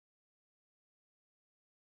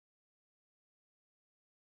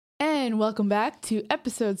And welcome back to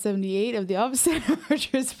episode 78 of the Opposite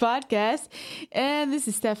Archers podcast. And this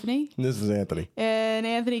is Stephanie. This is Anthony. And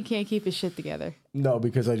Anthony can't keep his shit together. No,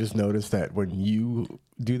 because I just noticed that when you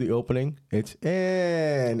do the opening, it's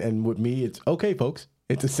and with me, it's okay, folks.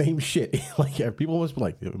 It's the same shit. Like, yeah, people must be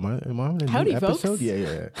like, am I on a howdy, new episode? Folks.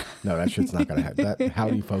 Yeah. No, that shit's not going to happen. That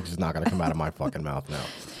howdy, folks, is not going to come out of my fucking mouth now.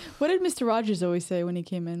 What did Mr. Rogers always say when he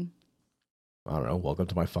came in? I don't know. Welcome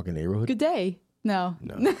to my fucking neighborhood. Good day. No.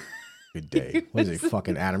 Good day. What is it,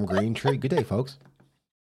 fucking Adam Green tree? Good day, folks.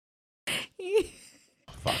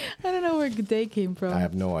 Fuck. I don't know where good day came from. I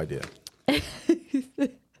have no idea.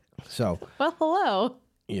 So. Well, hello.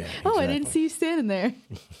 Yeah. Oh, exactly. I didn't see you standing there.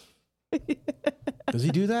 Does he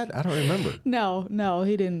do that? I don't remember. No,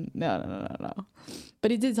 he didn't. No.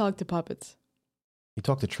 But he did talk to puppets. He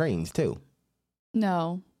talked to trains, too.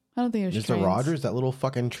 No, I don't think it was Mr. trains. Rogers, that little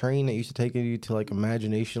fucking train that used to take you to, like,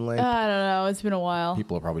 Imagination Land. I don't know. It's been a while.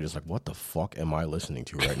 People are probably just like, what the fuck am I listening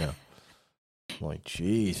to right now? I'm like,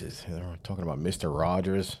 Jesus. They're talking about Mr.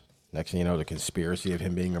 Rogers. Next thing you know, the conspiracy of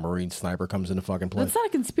him being a Marine sniper comes into fucking play. That's not a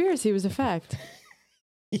conspiracy. It was a fact.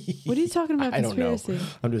 What are you talking about, conspiracy? I don't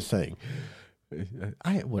know. I'm just saying.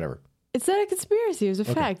 Whatever. It's not a conspiracy. It was a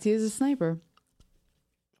fact. He was a sniper.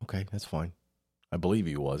 Okay, that's fine. I believe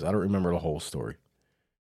he was. I don't remember the whole story.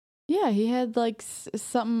 Yeah, he had like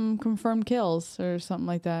something confirmed kills or something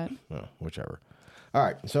like that. Oh, whichever. All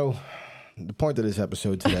right, so the point of this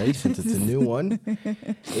episode today, since it's a new one,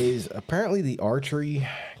 is apparently the archery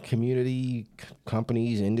community,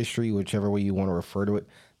 companies, industry, whichever way you want to refer to it,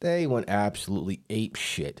 they went absolutely ape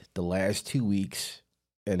shit the last 2 weeks.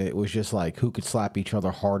 And it was just like, who could slap each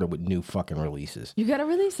other harder with new fucking releases? You got a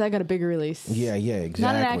release? I got a bigger release. Yeah, exactly.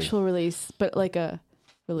 Not an actual release, but like a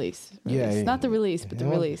release. Yeah. Not the release, but the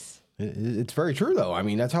release. It's very true, though. I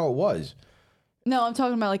mean, that's how it was. No, I'm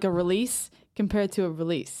talking about like a release compared to a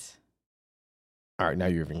release. All right, now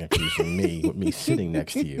you're even accusing me with me sitting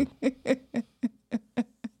next to you.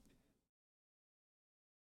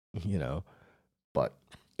 You know, but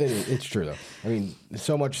it's true, though. I mean,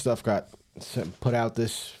 so much stuff got put out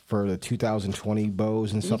this for the 2020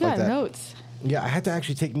 bows and stuff like that. You got notes. Yeah, I had to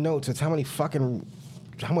actually take notes. That's how much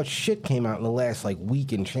shit came out in the last like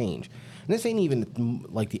week and change. And this ain't even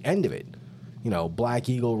like the end of it. You know, Black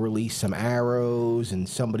Eagle released some arrows and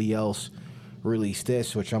somebody else released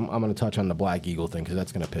this, which I'm going to touch on the Black Eagle thing because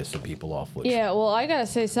that's going to piss some people off. Yeah, well, I got to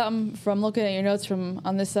say something from looking at your notes from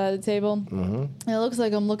on this side of the table. Mm-hmm. And it looks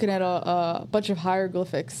like I'm looking at a bunch of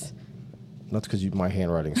hieroglyphics. That's because my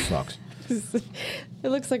handwriting sucks. It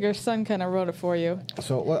looks like your son kind of wrote it for you.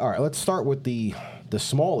 So, all right, let's start with the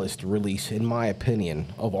smallest release, in my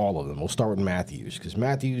opinion, of all of them. We'll start with Mathews, because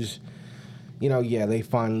Mathews, you know, yeah, they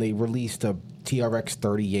finally released a TRX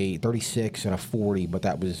 38, 36, and a 40, but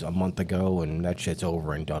that was a month ago, and that shit's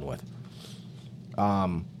over and done with.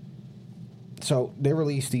 So they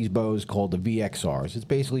released these bows called the VXRs. It's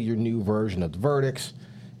basically your new version of the Verdicts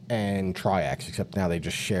and Triax, except now they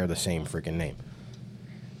just share the same freaking name.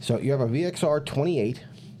 So you have a VXR 28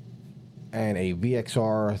 and a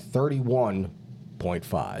VXR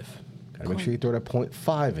 31.5. Gotta make sure you throw that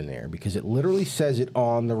 0.5 in there because it literally says it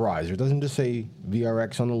on the riser. It doesn't just say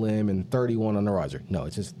VRX on the limb and 31 on the riser. No,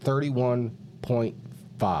 it says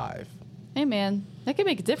 31.5. Hey, man, that could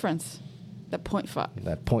make a difference. That 0.5.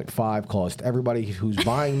 That 0.5 cost everybody who's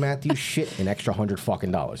buying Mathews shit an extra $100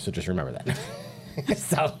 fucking. So just remember that.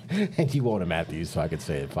 So, and you won't a Mathews, so I could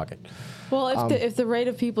say it. Fuck it. Well, if the rate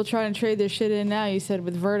of people trying to trade their shit in now, you said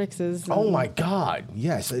with verdicts is... Oh, my God.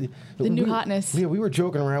 Yes. The new hotness. Yeah, we were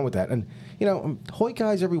joking around with that. And, you know, Hoyt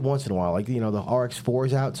guys every once in a while, like, you know, the RX4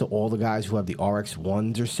 is out, so all the guys who have the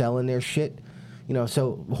RX1s are selling their shit. You know,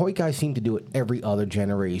 so Hoyt guys seem to do it every other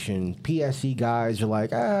generation. PSE guys are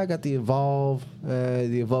like, I got the Evolve.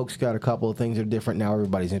 The Evoque's got a couple of things that are different. Now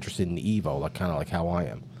everybody's interested in the Evo, like kind of like how I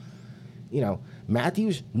am. You know,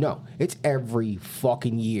 Mathews, no. It's every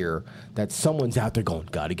fucking year that someone's out there going,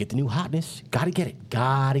 gotta get the new hotness. Gotta get it.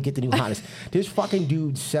 Gotta get the new hotness. There's fucking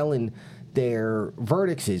dudes selling their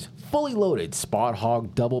Verdicts fully loaded. Spot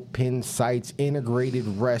hog, double pin sights, integrated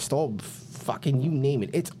rest, all fucking you name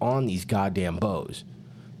it. It's on these goddamn bows.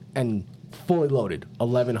 And fully loaded,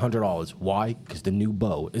 $1,100. Why? Because the new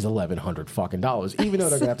bow is $1,100 fucking dollars. Even though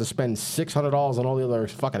they're gonna have to spend $600 on all the other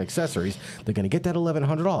fucking accessories, they're gonna get that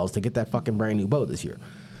 $1,100 to get that fucking brand new bow this year.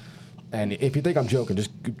 And if you think I'm joking,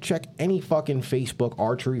 just check any fucking Facebook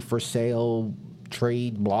archery for sale,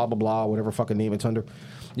 trade, blah blah blah, whatever fucking name it's under.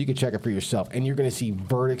 You can check it for yourself, and you're gonna see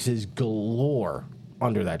Verdicts galore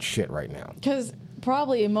under that shit right now. Because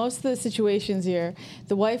probably in most of the situations here,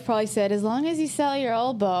 the wife probably said, as long as you sell your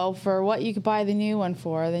old bow for what you could buy the new one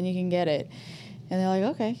for, then you can get it. And they're like,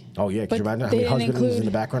 okay. Oh, yeah, because But you imagine how they many didn't husbands include- in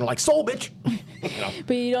the background are like, soul, bitch!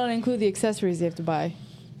 But you don't include the accessories you have to buy.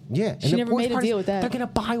 Yeah. She never made a deal with that. They're going to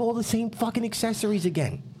buy all the same fucking accessories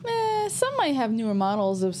again. Some might have newer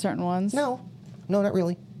models of certain ones. No, not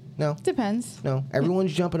really. No. Depends. No.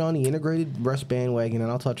 Everyone's jumping on the integrated breast bandwagon,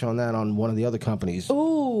 and I'll touch on that on one of the other companies.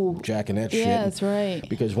 Ooh. Jacking that shit. Yeah, that's right.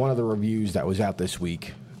 Because one of the reviews that was out this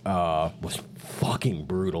week was fucking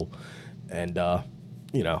brutal. And,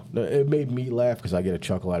 it made me laugh because I get a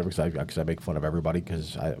chuckle out of it because I make fun of everybody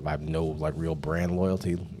because I have no, like, real brand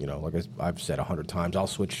loyalty. Like I've said 100 times, I'll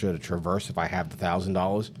switch to a Traverse if I have the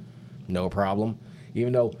 $1,000. No problem.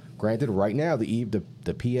 Even though, granted, right now, the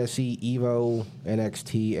PSE Evo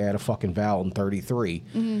NXT add a fucking valve in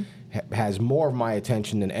 33 has more of my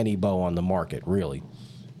attention than any bow on the market, really.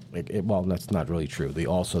 Well, that's not really true. The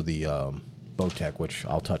Bowtech, which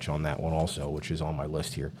I'll touch on that one also, which is on my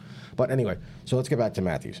list here. But anyway, so let's get back to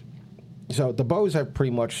Mathews. So the bows have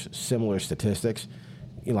pretty much similar statistics.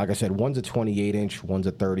 Like I said, one's a 28-inch, one's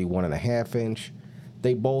a 31.5-inch.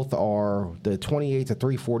 They both are, the 28's a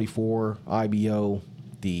 344 IBO,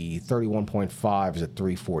 the 31.5 is a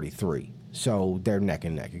 343. So they're neck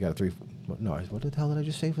and neck. You got a what the hell did I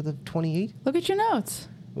just say for the 28? Look at your notes.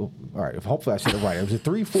 Well, all right, hopefully I said it right. It was a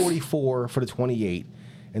 344 for the 28,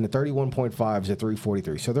 and the 31.5 is a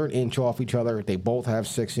 343. So they're an inch off each other. They both have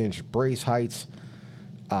 6-inch brace heights.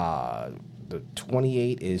 The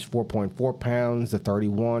 28 is 4.4 pounds. The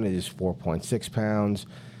 31 is 4.6 pounds.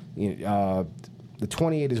 The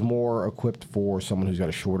 28 is more equipped for someone who's got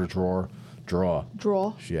a shorter draw.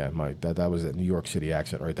 Draw. Yeah, that was a New York City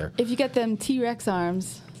accent right there. If you get them T-Rex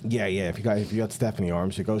arms. Yeah. If you got Stephanie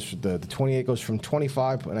arms, it goes the 28 goes from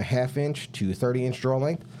 25.5 inch to 30 inch draw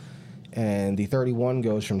length, and the 31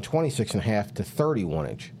 goes from 26.5 to 31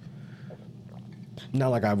 inch. Not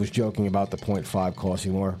like I was joking about the 0.5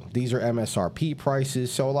 costing more. These are MSRP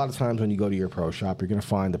prices, so a lot of times when you go to your pro shop, you're going to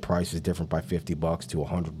find the price is different by $50 to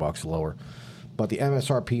 $100 lower. But the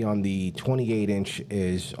MSRP on the 28-inch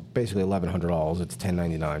is basically $1,100. It's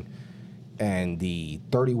 $1,099. And the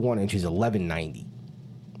 31-inch is $1,190.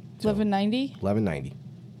 $1,190? $1,190.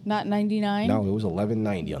 Not $99? No, it was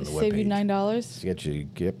 $1,190 on the webpage. Save you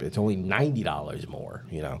 $9? It's only $90 more,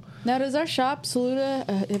 Now, does our shop,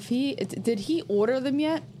 Saluda, did he order them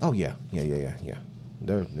yet? Oh, yeah.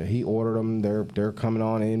 He ordered them. They're coming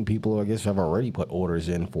on in. People, I guess, have already put orders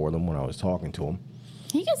in for them when I was talking to him.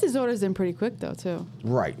 He gets his orders in pretty quick, though, too.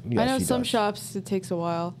 Right. Yes, I know some does. shops, it takes a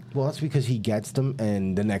while. Well, that's because he gets them,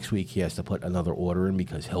 and the next week he has to put another order in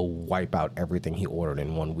because he'll wipe out everything he ordered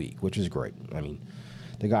in 1 week, which is great. I mean,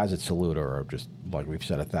 the guys at Saluda are just, like we've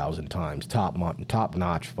said 1,000 times,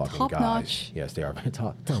 top-notch fucking Top guys. notch. Yes, they are.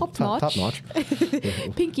 Top Top notch.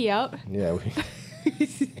 Pinky out. Yeah.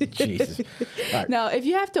 Jesus. All right. Now, if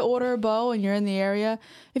you have to order a bow and you're in the area,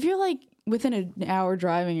 if you're like within an hour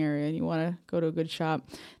driving area and you want to go to a good shop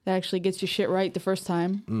that actually gets your shit right the first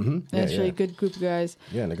time, actually a good group of guys.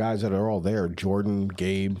 Yeah, and the guys that are all there, Jordan,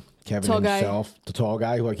 Gabe, Kevin Tall himself, the tall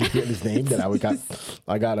guy who I keep getting his name that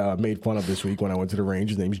I got made fun of this week when I went to the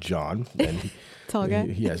range. His name's John. And Tall guy?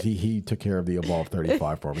 He took care of the Evolve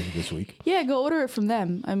 35 for me this week. Yeah, go order it from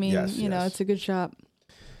them. I mean, Yes. it's a good shop.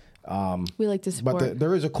 We like to support. But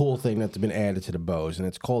there is a cool thing that's been added to the bows, and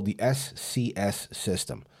it's called the SCS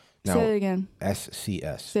system. Now, Say it again.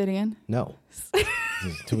 SCS. Say it again. No.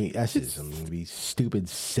 There's too many S's. I'm going to be stupid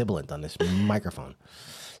sibilant on this microphone.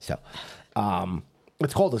 So,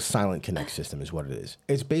 it's called a silent connect system is what it is.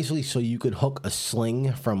 It's basically so you could hook a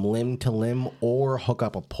sling from limb to limb or hook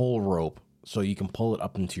up a pull rope so you can pull it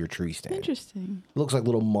up into your tree stand. Interesting. It looks like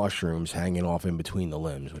little mushrooms hanging off in between the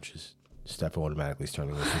limbs, which is Steph automatically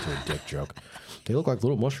starting to listen to a dick joke. They look like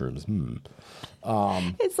little mushrooms.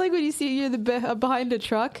 It's like when you see you're behind a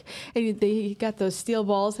truck and they got those steel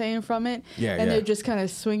balls hanging from it. Yeah, and they're just kind of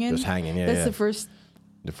swinging. Just hanging, yeah. That's the first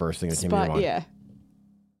thing that came to your spot. mind. Yeah.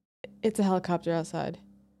 It's a helicopter outside.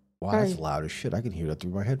 Wow, that's loud as shit. I can hear that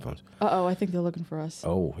through my headphones. I think they're looking for us.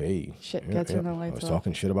 Oh, hey. Shit, gotta turn the lights I was off.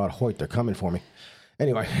 talking shit about Hoyt. They're coming for me.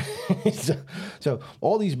 Anyway, so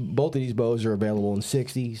both of these bows are available in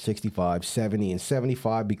 60, 65, 70, and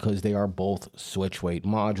 75 because they are both switch weight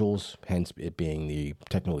modules, hence it being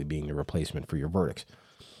technically being the replacement for your Vertix.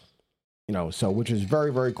 So which is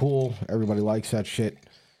very, very cool. Everybody likes that shit.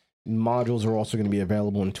 Modules are also going to be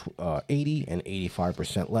available in 80 and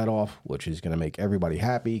 85% let off, which is going to make everybody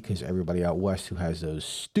happy because everybody out west who has those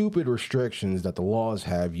stupid restrictions that the laws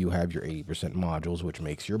have, you have your 80% modules, which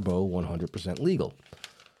makes your bow 100% legal.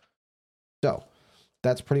 So,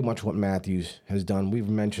 that's pretty much what Mathews has done. We've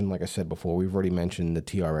mentioned, like I said before, we've already mentioned the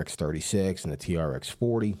TRX 36 and the TRX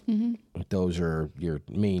 40. Those are your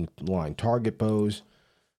main line target bows.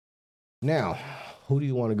 Now, who do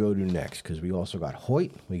you want to go to next? Because we also got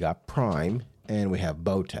Hoyt, we got Prime, and we have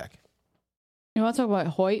Bowtech. You want to talk about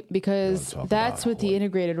Hoyt? Because that's with the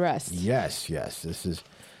integrated rest. Yes. This is...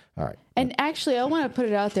 All right. And actually, I want to put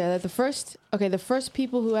it out there that the first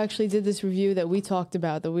people who actually did this review that we talked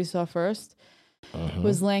about, that we saw first,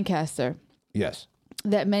 was Lancaster. Yes.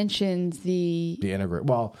 That mentioned the integrate.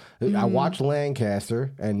 Well, I watched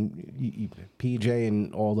Lancaster, and PJ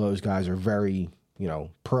and all those guys are very,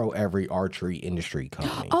 pro every archery industry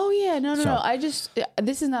company. Oh yeah, no. I just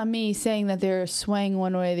this is not me saying that they're swaying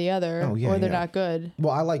one way or the other, or they're not good.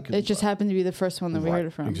 Well, I like it. Just happened to be the first one that we heard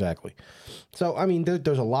it from. Exactly. So I mean,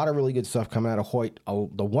 there's a lot of really good stuff coming out of Hoyt.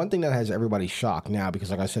 The one thing that has everybody shocked now,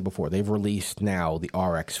 because like I said before, they've released now the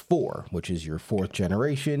RX4, which is your 4th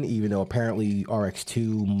generation. Even though apparently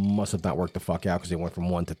RX2 must have not worked the fuck out because they went from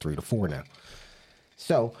 1 to 3 to 4 now.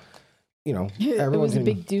 So. It was a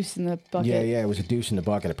big deuce in the bucket. Yeah, it was a deuce in the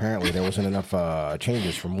bucket. Apparently, there wasn't enough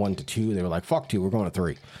changes from 1 to 2. They were like, fuck 2, we're going to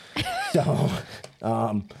 3. So,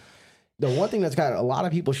 the one thing that's got a lot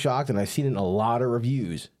of people shocked, and I've seen in a lot of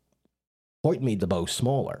reviews, Hoyt made the bow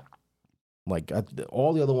smaller. Like,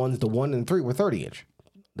 all the other ones, the 1 and 3 were 30-inch.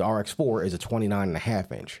 The RX4 is a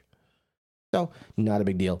 29.5-inch. So, not a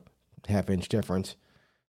big deal. Half-inch difference.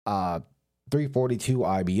 342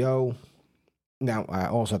 IBO. Now, I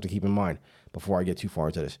also have to keep in mind, before I get too far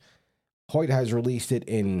into this, Hoyt has released it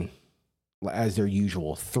in, as their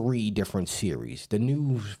usual, 3 different series. The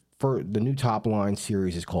new top line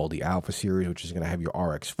series is called the Alpha series, which is going to have your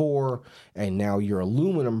RX4, and now your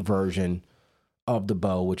aluminum version of the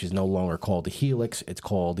bow, which is no longer called the Helix, it's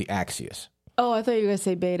called the Axius. Oh, I thought you were going to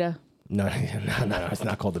say Beta. No, it's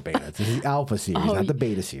not called the Beta. It's the Alpha series, not the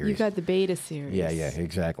Beta series. You got the Beta series. Yeah,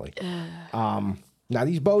 exactly. Now,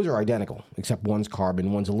 these bows are identical, except one's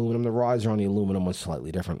carbon, one's aluminum. The riser on the aluminum was slightly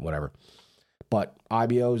different, whatever. But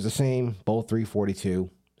IBO is the same, both 342,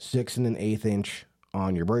 6 1/8 inch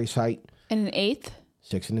on your brace height. And an 1/8?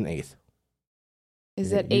 6 1/8.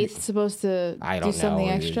 Is that 1/8 supposed to do something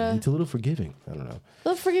extra? It's a little forgiving. I don't know. A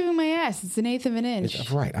little forgiving my ass. It's an 1/8 of an inch. It's,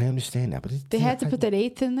 right, I understand that. But they had to put that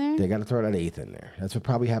 1/8 in there? They got to throw that 1/8 in there. That's what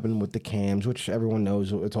probably happened with the cams, which everyone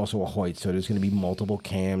knows it's also a Hoyt. So there's going to be multiple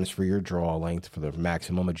cams for your draw length for the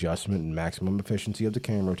maximum adjustment and maximum efficiency of the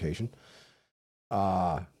cam rotation.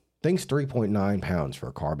 Thing's 3.9 pounds for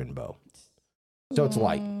a carbon bow. So it's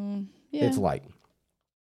light. Yeah. It's light.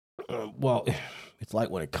 Well, it's light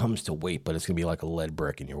when it comes to weight, but it's going to be like a lead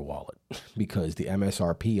brick in your wallet because the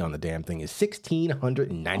MSRP on the damn thing is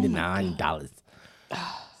 $1,699.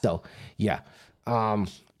 So, yeah.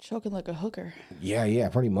 Choking like a hooker. Yeah,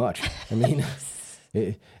 pretty much. I mean,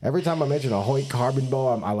 every time I mention a Hoyt carbon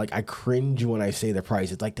bow, I cringe when I say the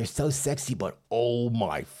price. It's like, they're so sexy, but oh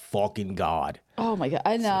my fucking God. Oh my God.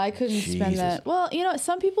 I know. I couldn't spend that. Well,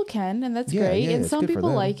 some people can, and that's great. And some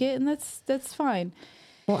people like it, and that's fine.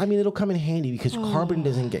 Well, I mean, it'll come in handy because carbon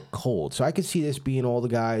doesn't get cold. So I could see this being all the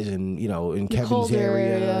guys in Kevin's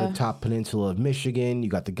area, top peninsula of Michigan. You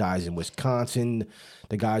got the guys in Wisconsin,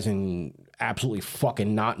 the guys in absolutely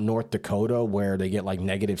fucking not North Dakota where they get like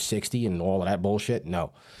 -60 and all of that bullshit.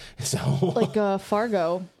 No. So like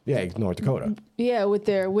Fargo. Yeah, North Dakota. Yeah, with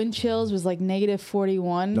their wind chills was like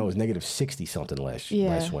 -41. No, it was -60 something last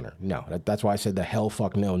winter. No, that's why I said the hell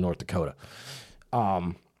fuck no, North Dakota.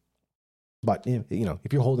 But,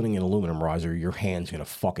 if you're holding an aluminum riser, your hand's going to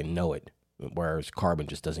fucking know it, whereas carbon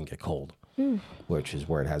just doesn't get cold, which is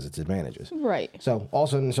where it has its advantages. Right. So,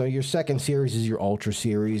 your second series is your Ultra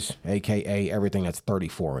series, a.k.a. everything that's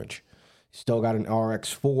 34-inch. Still got an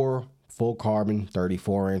RX4, full carbon,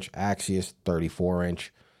 34-inch, Axius,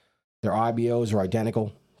 34-inch. Their IBOs are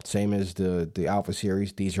identical, same as the Alpha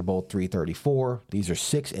series. These are both 334. These are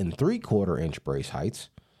 6 3/4-inch brace heights.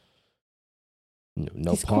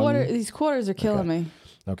 No pun. These quarters are killing me.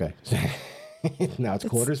 Okay. Now it's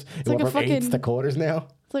quarters. It's like from 8s to quarters now.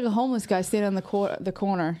 It's like a homeless guy standing on the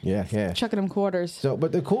corner. Yeah. Chucking them quarters. So,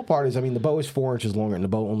 but the cool part is, the bow is 4 inches longer, and the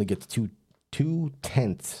bow only gets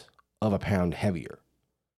 2/10 of a pound heavier.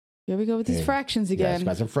 Here we go with these fractions again. Yeah,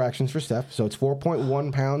 got some fractions for Steph. So it's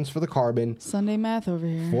 4.1 pounds for the carbon. Sunday math over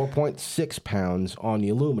here. 4.6 pounds on the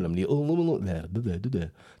aluminum. The aluminum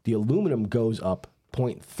goes up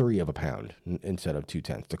 0.3 of a pound instead of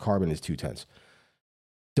 2/10. The carbon is 2/10.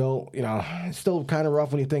 So, it's still kind of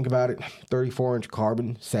rough when you think about it. 34-inch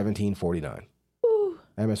carbon, $1,749.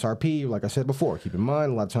 MSRP, like I said before, keep in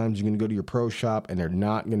mind, a lot of times you're going to go to your pro shop and they're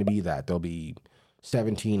not going to be that. They'll be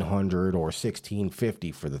 $1,700 or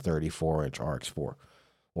 $1,650 for the 34-inch RX4.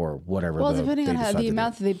 or whatever. Well, depending on the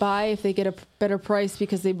amount that they buy, if they get a better price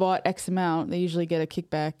because they bought X amount, they usually get a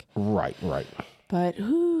kickback. Right. But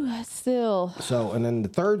still. So, and then the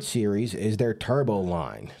third series is their turbo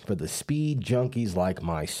line for the speed junkies like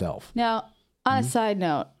myself. Now, on a side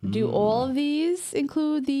note, do all of these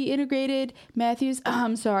include the integrated Mathews?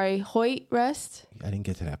 Hoyt rest? I didn't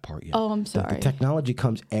get to that part yet. Oh, I'm sorry. The technology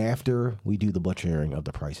comes after we do the butchering of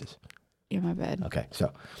the prices. Yeah, my bad. Okay,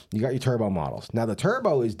 so you got your turbo models. Now, the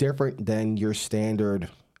turbo is different than your standard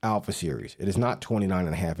Alpha series. It is not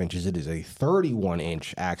 29.5 inches. It is a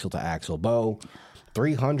 31-inch axle-to-axle bow,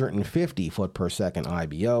 350 foot per second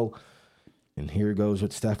IBO. And here goes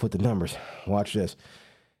with Steph with the numbers. Watch this.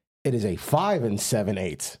 It is a 5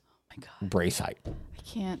 7/8 brace height. I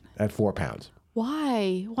can't. At 4 pounds.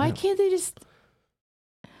 Why? Why can't they just...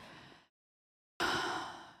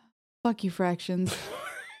 Fuck you, fractions.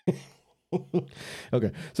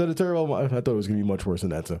 Okay, so the turbo, I thought it was going to be much worse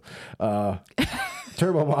than that. So,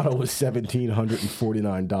 turbo model was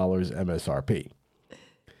 $1,749 MSRP.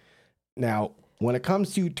 Now, when it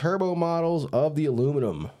comes to turbo models of the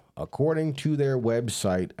aluminum, according to their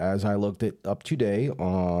website, as I looked it up today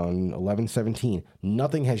on 11/17,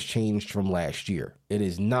 nothing has changed from last year. It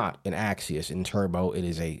is not an Axius in turbo. It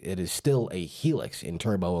is still a Helix in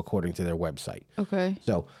turbo, according to their website. Okay.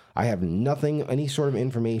 So I have any sort of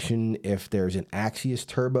information if there's an Axius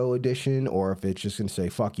turbo edition or if it's just going to say,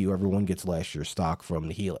 fuck you, everyone gets last year's stock from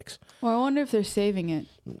the Helix. Well, I wonder if they're saving it.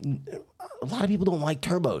 A lot of people don't like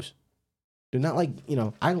turbos. They're not like,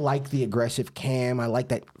 I like the aggressive cam. I like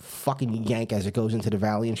that fucking yank as it goes into the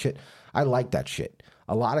valley and shit. I like that shit.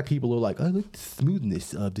 A lot of people are like, I like the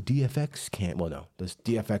smoothness of the DFX cam. Well, no, this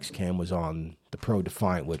DFX cam was on the Pro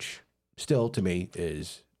Defiant, which still, to me,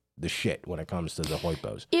 is the shit when it comes to the Hoyt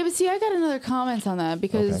bows. Yeah, but see, I got another comment on that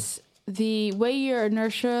because the way your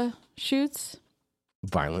inertia shoots...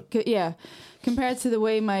 Violent. Yeah, compared to the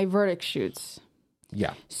way my Verdict shoots.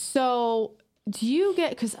 Yeah. So... Do you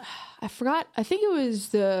get, because I forgot, I think it was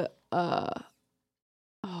the,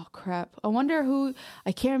 oh crap.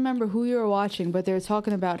 I can't remember who you were watching, but they were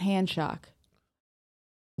talking about hand shock.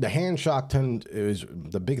 The hand shock is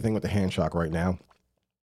the big thing with the hand shock right now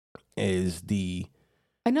is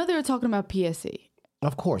I know they were talking about PSE.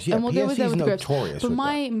 Of course, yeah, we'll PSE is notorious.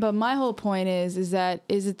 But my whole point is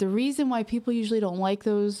it the reason why people usually don't like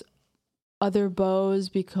those other bows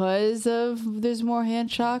because there's more hand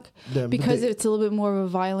shock? Because it's a little bit more of a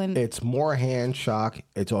violent... It's more hand shock.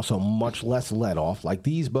 It's also much less let off. Like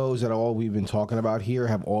these bows that all we've been talking about here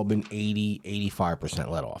have all been 85%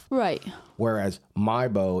 let off. Right. Whereas my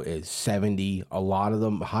bow is 70. A lot of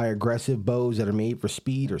them high aggressive bows that are made for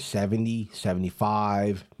speed are 70,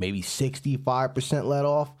 75, maybe 65% let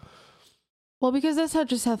off. Well, because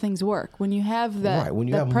that's how things work. When you have that, right. When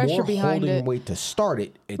you that have pressure more behind holding it, weight to start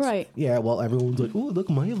it, it's right. Yeah, well, everyone's like, oh,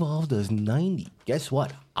 look, my Evolve does 90. Guess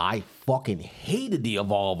what? I fucking hated the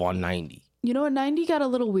Evolve on 90. You know what? 90 got a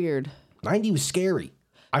little weird. 90 was scary.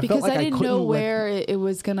 Because I didn't know where it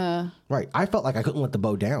was gonna. Right. I felt like I couldn't let the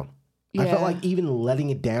bow down. Yeah. I felt like even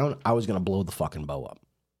letting it down, I was gonna blow the fucking bow up.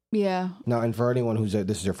 Yeah. Now, and for anyone this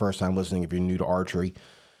is your first time listening, if you're new to archery.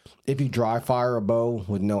 If you dry fire a bow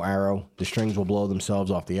with no arrow, the strings will blow themselves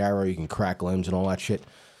off the arrow. You can crack limbs and all that shit.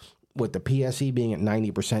 With the PSE being at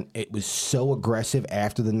 90%, it was so aggressive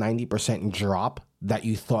after the 90% drop that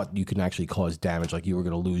you thought you could actually cause damage, like you were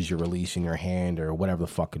going to lose your release in your hand or whatever the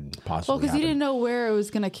fuck could possibly because you didn't know where it was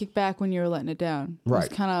going to kick back when you were letting it down. Right. It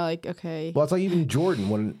was kind of like, okay. Well, it's like even Jordan,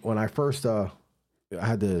 when I first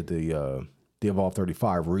had the Evolve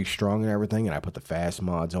 35 restrung and everything, and I put the fast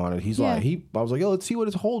mods on it. I was like, let's see what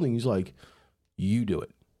it's holding. He's like, you do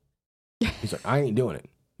it. He's like, I ain't doing it.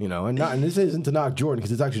 And this isn't to knock Jordan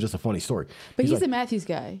because it's actually just a funny story. But he's like, a Mathews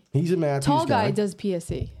guy. He's a Mathews guy. Tall guy does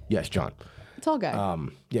PSE. Yes, John. Tall guy.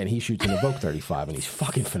 Yeah, and he shoots an Evoke 35, and he's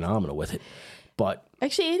fucking phenomenal with it. But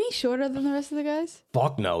actually, ain't he shorter than the rest of the guys?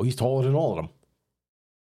 Fuck no, he's taller than all of them.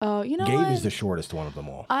 Oh, you know Gabe what? is the shortest one of them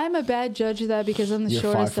all. I'm a bad judge of that because I'm the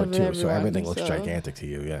shortest of everyone. So everything looks gigantic to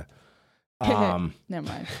you, yeah. Never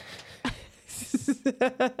mind.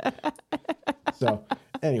 So,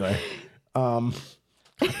 anyway, damn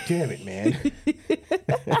it, man.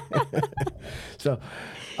 So,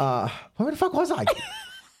 where the fuck was I?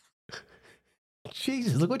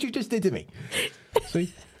 Jesus, look what you just did to me.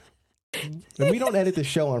 See? And we don't edit the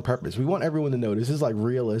show on purpose. We want everyone to know this is like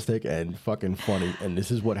realistic and fucking funny, and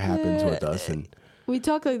this is what happens with us. And we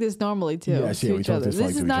talk like this normally too. Yes, yeah, we talk this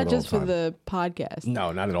is not just for the podcast.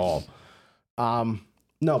 No, not at all.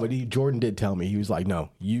 No, but Jordan did tell me, he was like, no,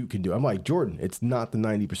 you can do it. I'm like, Jordan, it's not the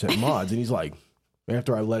 90% mods. And he's like,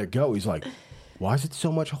 after I let it go, he's like, why is it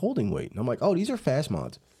so much holding weight? And I'm like, oh, these are fast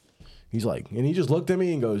mods. He's like, and he just looked at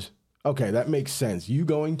me and goes, okay, that makes sense. You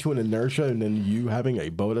going to an inertia and then you having a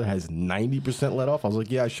bow that has 90% let off. I was like,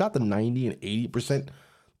 yeah, I shot the 90 and 80%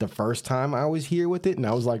 the first time I was here with it. And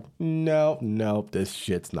I was like, no, this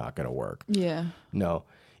shit's not going to work. Yeah. No.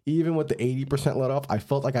 Even with the 80% let off, I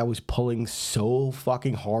felt like I was pulling so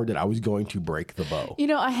fucking hard that I was going to break the bow. You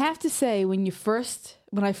know, I have to say, when I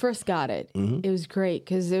first got it, it was great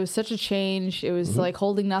because it was such a change. It was like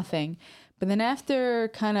holding nothing. But then after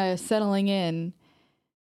kind of settling in,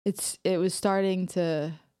 it was starting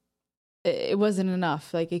to, it wasn't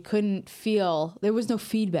enough. Like it couldn't feel, there was no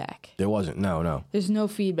feedback. There wasn't, no. There's no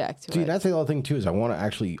feedback to it. See, that's the other thing too, is I want to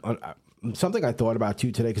actually, something I thought about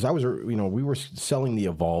too today, because I was, we were selling the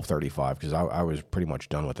Evolve 35 because I was pretty much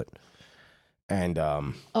done with it. And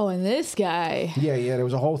and this guy. Yeah, there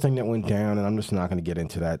was a whole thing that went down, and I'm just not going to get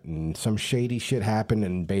into that. And some shady shit happened,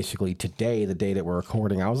 and basically today, the day that we're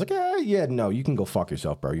recording, I was like, no, you can go fuck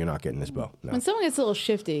yourself, bro. You're not getting this bow. No. When someone gets a little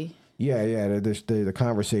shifty. Yeah, the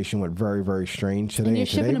conversation went very, very strange today. And you're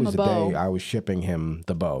shipping him a bow. Day I was shipping him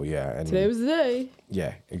the bow, yeah. And today was the day.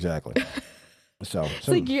 Yeah, exactly. So it's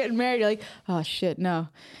like you're getting married, you're like, oh shit, no.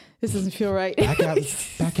 This doesn't feel right. Back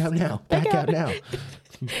out now. Back out now.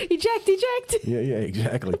 Eject. Yeah,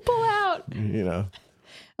 exactly. Pull out.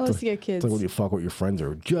 Unless you get kids. It's like when you fuck with your friends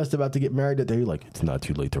or just about to get married that day, you're like, it's not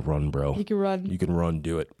too late to run, bro. You can run. You can run,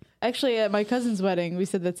 do it. Actually, at my cousin's wedding, we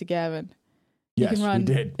said that to Gavin. You Yes, can run. we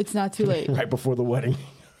did. It's not too late. Right before the wedding.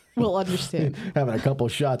 We'll understand. Having a couple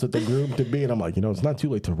shots with the groom-to-be, and I'm like, it's not too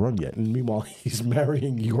late to run yet. And meanwhile, he's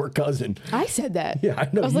marrying your cousin. I said that. Yeah, I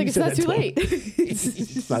know. I was like, it's not too late.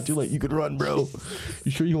 It's not too late. You could run, bro.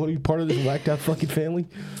 You sure you want to be part of this whacked out fucking family?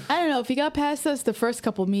 I don't know. If he got past us the first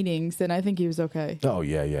couple meetings, then I think he was okay. Oh,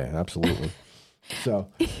 yeah, absolutely. So,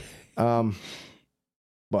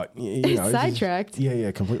 but, sidetracked.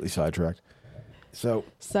 Yeah, completely sidetracked. So,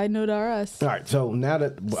 side note RS. All right, so now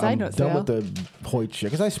that I'm done with the Hoyt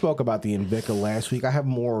shit, because I spoke about the Invicta last week, I have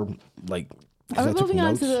more, Are we moving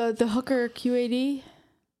on to the Hooker QAD?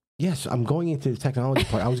 Yes, I'm going into the technology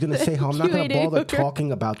part. I was going to say how I'm not going to bother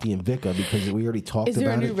talking about the Invicta because we already talked about it. Is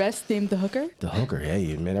there a new rest named the Hooker? The Hooker, yeah,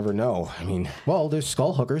 you may never know. I mean, there's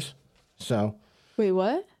skull hookers, so. Wait,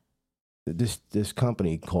 what? This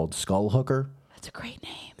company called Skull Hooker. That's a great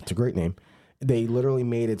name. It's a great name. They literally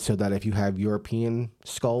made it so that if you have European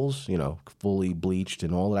skulls, fully bleached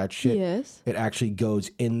and all of that shit, yes, it actually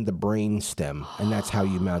goes in the brain stem, and that's how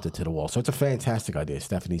you mount it to the wall. So it's a fantastic idea.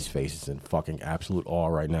 Stephanie's face is in fucking absolute awe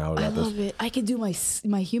right now about this. I love it. I could do my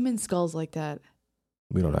human skulls like that.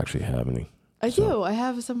 We don't actually have any. I do. I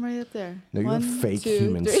have some right up there. No, you have fake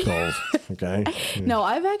human skulls, okay? No,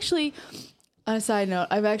 I've actually... On a side note,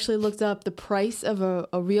 I've actually looked up the price of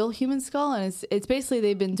a real human skull, and it's basically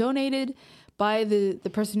they've been donated by the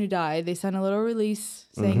person who died. They sign a little release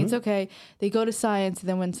saying it's okay. They go to science, and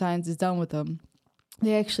then when science is done with them,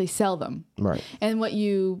 they actually sell them. Right. And what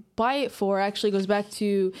you buy it for actually goes back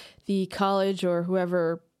to the college or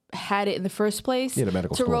whoever had it in the first place the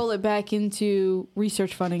medical to school. Roll it back into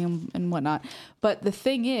research funding and whatnot. But the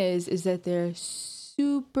thing is that they're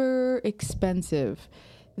super expensive.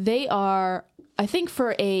 They are, I think,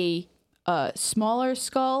 for a smaller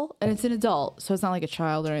skull, and it's an adult, so it's not like a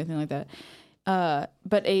child or anything like that.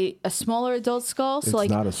 But a smaller adult skull. It's so like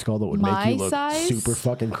not a skull that would make you look super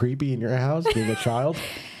fucking creepy in your house being a child.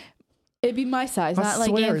 It'd be my size, not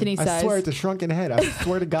like Anthony's size. I swear it's a shrunken head. I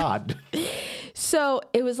swear to God. So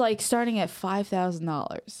it was like starting at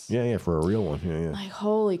 $5,000. Yeah, for a real one. Yeah. Like,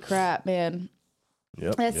 holy crap, man.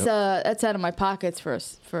 Yep. That's out of my pockets for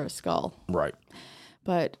a skull. Right.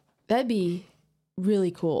 But that'd be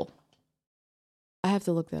really cool. I have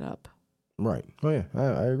to look that up. Right. Oh yeah,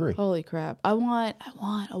 I agree. Holy crap! I want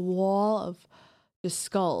a wall of just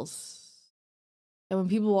skulls, and when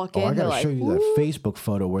people walk in, I gotta they're show like, you that Facebook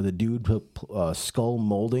photo where the dude put skull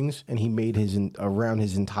moldings, and he made around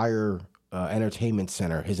his entire entertainment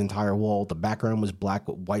center, his entire wall. The background was black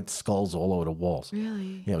with white skulls all over the walls.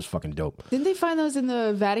 Really? Yeah, it was fucking dope. Didn't they find those in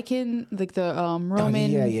the Vatican, like the Roman?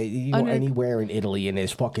 Yeah. You go anywhere in Italy, and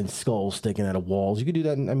there's fucking skulls sticking out of walls. You could do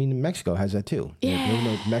that. Mexico has that too.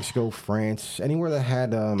 Yeah. Mexico, France, anywhere that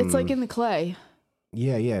had. It's like in the clay.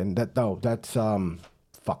 Yeah, and that's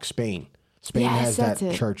Spain. Spain has that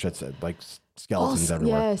church that's like skeletons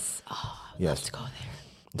everywhere. Yes. Oh, let's go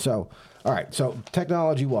there. So. All right, so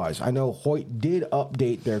technology-wise, I know Hoyt did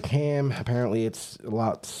update their cam. Apparently, it's a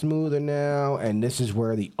lot smoother now, and this is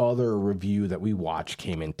where the other review that we watched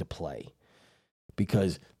came into play.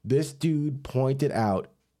 Because this dude pointed out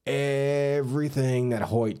everything that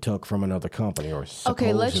Hoyt took from another company, or supposedly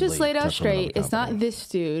okay, let's just lay it out took from another straight. It's not company. this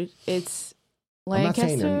dude. It's I'm not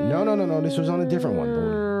saying that. No. This was on a different one.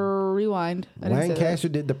 Rewind. Lancaster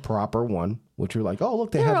did the proper one, which you're like, oh,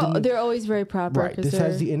 look, they're always very proper. Right. This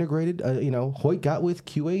has the integrated, Hoyt got with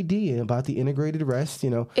QAD about the integrated rest,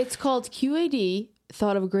 It's called QAD.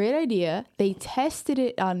 Thought of a great idea. They tested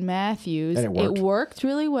it on Mathews. And it worked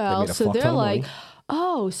really well. So they're like, money.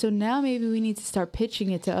 oh, so now maybe we need to start pitching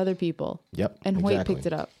it to other people. Yep. And Hoyt picked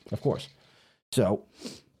it up. Of course. So.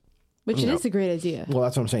 Which is a great idea. Well,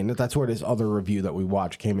 that's what I'm saying. That's where this other review that we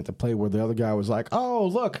watched came into play, where the other guy was like, oh,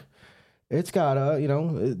 look, it's got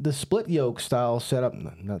the split yoke style setup.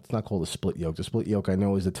 It's not called a split yoke. The split yoke I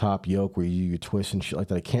know is the top yoke where you twist and shit like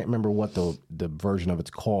that. I can't remember what the version of it's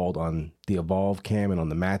called on the Evolve cam and on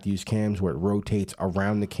the Mathews cams, where it rotates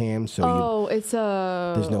around the cam. So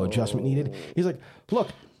there's no adjustment needed. He's like, look,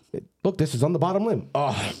 this is on the bottom limb.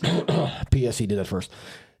 Oh, PSC did that first.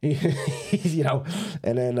 And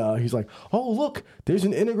then he's like, oh, look, there's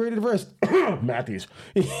an integrated rest. Mathews.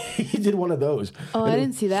 He did one of those. Oh, I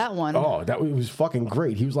didn't see that one. Oh, that was fucking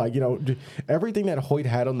great. He was like, everything that Hoyt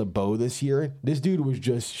had on the bow this year, this dude was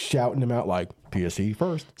just shouting them out like, PSC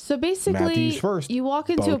first. So basically, Mathews first. You walk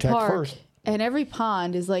into Bowtech a park, first. And every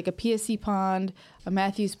pond is like a PSC pond, a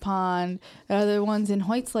Mathews pond, and other ones, and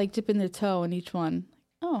Hoyt's like dipping their toe in each one.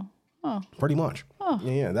 Oh. Pretty much. Oh.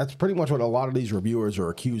 Yeah, that's pretty much what a lot of these reviewers are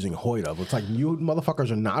accusing Hoyt of. It's like, you motherfuckers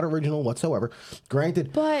are not original whatsoever.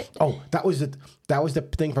 Granted, but that was the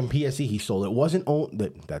thing from PSC he stole. It wasn't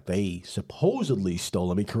that they supposedly stole.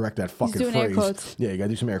 Let me correct that fucking He's doing phrase. Air quotes. Yeah, you gotta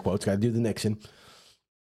do some air quotes. Gotta do the Nixon.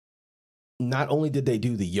 Not only did they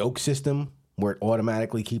do the yoke system where it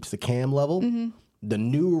automatically keeps the cam level, the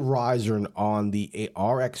new riser on the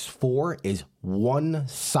RX4 is one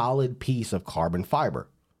solid piece of carbon fiber.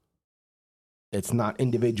 It's not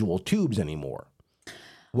individual tubes anymore,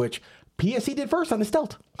 which PSC did first on the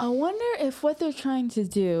Stealth. I wonder if what they're trying to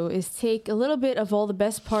do is take a little bit of all the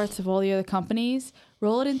best parts of all the other companies,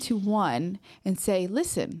 roll it into one, and say,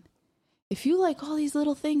 listen, if you like all these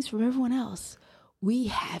little things from everyone else, we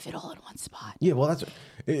have it all in one spot. Yeah, well, that's...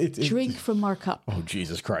 Drink from our cup. Oh,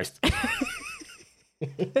 Jesus Christ.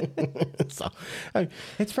 So,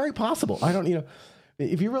 it's very possible. I don't,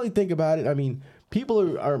 if you really think about it, I mean...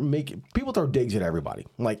 People throw digs at everybody.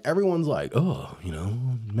 Like, everyone's like, oh,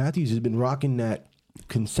 Mathews has been rocking that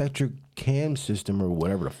concentric cam system or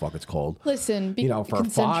whatever the fuck it's called. Listen, for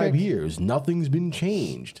 5 years, nothing's been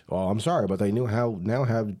changed. Well, I'm sorry, but they now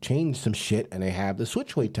have changed some shit, and they have the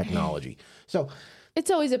switch weight technology. So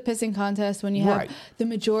it's always a pissing contest when you have the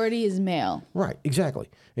majority is male. Right, exactly.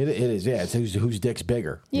 It is, yeah. It's whose dick's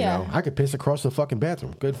bigger. Yeah. I could piss across the fucking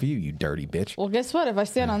bathroom. Good for you, you dirty bitch. Well, guess what? If I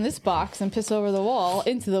stand on this box and piss over the wall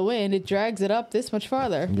into the wind, it drags it up this much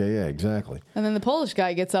farther. Yeah, exactly. And then the Polish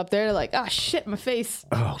guy gets up there, like, ah, shit, my face.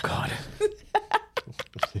 Oh, God.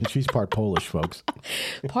 She's part Polish, folks.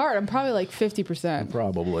 I'm probably like 50%.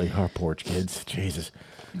 Probably. Our porch kids. Jesus.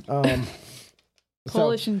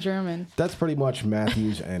 Polish and German. That's pretty much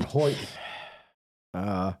Mathews and Hoyt.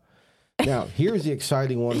 Now, here's the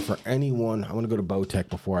exciting one for anyone. I want to go to Bowtech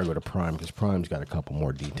before I go to Prime, because Prime's got a couple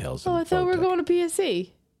more details. Oh, I thought we were going to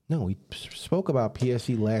PSC. No, we spoke about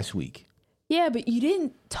PSC last week. Yeah, but you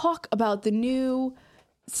didn't talk about the new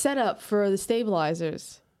setup for the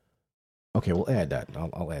stabilizers. Okay, we'll add that.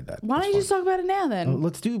 I'll add that. Why don't you just talk about it now, then?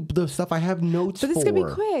 Let's do the stuff I have notes for. But this is going to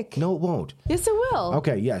be quick. No, it won't. Yes, it will.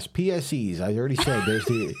 Okay, yes. PSCs. I already said there's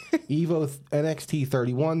the Evo NXT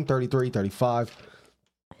 31, 33, 35.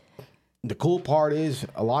 The cool part is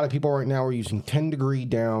a lot of people right now are using 10-degree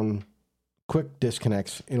down quick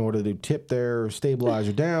disconnects in order to tip their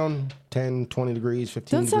stabilizer down 10, 20 degrees,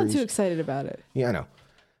 15 Don't degrees. sound too excited about it. Yeah, I know.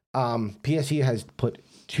 PSC has put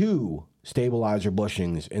 2 stabilizer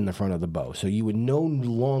bushings in the front of the bow. So you would no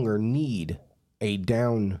longer need a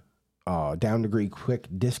down degree quick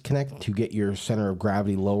disconnect to get your center of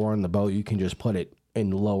gravity lower on the bow. You can just put it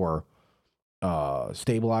in lower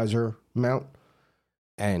stabilizer mount,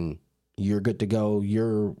 and you're good to go.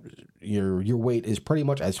 Your weight is pretty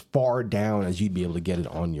much as far down as you'd be able to get it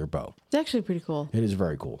on your bow. It's actually pretty cool. It is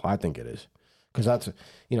very cool. I think it is. Because that's,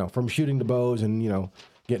 from shooting the bows and,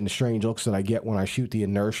 getting the strange looks that I get when I shoot the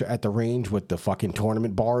inertia at the range with the fucking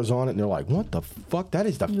tournament bars on it. And they're like, what the fuck? That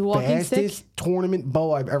is the fastest tournament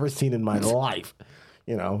bow I've ever seen in my life.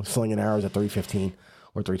 Slinging arrows at 315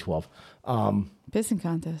 or 312. Pissing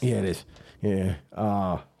contest. Yeah, it is. Yeah.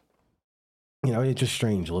 It's just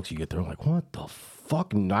strange looks you get there. Like, what the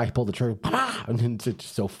fuck? And I pull the trigger, and it's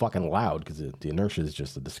just so fucking loud because the inertia is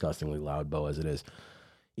just a disgustingly loud bow as it is.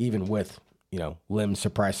 Even with limb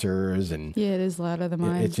suppressors and Yeah, it is louder than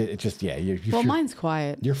mine. it's just Well, mine's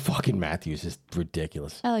quiet. Your fucking Mathews is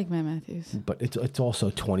ridiculous. I like my Mathews, but it's also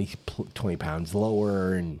 20 pounds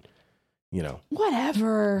lower and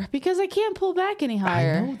whatever, because I can't pull back any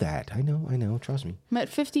higher. I know that. I know. Trust me. I'm at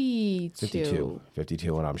 52.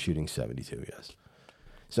 52, and I'm shooting 72. Yes.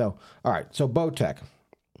 So, all right. So Bowtech.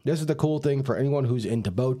 This is the cool thing for anyone who's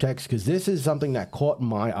into Bowtechs, because this is something that caught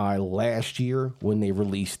my eye last year when they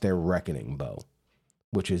released their Reckoning bow,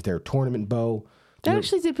 which is their tournament bow. That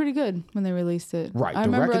actually did pretty good when they released it. Right. I The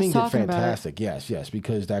remember Reckoning us did talking fantastic. Yes,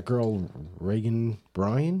 because that girl, Reagan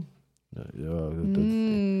Bryan, I know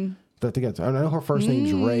her first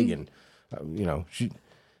name's Reagan. She...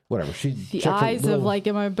 Whatever. The eyes of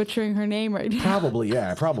am I butchering her name right now? Probably,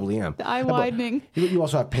 yeah. I probably am. The eye widening. You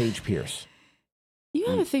also have Paige Pierce. You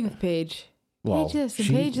have a thing with Paige. Well, Paige this and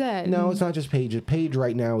Paige that. No, it's not just Paige. Paige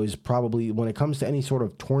right now is probably, when it comes to any sort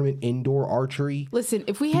of tournament indoor archery, listen,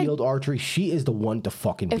 if we field archery, she is the one to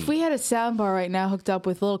fucking beat. If we had a sound bar right now hooked up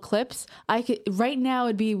with little clips, I could, right now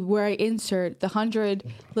it'd be where I insert the 100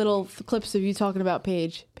 little clips of you talking about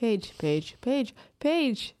Paige. Paige.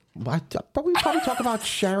 But we probably talk about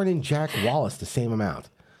Sharon and Jack Wallace the same amount.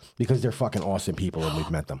 Because they're fucking awesome people and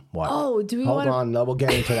we've met them. What? Oh, do we Hold on, we'll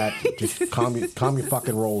get into that. Just calm your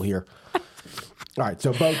fucking roll here. All right,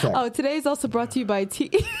 so Bowtech. Oh, today is also brought to you by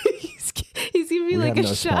T. He's giving me like a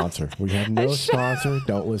shot. Sponsor. We have no sponsor.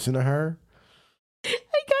 Don't listen to her.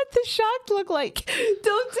 I got the shocked look like,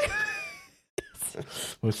 don't do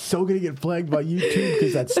We're so going to get flagged by YouTube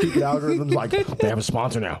because that stupid algorithm's like, they have a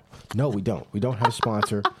sponsor now. No, we don't. We don't have a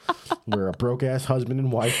sponsor. We're a broke-ass husband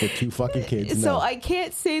and wife with 2 fucking kids. So I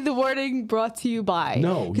can't say the wording brought to you by.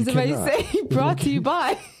 No, because if I say brought to you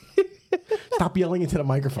by. Stop yelling into the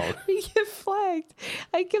microphone. You get flagged.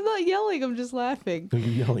 I'm not yelling. I'm just laughing. You're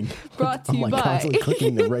yelling. Brought to you by. I'm constantly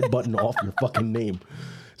clicking the red button off your fucking name.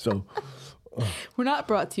 So... We're not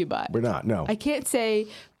brought to you by. We're not, no. I can't say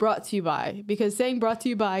brought to you by, because saying brought to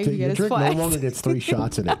you by, you get us drink flagged. no longer gets 3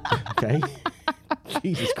 shots in it, okay?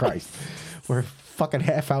 Jesus Christ. We're a fucking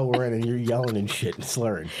half hour in and you're yelling and shit and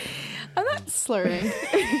slurring. I'm not slurring.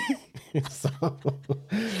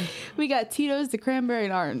 We got Tito's, the cranberry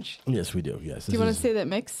and orange. Yes, we do, yes. Do you want to say that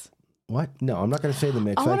mix? What? No, I'm not going to say the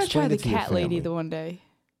mix. I want to try the cat lady the one day.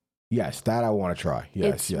 Yes, that I want to try.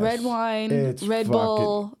 Yes, it's red wine, Red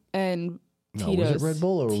Bull, and... No, Tito's. was it Red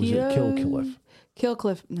Bull or was it Killcliff?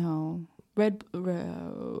 Killcliff, no. I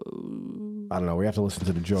don't know. We have to listen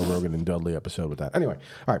to the Joe Rogan and Dudley episode with that. Anyway,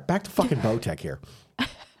 all right, back to fucking Bowtech here. All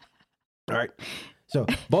right. So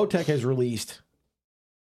Bowtech has released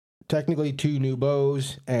technically 2 new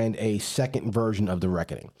bows and a second version of the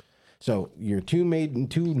Reckoning. So your two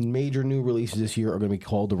major new releases this year are going to be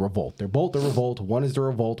called the Revolt. They're both the Revolt. One is the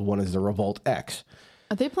Revolt. One is the Revolt X.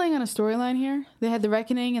 Are they playing on a storyline here? They had the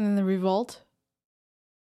Reckoning and then the Revolt?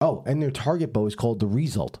 Oh, and their target bow is called the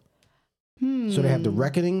Result. So they have the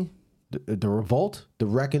Reckoning, the Revolt, the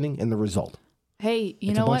Reckoning, and the Result. Hey,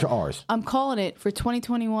 you know what? It's a bunch of R's. I'm calling it for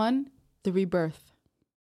 2021, the Rebirth.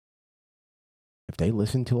 If they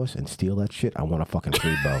listen to us and steal that shit, I want a fucking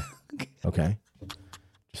free bow. Okay?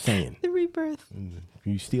 Just saying. The Rebirth.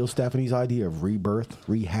 You steal Stephanie's idea of rebirth,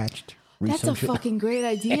 rehatched, That's a fucking great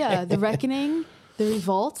idea. The Reckoning, the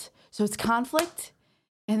Revolt. So it's conflict.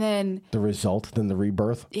 And then... the Result, then the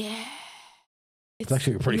Rebirth. Yeah. It's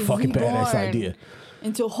actually a pretty fucking badass idea.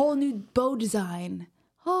 Into a whole new bow design.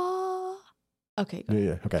 Oh. Okay.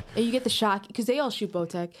 Yeah, okay. And you get the shock, because they all shoot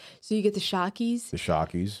Bowtech. So you get the Shockies. The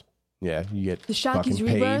Shockies. Yeah, you get the Shockies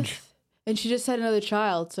Rebirth. And she just had another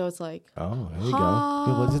child, so it's like... oh, there you go.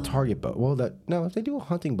 Yeah, what's a target bow? Well, if they do a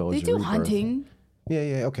hunting bow, they do hunting.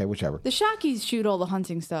 Yeah, okay, whichever. The Shockies shoot all the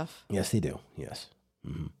hunting stuff. Yes, they do. Yes.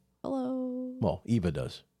 Mm-hmm. Hello. Well, Eva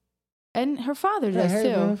does. And her father does, too.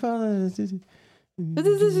 Her father...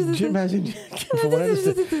 Jim has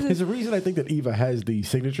there's a reason I think that Eva has the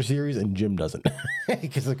signature series and Jim doesn't,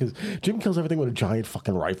 because Jim kills everything with a giant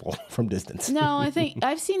fucking rifle from distance. No, I think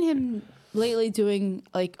I've seen him lately doing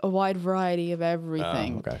like a wide variety of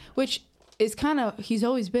everything, okay. Which is he's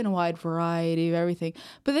always been a wide variety of everything.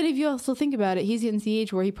 But then if you also think about it, he's getting to the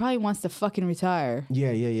age where he probably wants to fucking retire.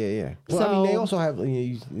 Yeah. Well, so, I mean, they also have,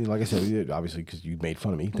 like I said, obviously because you made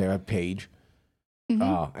fun of me, they have Paige.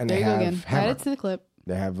 Mm-hmm. And there they you go have again. Hammer. Add it to the clip.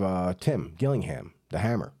 They have Tim Gillingham, the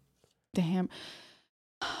Hammer. The Hammer.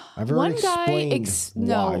 I've already explained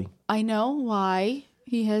why. No, I know why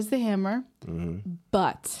he has the hammer. Mm-hmm.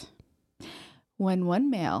 But when one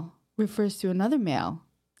male refers to another male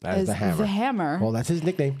as the Hammer. Well, that's his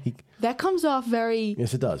nickname. That comes off very...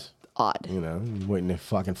 yes, it does. Odd. You're waiting to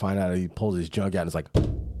fucking find out he pulls his jug out and it's like...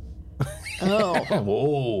 Oh.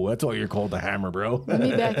 Whoa, that's why you're called the Hammer, bro. Let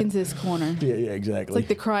me back into this corner. Yeah, exactly. It's like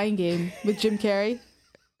the Crying Game with Jim Carrey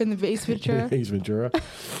in the Ace Ventura. Ace Ventura.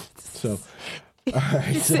 So, all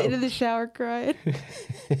right. Sitting in the shower crying.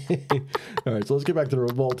 All right, so let's get back to the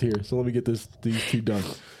Revolt here. So let me get these two done.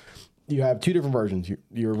 You have two different versions.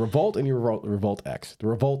 Your Revolt and your Revolt X. The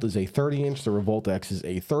Revolt is a 30-inch. The Revolt X is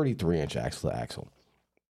a 33-inch axle-to-axle.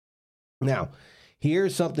 Now,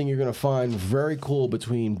 here's something you're going to find very cool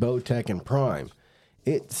between Bowtech and Prime.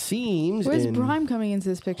 It seems Where's Prime coming into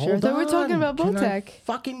this picture? I thought we were talking about Can I Bowtech.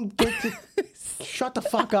 fucking get to... Shut the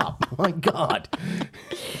fuck up. Oh, my God.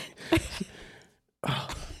 Oh.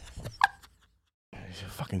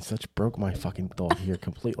 Fucking broke my fucking thought here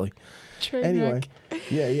completely. Anyway,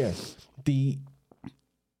 yeah. The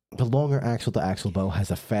longer axle-to-axle bow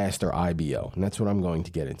has a faster IBO, and that's what I'm going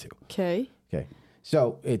to get into. Okay.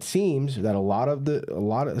 So it seems that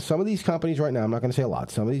some of these companies right now, I'm not going to say a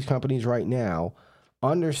lot, some of these companies right now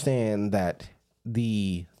understand that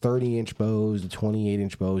the 30-inch bows, the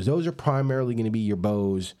 28-inch bows, those are primarily going to be your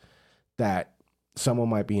bows that someone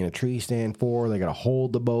might be in a tree stand for. They got to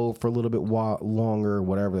hold the bow for a little bit longer,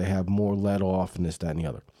 whatever. They have more let off and this, that, and the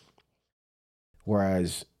other.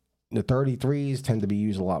 Whereas the 33s tend to be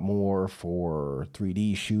used a lot more for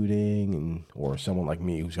 3D shooting or someone like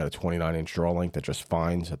me who's got a 29-inch draw length that just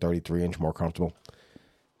finds a 33-inch more comfortable.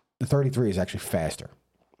 The 33 is actually faster.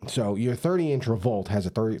 So your 30-inch Revolt has a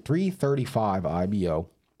 335 IBO,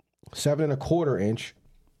 7.25-inch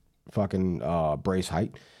fucking brace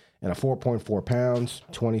height, and a 4.4 pounds,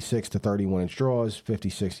 26 to 31-inch draws, 50,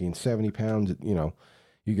 60, and 70 pounds. You know,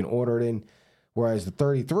 you can order it in. Whereas the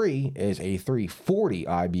 33 is a 340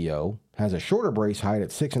 IBO, has a shorter brace height at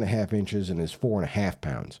 6.5 inches, and is 4.5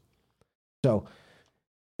 pounds. So,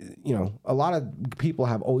 you know, a lot of people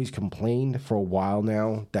have always complained for a while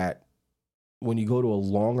now that when you go to a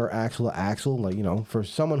longer axle-to-axle, like, you know, for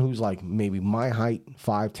someone who's like maybe my height,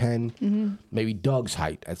 5'10", maybe Doug's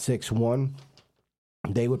height at 6'1",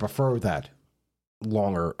 they would prefer that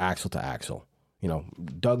longer axle-to-axle. You know,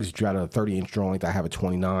 Doug's got a 30-inch draw length. I have a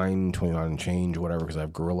 29 and change, or whatever, because I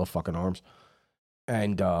have gorilla fucking arms.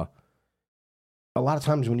 And a lot of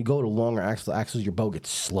times when you go to longer axle-to-axles, your bow gets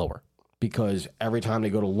slower. Because every time they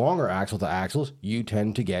go to longer axle-to-axles, you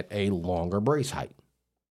tend to get a longer brace height.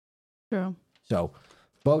 True. So,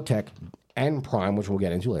 Bowtech and Prime, which we'll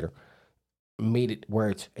get into later, made it where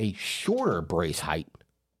it's a shorter brace height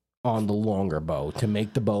on the longer bow to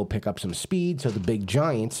make the bow pick up some speed so the big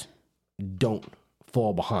giants don't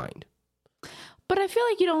fall behind. But I feel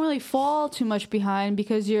like you don't really fall too much behind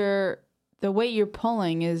because the weight you're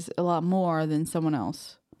pulling is a lot more than someone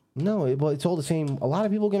else. No, it's all the same. A lot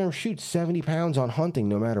of people are going to shoot 70 pounds on hunting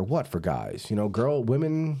no matter what for guys. You know,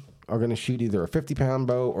 women are going to shoot either a 50-pound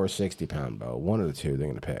bow or a 60-pound bow. One of the two they're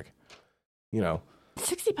going to pick. You know.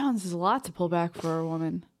 60 pounds is a lot to pull back for a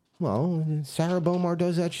woman. Well, Sarah Bowmar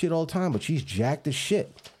does that shit all the time, but she's jacked as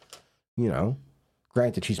shit. You know.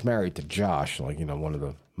 Granted, she's married to Josh, like, you know, one of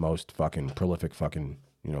the most fucking prolific fucking,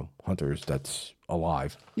 you know, hunters that's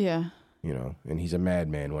alive. Yeah. You know, and he's a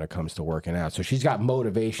madman when it comes to working out. So she's got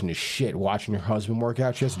motivation as shit watching her husband work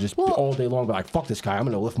out. She has to just all day long be like, fuck this guy. I'm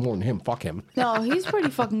going to lift more than him. Fuck him. No, he's pretty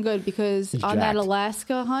fucking good because on that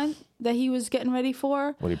Alaska hunt that he was getting ready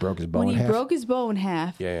for. When he broke his bow in half? When he broke his bow in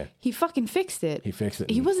half. Yeah. He fucking fixed it. He fixed it.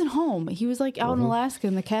 He wasn't home. He was like out in Alaska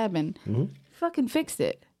in the cabin. He fucking fixed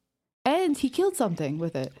it. And he killed something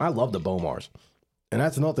with it. I love the Bowmars. And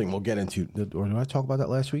that's another thing we'll get into. Or did I talk about that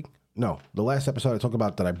last week? No. The last episode I talked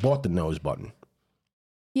about that I bought the nose button.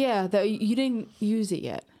 Yeah, that you didn't use it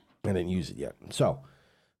yet. I didn't use it yet. So, all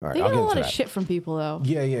right. They get a lot of shit from people, though.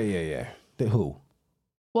 Yeah. Who?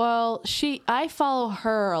 Well, I follow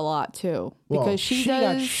her a lot, too. Because she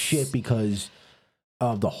got shit because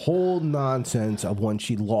of the whole nonsense of when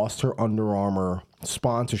she lost her Under Armour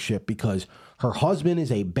sponsorship because her husband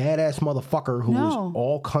is a badass motherfucker who was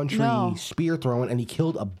all country spear throwing, and he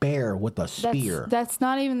killed a bear with a spear. That's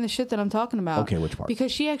not even the shit that I'm talking about. Okay, which part?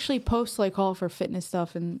 Because she actually posts like all of her fitness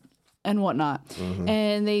stuff and whatnot.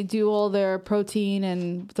 And they do all their protein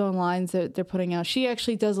and the lines that they're putting out. She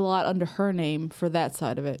actually does a lot under her name for that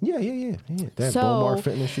side of it. Yeah. They have Bowmar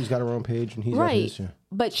Fitness. She's got her own page, and he's got his. Yeah.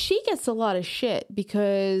 But she gets a lot of shit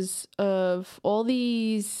because of all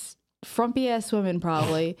these frumpy ass women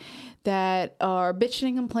probably that are bitching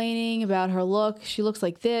and complaining about her look. She looks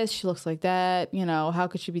like this, she looks like that. You know, how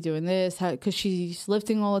could she be doing this? Because she's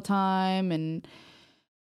lifting all the time, and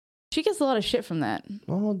she gets a lot of shit from that.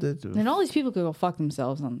 Well, and all these people could go fuck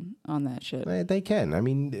themselves on that shit. They can. I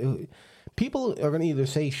mean, people are going to either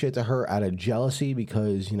say shit to her out of jealousy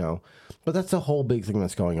because, but that's the whole big thing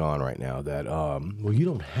that's going on right now that, well, you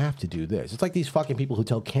don't have to do this. It's like these fucking people who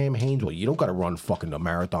tell Cam Haines, well, you don't got to run fucking a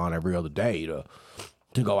marathon every other day to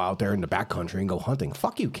go out there in the backcountry and go hunting.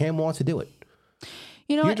 Fuck you. Cam wants to do it.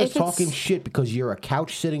 You're just talking shit because you're a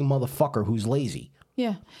couch-sitting motherfucker who's lazy.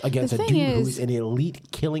 Yeah. Against a dude who's an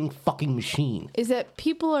elite killing fucking machine. Is that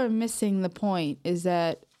people are missing the point is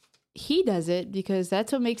that he does it because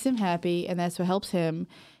that's what makes him happy and that's what helps him.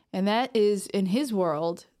 And that is, in his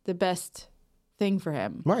world, the best thing for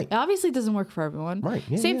him. Right. It obviously doesn't work for everyone. Right.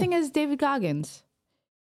 Yeah, Same thing as David Goggins.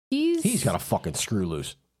 He's got a fucking screw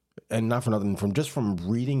loose. And not for nothing, from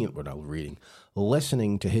reading it,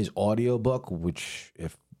 listening to his audiobook, which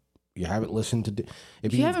if you haven't listened to...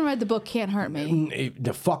 If you haven't read the book, Can't Hurt Me.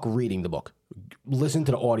 The fuck reading the book. Listen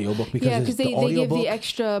to the audiobook because they give the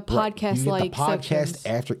extra podcast-like podcast sections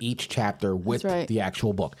after each chapter with the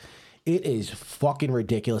actual book. It is fucking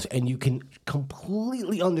ridiculous, and you can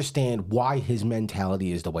completely understand why his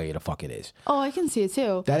mentality is the way the fuck it is. Oh, I can see it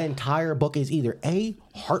too. That entire book is either A,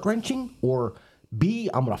 heart-wrenching, or B,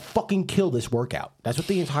 I'm going to fucking kill this workout. That's what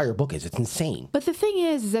the entire book is. It's insane. But the thing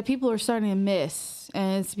is that people are starting to miss,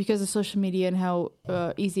 and it's because of social media and how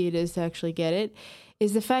easy it is to actually get it,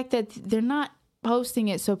 is the fact that they're not posting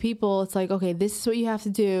it so people, it's like, okay, this is what you have to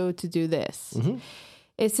do this. Mm-hmm.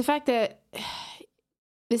 It's the fact that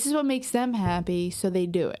this is what makes them happy, so they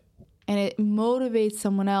do it. And it motivates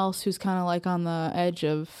someone else who's kind of like on the edge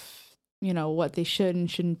of, what they should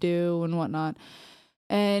and shouldn't do and whatnot.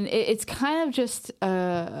 And it's kind of just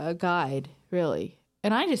a guide, really.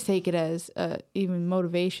 And I just take it as even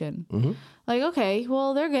motivation. Mm-hmm. Like, okay,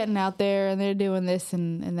 well, they're getting out there and they're doing this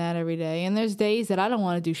and that every day. And there's days that I don't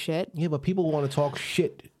want to do shit. Yeah, but people want to talk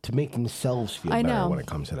shit to make themselves feel better when it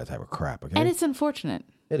comes to that type of crap, okay? And it's unfortunate.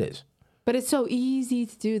 It is. But it's so easy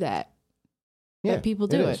to do that. Yeah, that people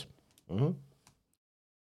do it. Mm-hmm.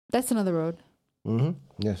 That's another road. Mm-hmm.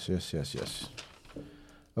 Yes.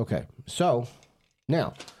 Okay, so...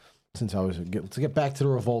 Now, let's get back to the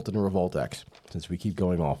Revolt and the Revolt X, since we keep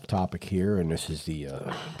going off topic here, and this is the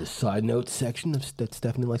side notes section that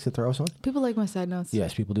Stephanie likes to throw us on. People like my side notes.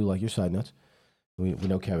 Yes, people do like your side notes. We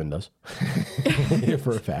know Kevin does,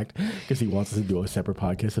 for a fact, because he wants us to do a separate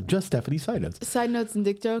podcast of just Stephanie's side notes. Side notes and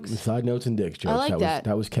dick jokes? Side notes and dick jokes. I like that.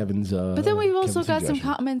 That was Kevin's But then we've also got suggestion.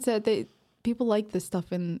 some comments that people like this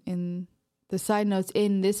stuff in the side notes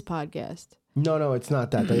in this podcast. No, it's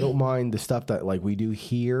not that. They don't mind the stuff that like we do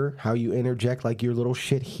here, how you interject like your little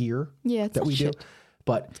shit here. Yeah, it's that we shit. do.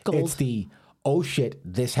 But it's the, oh shit,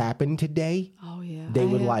 this happened today. Oh yeah. They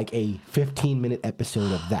would like a 15-minute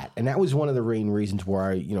episode of that. And that was one of the main reasons where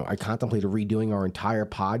I contemplated redoing our entire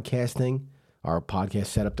podcast thing, our podcast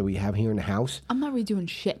setup that we have here in the house. I'm not redoing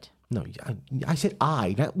shit. No, I said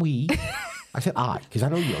I, not we. I said I, because I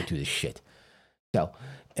know you don't do this shit. So,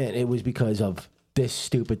 and it was because of this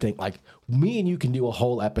stupid thing. Like, me and you can do a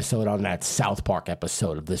whole episode on that South Park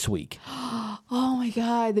episode of this week. Oh my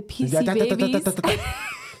God, the PC babies.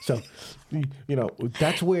 So,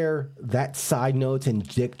 that's where that side notes and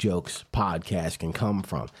dick jokes podcast can come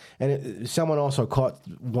from. And someone also caught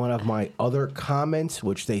one of my other comments,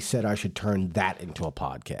 which they said I should turn that into a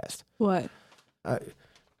podcast. What?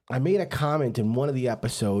 I made a comment in one of the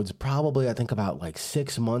episodes, probably I think about like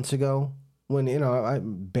 6 months ago, when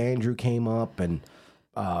Bandrew came up and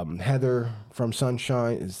Heather from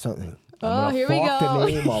Sunshine. Here we go. The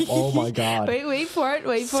name up. Oh my God! Wait for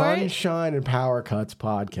it. Sunshine and Power Cuts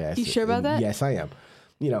podcast. You sure about that? Yes, I am.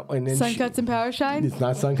 And then Sun Cuts and Power Shine. It's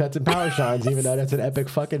not Sun Cuts and Power Shines, even though that's an epic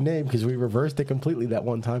fucking name because we reversed it completely that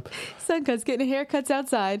one time. Sun Cuts, getting haircuts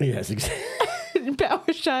outside. Yes, exactly.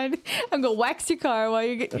 Power Shine. I'm gonna wax your car while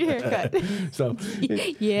you're getting your haircut. So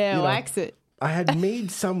wax it. I had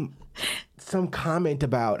made some comment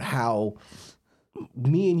about how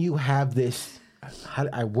me and you have this.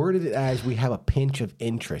 I worded it as we have a pinch of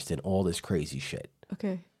interest in all this crazy shit.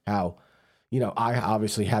 Okay. How, I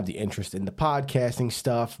obviously have the interest in the podcasting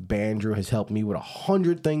stuff. Bandrew has helped me with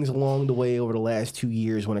 100 things along the way over the last 2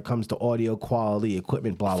 years when it comes to audio quality,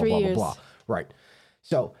 equipment, blah, blah, 3 blah, years. blah, blah. Right.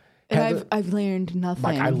 So, and I've learned nothing.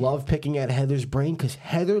 Like, I love picking at Heather's brain because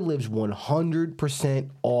Heather lives 100%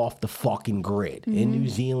 off the fucking grid. Mm-hmm. In New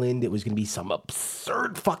Zealand, it was going to be some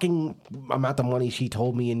absurd fucking amount of money she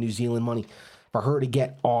told me in New Zealand money for her to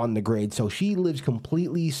get on the grid. So she lives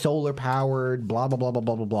completely solar powered, blah, blah, blah, blah,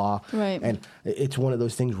 blah, blah, blah. Right. And it's one of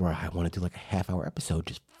those things where I want to do like a half-hour episode,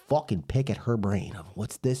 just fucking pick at her brain of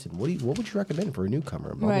what's this and what would you recommend for a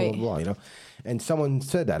newcomer, blah, right. blah, blah, blah, And someone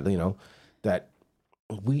said that, that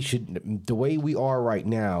we should, the way we are right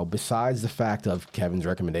now, besides the fact of Kevin's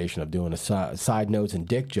recommendation of doing a side notes and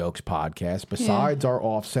dick jokes podcast, besides our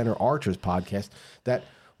off-center Archers podcast, that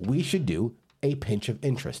we should do a pinch of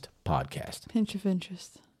interest podcast. Pinch of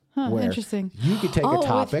interest. Huh, interesting. You could take a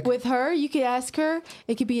topic. With her, you could ask her.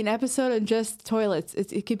 It could be an episode on just toilets.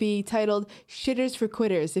 It could be titled Shitters for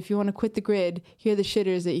Quitters. If you want to quit the grid, here are the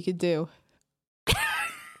shitters that you could do.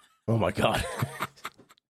 Oh, my God.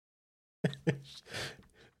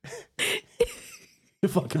 You're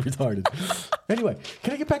fucking retarded. Anyway,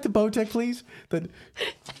 can I get back to Bowtech, please? That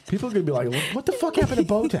people are going to be like, what the fuck happened to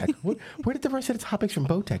Bowtech? Where did the rest of the topics from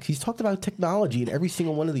Bowtech? He's talked about technology, and every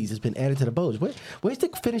single one of these has been added to the bows. Where's the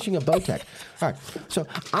finishing of Bowtech? All right, so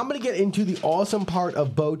I'm going to get into the awesome part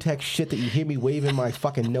of Bowtech shit that you hear me waving my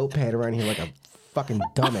fucking notepad around here like a fucking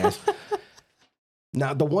dumbass.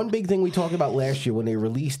 Now, the one big thing we talked about last year when they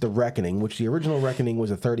released the Reckoning, which the original Reckoning was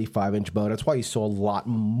a 35-inch bow. That's why you saw a lot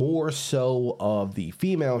more so of the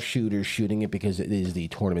female shooters shooting it, because it is the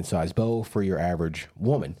tournament-sized bow for your average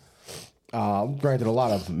woman. Granted, a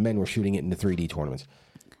lot of men were shooting it in the 3D tournaments.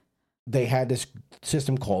 They had this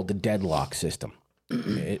system called the deadlock system.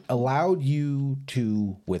 It allowed you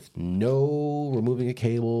to, with no removing of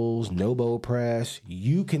cables, no bow press,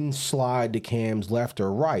 you can slide the cams left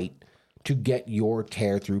or right to get your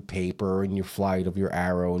tear through paper and your flight of your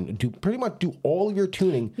arrow and do pretty much do all of your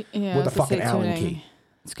tuning with a fucking Allen key.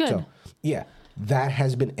 It's good. So, yeah, that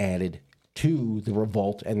has been added to the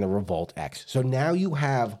Revolt and the Revolt X. So now you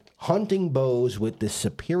have hunting bows with the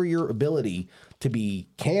superior ability to be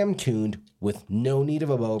cam tuned with no need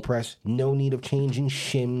of a bow press, no need of changing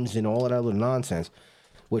shims and all that other nonsense,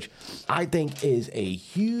 which I think is a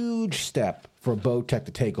huge step for Bowtech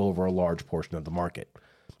to take over a large portion of the market.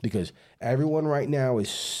 Because everyone right now is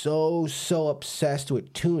so obsessed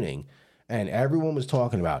with tuning, and everyone was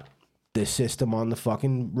talking about the system on the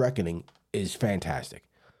fucking Reckoning is fantastic.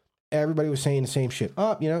 Everybody was saying the same shit.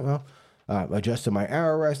 Adjusted my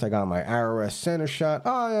arrow rest. I got my arrow rest center shot.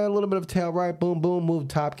 Oh, yeah, a little bit of tail right. Boom, boom. Move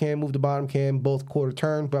the top cam, move the bottom cam, both quarter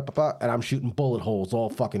turn, blah, blah, blah, and I'm shooting bullet holes all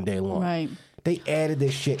fucking day long. Right. They added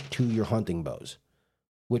this shit to your hunting bows,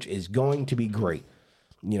 which is going to be great.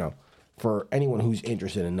 You know, for anyone who's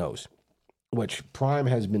interested in those, which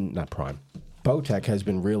Bowtech has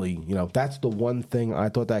been really, that's the one thing I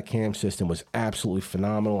thought that cam system was absolutely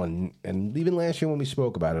phenomenal. And even last year when we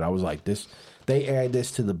spoke about it, I was like, they add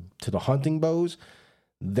this to the hunting bows,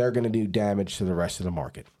 they're going to do damage to the rest of the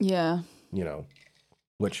market. Yeah.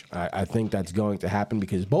 Which I think that's going to happen,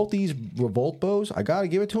 because both these Revolt bows, I got to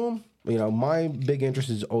give it to them. My big interest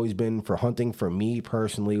has always been for hunting, for me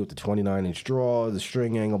personally, with the 29-inch draw, the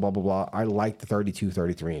string angle, blah, blah, blah. I like the 32,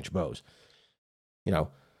 33-inch bows.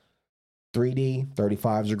 3D,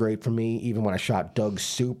 35s are great for me. Even when I shot Doug's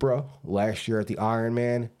Supra last year at the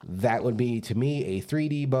Ironman, that would be, to me, a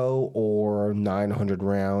 3D bow or 900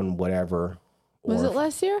 round, whatever. Was it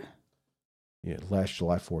last year? Yeah, last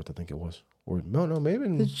July 4th, I think it was. Or no, maybe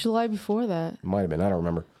the July before that. It might have been. I don't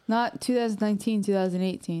remember. Not 2019,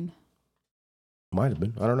 2018. Might have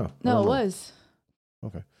been. I don't know. No, it was.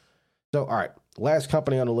 Okay. So, all right. Last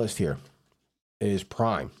company on the list here is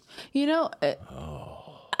Prime. I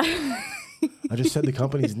just said the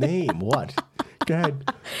company's name. What? Go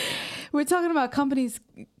ahead. We're talking about companies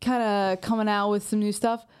kind of coming out with some new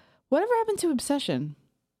stuff. Whatever happened to Obsession?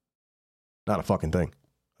 Not a fucking thing,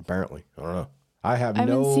 apparently. I don't know. I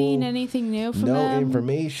haven't seen anything new from them. No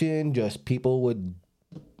information, just people with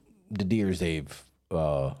the deers they've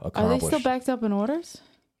accomplished. Are they still backed up in orders?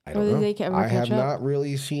 I don't know. I have not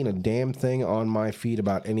really seen a damn thing on my feed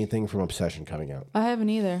about anything from Obsession coming out. I haven't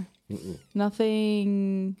either.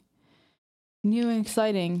 Nothing new and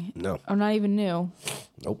exciting. No. Or not even new.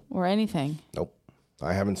 Nope. Or anything. Nope.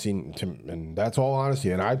 I haven't seen, and that's all honesty.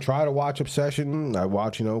 And I try to watch Obsession. I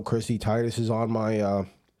watch, Chrissy Titus is on my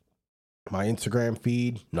my Instagram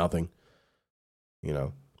feed. Nothing.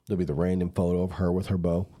 There'll be the random photo of her with her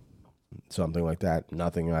bow. Something like that.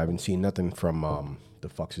 Nothing. I haven't seen nothing from, the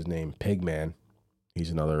fuck's his name? Pigman.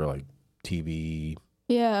 He's another, TV.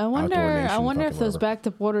 Yeah, I wonder if those backed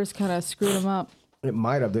up orders kind of screwed him up. It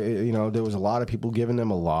might have. There was a lot of people giving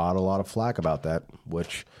them a lot of flack about that,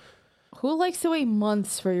 which... Who likes to wait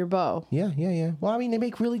months for your bow? Yeah. Well, they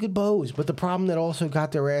make really good bows, but the problem that also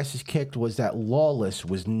got their asses kicked was that Lawless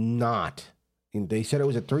was not. They said it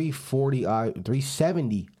was a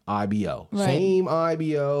 370 IBO. Right. Same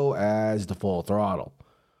IBO as the Full Throttle.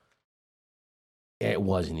 It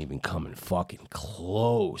wasn't even coming fucking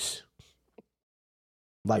close.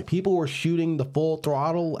 People were shooting the Full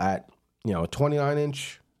Throttle at, a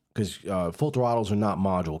 29-inch, because Full Throttles are not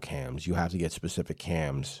module cams. You have to get specific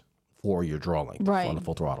cams for your draw length right. on the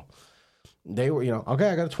full throttle. They were, okay,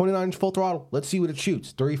 I got a 29-inch full throttle. Let's see what it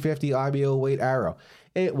shoots. 350 IBO weight arrow.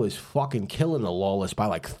 It was fucking killing the Lawless by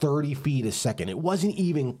like 30 feet a second. It wasn't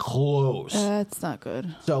even close. That's not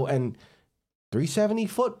good. So, and 370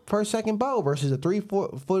 foot per second bow versus a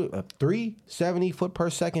 370 foot per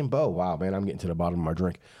second bow. Wow, man, I'm getting to the bottom of my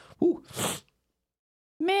drink. Woo.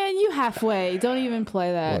 Man, you halfway. Don't even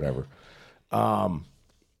play that. Whatever.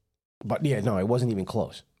 But yeah, no, it wasn't even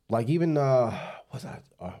close. Like even what's that?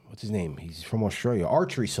 What's his name? He's from Australia.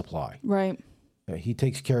 Archery Supply. Right. He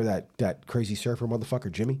takes care of that crazy surfer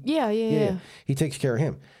motherfucker, Jimmy. Yeah. He takes care of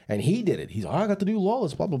him, and he did it. He's I got to do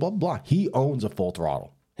Lawless, blah blah blah blah. He owns a full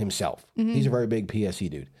throttle himself. Mm-hmm. He's a very big PSE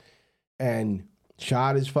dude, and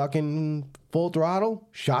shot his fucking full throttle,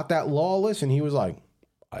 shot that Lawless, and he was like,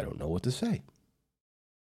 I don't know what to say.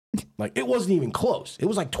 Like it wasn't even close. It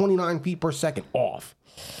was like 29 feet per second off.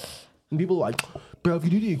 And people are like, bro, if you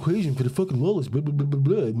do the equation for the fucking Lawless, blah, blah, blah, blah,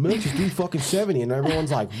 blah, it makes it 370. And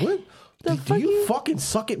everyone's like, what? Do you fucking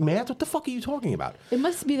suck at math? What the fuck are you talking about? It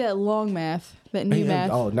must be that long math, that new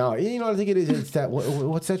math. Oh, no. You know what I think it is? It's that,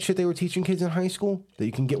 what's that shit they were teaching kids in high school? That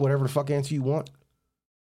you can get whatever the fuck answer you want?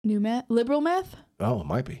 New math? Liberal math? Oh, it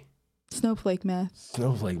might be. Snowflake math.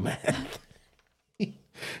 Snowflake math.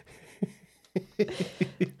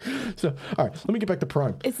 So, all right, let me get back to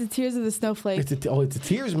Prime. It's the tears of the snowflake. It's a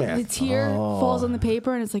tears math. The tear falls on the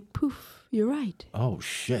paper and it's like, poof, you're right. Oh,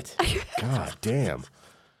 shit. God damn.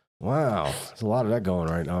 Wow. There's a lot of that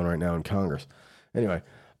going on right now in Congress. Anyway,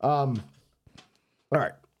 all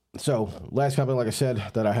right. So, last company, like I said,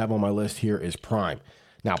 that I have on my list here is Prime.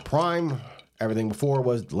 Now, Prime, everything before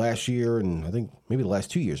was last year, and I think maybe the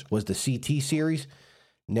last 2 years, was the CT series.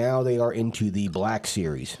 Now they are into the Black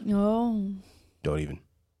series. Oh. Don't even.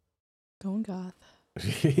 Going goth.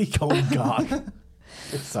 Going goth.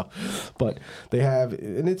 So, but they have,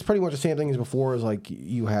 and it's pretty much the same thing as before. Is like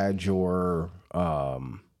you had your,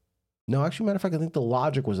 no, actually, matter of fact, I think the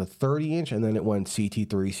Logic was a 30-inch, and then it went CT3,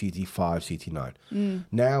 CT5, CT9.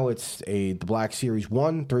 Now it's the Black Series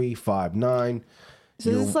 1, 3, 5, 9.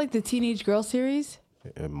 So this is like the Teenage Girl series?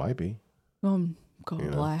 It might be. Going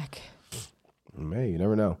black. You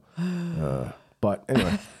never know. But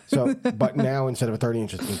anyway, but now instead of a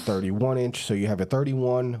 30-inch, it's a 31-inch. So you have a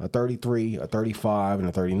 31, a 33, a 35, and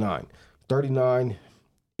a 39. 39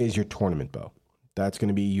 is your tournament bow. That's going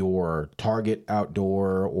to be your target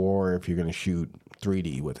outdoor, or if you're going to shoot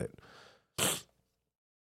 3D with it.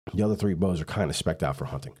 The other three bows are kind of spec'd out for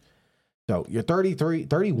hunting. So your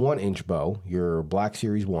 31-inch bow, your Black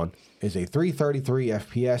Series 1, is a 333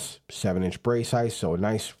 FPS, 7-inch brace height. So a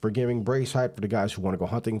nice forgiving brace height for the guys who want to go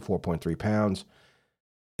hunting, 4.3 pounds.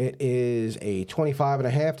 It is a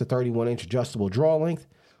 25.5 to 31-inch adjustable draw length.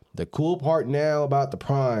 The cool part now about the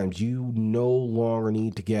Primes, you no longer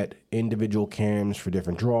need to get individual cams for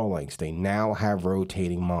different draw lengths. They now have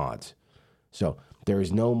rotating mods. So there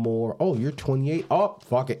is no more, oh, you're 28. Oh,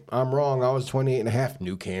 fuck it. I'm wrong. I was 28.5.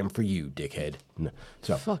 New cam for you, dickhead. No.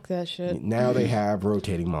 So fuck that shit. Now they have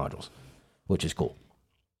rotating modules, which is cool.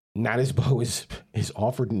 Now this bow is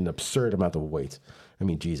offered an absurd amount of weights. I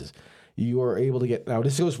mean, Jesus. You are able to get, now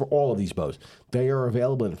this goes for all of these bows. They are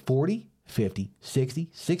available in 40, 50, 60,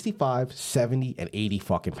 65, 70, and 80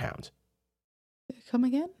 fucking pounds. Come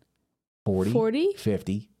again? 40,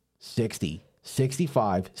 50, 60,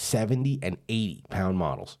 65, 70, and 80 pound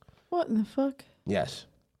models. What in the fuck? Yes.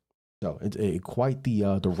 So it's quite the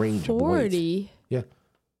range 40? of the weights. Yeah.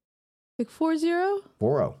 Like 40?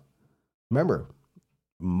 40. Remember,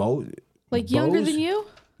 like younger than you?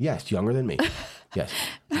 Yes, younger than me. Yes.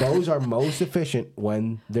 Bows are most efficient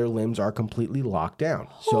when their limbs are completely locked down.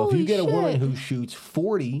 So if you get a woman who shoots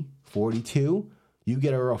 40, 42, you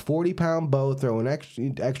get her a 40-pound bow, throw an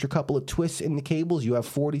extra couple of twists in the cables, you have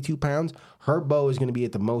 42 pounds. Her bow is going to be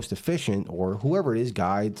at the most efficient, or whoever it is,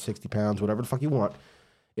 guide, 60 pounds, whatever the fuck you want,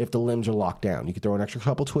 if the limbs are locked down. You can throw an extra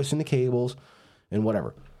couple twists in the cables and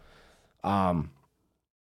whatever. Now,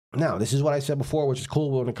 this is what I said before, which is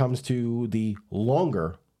cool when it comes to the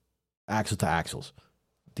longer axle to axles.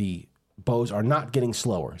 The bows are not getting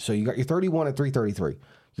slower. So you got your 31 at 333.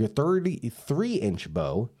 Your 33-inch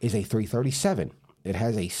bow is a 337. It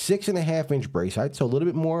has a 6.5-inch brace height, so a little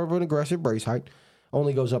bit more of an aggressive brace height.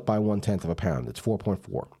 Only goes up by 1/10 of a pound. It's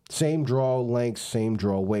 4.4. Same draw lengths, same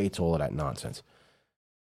draw weights, all of that nonsense.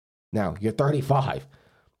 Now, your 35.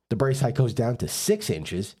 The brace height goes down to 6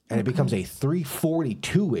 inches, and it becomes a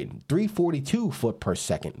 342 foot per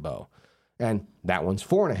second bow. And that one's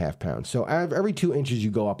 4.5 pounds. So every 2 inches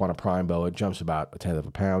you go up on a Prime bow, it jumps about 1/10 of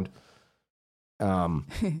a pound.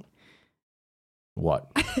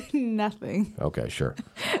 What? Nothing. Okay, sure.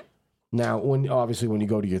 Now, when you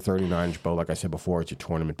go to your 39-inch bow, like I said before, it's your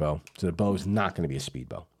tournament bow. So the bow is not going to be a speed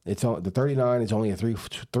bow. The 39 is only a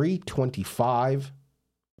 325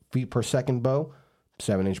 feet per second bow,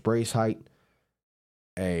 7-inch brace height,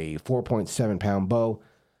 a 4.7 pound bow.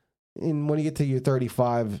 And when you get to your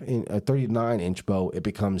 39-inch bow, it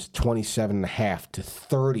becomes 27.5 to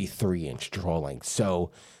 33-inch draw length.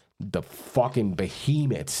 So the fucking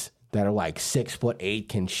behemoths that are like 6'8"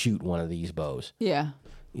 can shoot one of these bows. Yeah.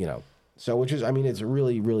 So which is, it's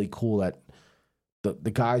really, really cool that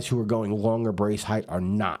the guys who are going longer brace height are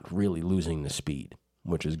not really losing the speed,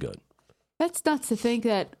 which is good. That's nuts to think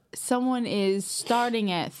that someone is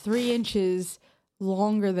starting at 3 inches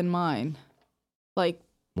longer than mine. Like,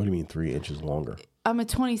 what do you mean 3 inches longer? I'm at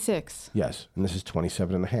 26. Yes, and this is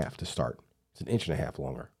 27.5 to start. It's an inch and a half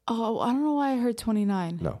longer. Oh, I don't know why I heard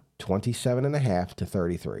 29. No, 27.5 to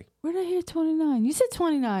 33. Where did I hear 29? You said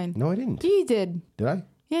 29. No, I didn't. Yeah, you did. Did I?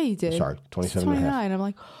 Yeah, you did. Sorry, 27.5. 29. I'm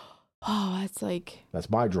like, oh, that's like... That's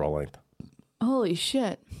my draw length. Holy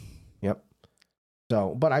shit. Yep.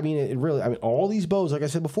 So, but it really, all these bows, like I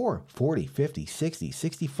said before, 40, 50, 60,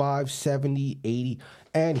 65, 70, 80.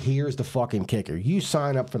 And here's the fucking kicker. You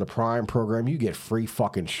sign up for the Prime program, you get free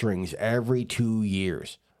fucking strings every 2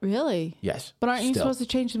 years. Really? Yes. But aren't you supposed to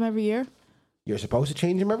change them every year? You're supposed to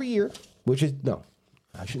change them every year, which is, no,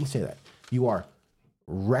 I shouldn't say that. You are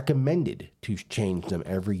recommended to change them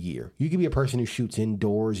every year. You can be a person who shoots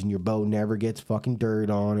indoors and your bow never gets fucking dirt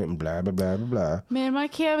on it and blah, blah, blah, blah, blah. Man, my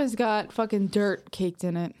cam has got fucking dirt caked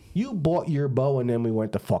in it. You bought your bow and then we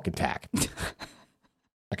went to fucking tack.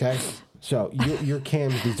 Okay? So your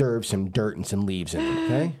cams deserve some dirt and some leaves in them,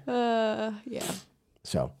 okay? Yeah.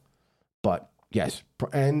 So, but yes.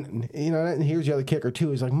 And, and here's the other kicker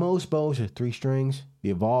too, is like most bows are 3 strings. The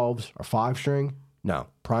Evolves are 5 string. No,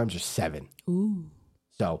 Primes are 7. Ooh.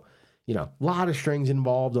 So, a lot of strings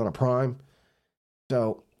involved on a Prime.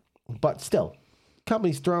 So, but still,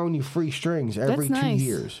 company's throwing you free strings every 2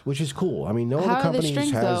 years, which is cool. No How other company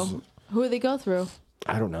has. Though? Who do they go through?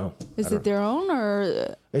 I don't know. Is it their own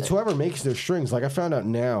or? It's whoever makes their strings. Like I found out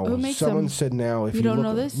now. Who makes Someone them? Said now if you don't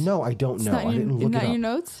know this? No, I don't know. I didn't look it up. Not your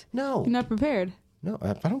notes? No. You're not prepared? No,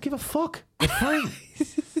 I don't give a fuck. It's free.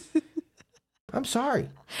 I'm sorry.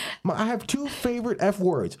 I have 2 favorite F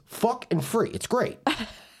words: fuck and free. It's great.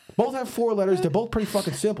 Both have 4 letters. They're both pretty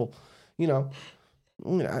fucking simple. And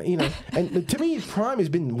to me, Prime has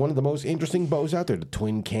been one of the most interesting bows out there. The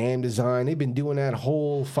twin cam design. They've been doing that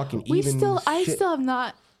whole fucking I still have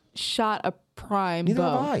not shot a Prime Neither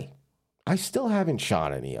bow. have I. I still haven't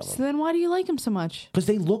shot any of them. So then why do you like them so much? Because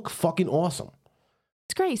they look fucking awesome.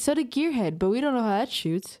 It's great. So did Gearhead, but we don't know how that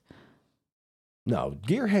shoots. No,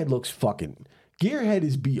 Gearhead looks fucking... Gearhead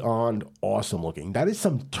is beyond awesome looking. That is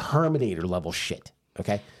some Terminator level shit.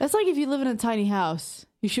 Okay? That's like if you live in a tiny house,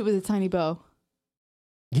 you shoot with a tiny bow.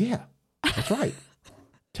 Yeah, that's right.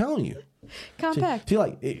 Telling you. Compact.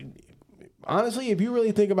 Honestly, if you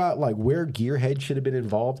really think about like where Gearhead should have been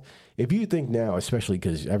involved, if you think now, especially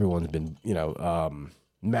because everyone's been,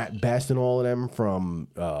 Matt Best and all of them from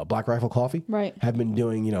Black Rifle Coffee, right, have been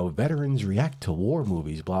doing, veterans react to war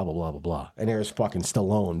movies, blah, blah, blah, blah, blah. And there's fucking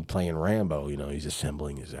Stallone playing Rambo, he's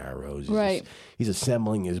assembling his arrows. He's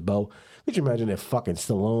assembling his bow. Could you imagine if fucking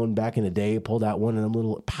Stallone back in the day pulled out one of them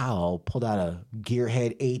pulled out a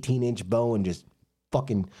Gearhead 18-inch bow and just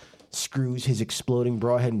fucking screws his exploding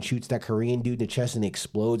broadhead and shoots that Korean dude in the chest and it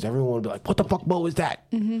explodes. Everyone would be like, what the fuck bow is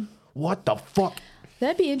that? Mm-hmm. What the fuck?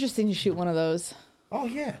 That'd be interesting to shoot one of those. Oh,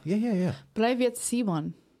 yeah. Yeah. But I've yet to see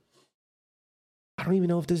one. I don't even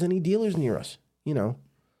know if there's any dealers near us,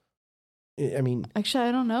 Actually,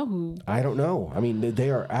 I don't know who. I don't know.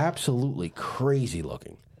 They are absolutely crazy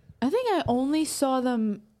looking. I think I only saw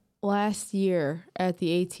them last year at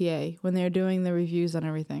the ATA when they were doing the reviews on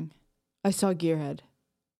everything. I saw Gearhead.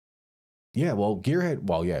 Yeah, well, Gearhead,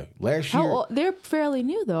 last year. They're fairly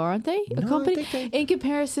new, though, aren't they? A company in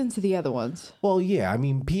comparison to the other ones. Well, yeah,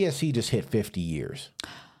 PSC just hit 50 years.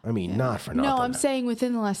 Not for nothing. No, I'm saying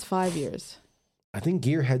within the last 5 years. I think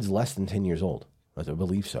Gearhead's less than 10 years old. I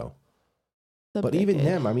believe so. But even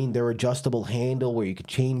them, their adjustable handle where you could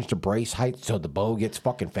change the brace height so the bow gets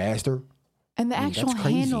fucking faster. And the actual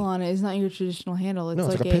handle on it is not your traditional handle. It's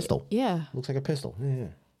like a pistol. Yeah. Looks like a pistol. Yeah.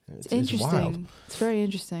 It's interesting. It's wild. It's very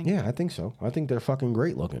interesting. Yeah, I think so. I think they're fucking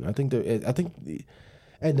great looking.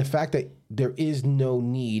 And the fact that there is no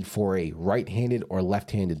need for a right-handed or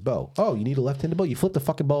left-handed bow. Oh, you need a left-handed bow? You flip the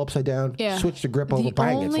fucking bow upside down, switch the grip over,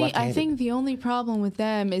 bang, it's left-handed. I think the only problem with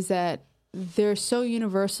them is that they're so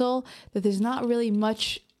universal that there's not really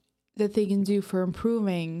much that they can do for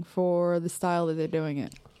improving for the style that they're doing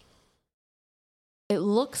it. It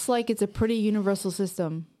looks like it's a pretty universal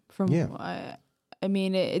system I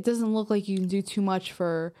mean, it doesn't look like you can do too much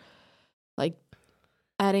for, like,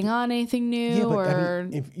 adding on anything new. Yeah, but I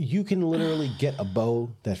mean, if you can literally get a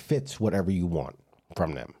bow that fits whatever you want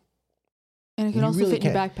from them. And it can also fit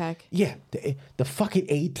in your backpack. Yeah, the fucking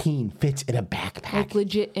 18 fits in a backpack. Like,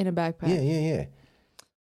 legit in a backpack. Yeah.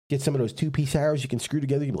 Get some of those 2-piece arrows you can screw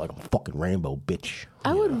together. You'd be like, I'm fucking Rambo, bitch.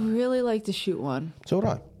 I would really like to shoot one. So would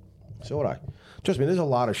I. Trust me, there's a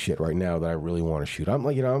lot of shit right now that I really want to shoot. I'm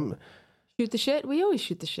like, Shoot the shit? We always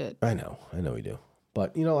shoot the shit. I know we do.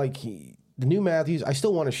 But, like, the new Mathews, I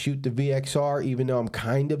still want to shoot the VXR, even though I'm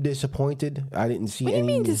kind of disappointed. I didn't see any. What do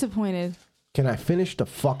you mean disappointed? Can I finish the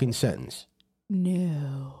fucking sentence?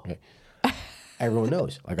 No. Okay. Everyone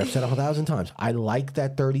knows. Like I've said 1,000 times, I like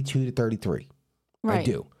that 32 to 33. Right. I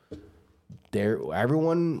do.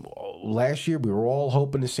 Everyone, last year, we were all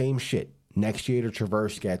hoping the same shit. Next year, the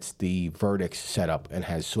Traverse gets the Vertex set up and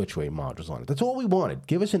has switch weight modules on it. That's all we wanted.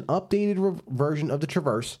 Give us an updated version of the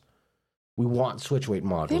Traverse. We want switch weight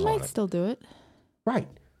modules on it. They might still do it. Right.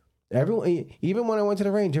 Everyone, even when I went to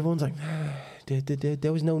the range, everyone's like,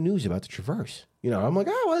 there was no news about the Traverse. I'm like,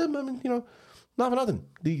 not for nothing.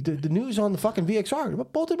 The news on the fucking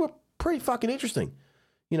VXR, both of them were pretty fucking interesting.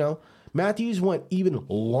 Mathews went even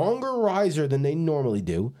longer riser than they normally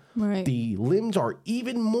do. Right. The limbs are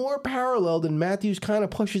even more parallel than Mathews kind of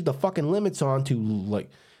pushes the fucking limits on to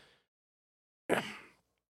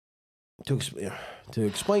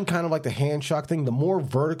explain kind of like the hand shock thing. The more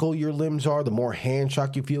vertical your limbs are, the more hand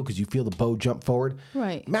shock you feel because you feel the bow jump forward.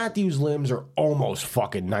 Right. Mathews' limbs are almost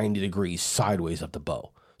fucking 90 degrees sideways of the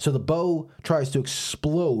bow. So the bow tries to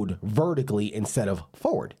explode vertically instead of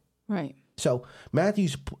forward. Right. So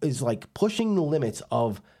Mathews is like pushing the limits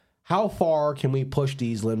of how far can we push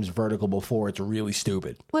these limbs vertical before it's really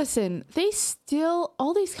stupid. Listen,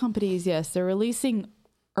 all these companies, yes, they're releasing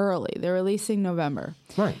early. They're releasing November.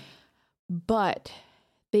 Right. But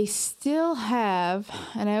they still have,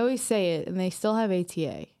 and I always say it, and they still have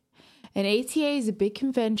ATA. And ATA is a big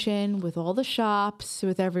convention with all the shops,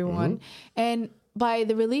 with everyone. Mm-hmm. And by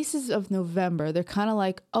the releases of November, they're kind of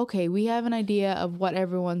like, okay, we have an idea of what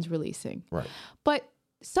everyone's releasing. Right. But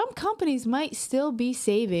some companies might still be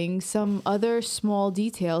saving some other small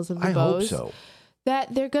details of the bows. I hope so.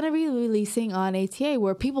 That they're going to be releasing on ATA,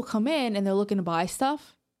 where people come in and they're looking to buy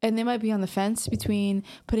stuff. And they might be on the fence between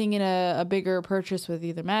putting in a bigger purchase with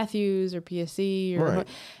either Mathews or PSC. Right.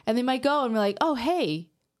 And they might go and be like, oh, hey,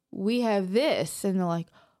 we have this. And they're like,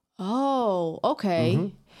 oh, okay.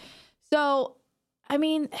 Mm-hmm. So, I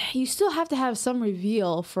mean, you still have to have some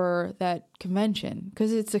reveal for that convention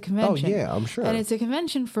because it's a convention. Oh, yeah, I'm sure. And it's a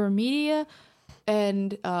convention for media and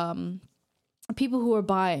people who are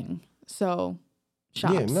buying. So,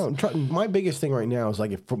 shops. Yeah, no, my biggest thing right now is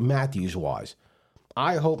like, for Mathews-wise,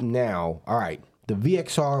 I hope now, all right, the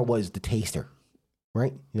VXR was the taster,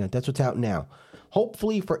 right? That's what's out now.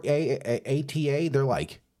 Hopefully for ATA, they're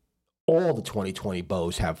like, all the 2020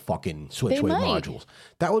 bows have fucking switch weight modules.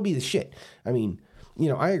 That would be the shit. I mean,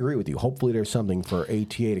 I agree with you. Hopefully there's something for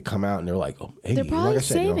ATA to come out and they're like, oh, hey, they're probably like I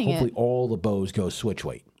said, hopefully it. all the bows go switch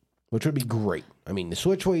weight, which would be great. I mean, the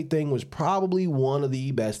switch weight thing was probably one of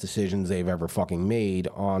the best decisions they've ever fucking made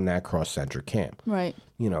on that cross-centric cam. Right.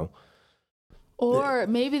 Or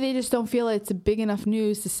maybe they just don't feel it's a big enough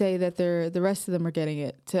news to say that the rest of them are getting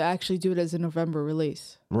it, to actually do it as a November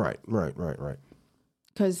release. Right.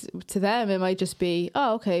 Because to them, it might just be,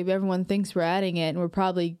 oh, okay, everyone thinks we're adding it, and we're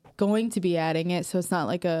probably going to be adding it, so it's not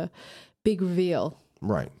like a big reveal.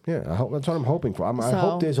 Right. Yeah, that's what I'm hoping for. I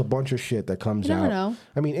hope there's a bunch of shit that comes out. You never know.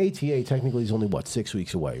 I mean, ATA technically is only, 6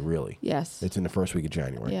 weeks away, really? Yes. It's in the first week of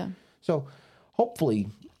January. Yeah. So hopefully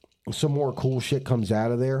some more cool shit comes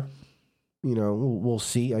out of there. We'll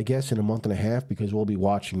see, I guess, in a month and a half, because we'll be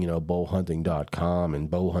watching, bowhunting.com and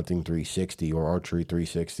Bowhunting 360 or Archery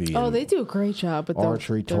 360. Oh, they do a great job with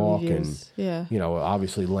Archery Talk reviews. And,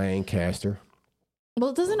 obviously Lancaster.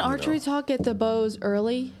 Well, doesn't Archery Talk get the bows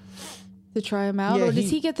early to try them out? Or does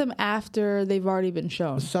he get them after they've already been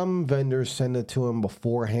shown? Some vendors send it to him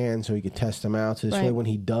beforehand so he can test them out. So this way, when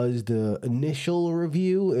he does the initial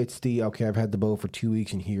review, it's okay, I've had the bow for 2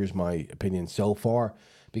 weeks and here's my opinion so far.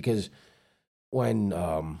 Because when,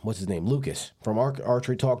 what's his name, Lucas from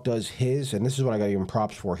Archery Talk does his, and this is what I got to give him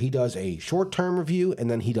props for, he does a short-term review and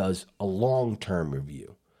then he does a long-term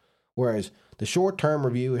review. Whereas the short-term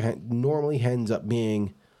review normally ends up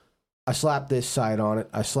being, I slapped this sight on it,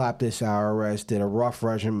 I slapped this arrow rest, did a rough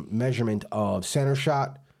measurement of center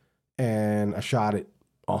shot, and I shot it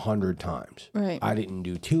 100 times. Right. I didn't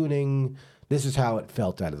do tuning. This is how it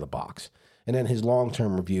felt out of the box. And then his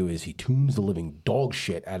long-term review is he tunes the living dog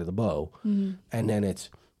shit out of the bow. Mm-hmm. And then it's,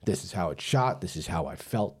 This is how it's shot. This is how I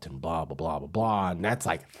felt, and blah, blah, blah, blah, blah. And that's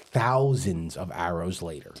like thousands of arrows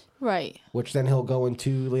later. Right. Which then he'll go into,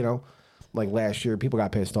 you know, like last year, people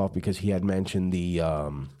got pissed off because he had mentioned the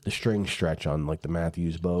string stretch on like the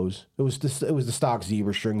Mathews bows. It was the stock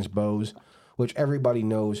zebra strings bows, which everybody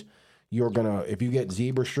knows you're gonna, if you get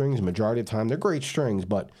zebra strings, majority of the time they're great strings,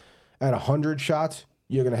 but at 100 shots,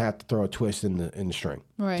 you're gonna have to throw a twist in the string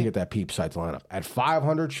to get that peep sight to line up. At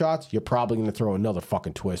 500 shots, you're probably gonna throw another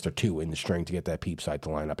fucking twist or two in the string to get that peep sight to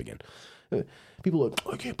line up again. People are like,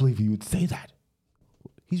 I can't believe you would say that.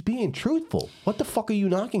 He's being truthful. What the fuck are you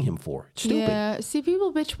knocking him for? It's stupid. Yeah. See,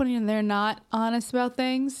 people bitch when they're not honest about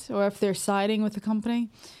things, or if they're siding with the company.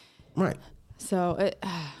 Right. So I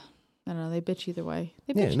don't know. They bitch either way.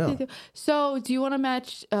 They Yeah, bitch no. either. So, do you want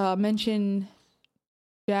to mention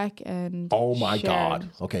Jack and Oh my Sharon? God.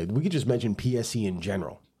 Okay, we could just mention PSE in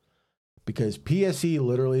general. Because PSE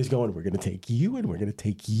literally is going, we're going to take you, and we're going to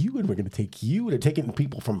take you, and we're going to take you. They're taking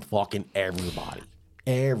people from fucking everybody.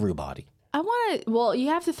 Everybody. Well, you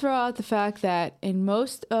have to throw out the fact that in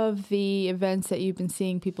most of the events that you've been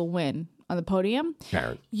seeing people win on the podium,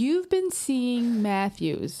 Sharon. you've been seeing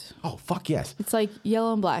Mathews. Oh, fuck yes. It's like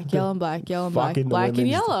yellow and black, yellow and black, yellow and black, Fucking black and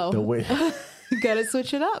yellow. You gotta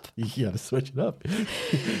switch it up. You gotta switch it up.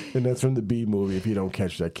 And that's from the B movie. If you don't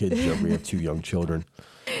catch that kid joke, we have two young children.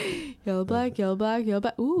 Yellow, black, yellow, black, yellow,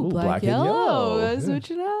 black. Ooh, black, and yellow. yellow. Gotta switch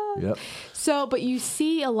it up. Yep. So, but you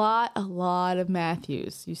see a lot of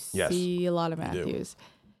Mathews. You see a lot of Mathews.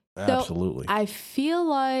 So Absolutely. I feel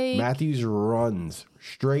like Mathews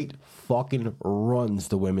straight fucking runs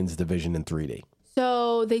the women's division in 3D.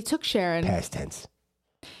 So they took Sharon. Past tense.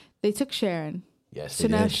 They took Sharon. Yes, So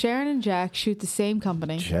now Sharon and Jack shoot the same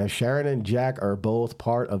company. Sharon and Jack are both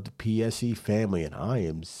part of the PSE family, and I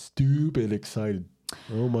am stupid excited.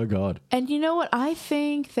 Oh my God. And you know what? I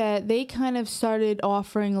think that they kind of started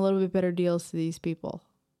offering a little bit better deals to these people.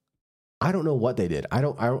 I don't know what they did. I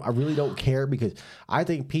really don't care, because I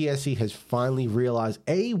think PSE has finally realized,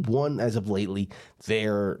 one, as of lately,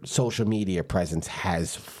 their social media presence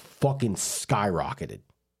has fucking skyrocketed.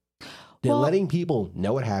 They're letting people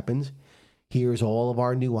know what happens. Here's all of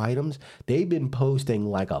our new items. They've been posting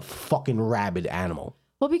like a fucking rabid animal.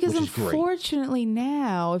 Well, because unfortunately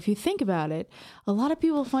now, if you think about it, a lot of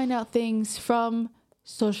people find out things from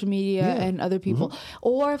social media and other people.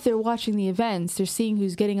 Or if they're watching the events, they're seeing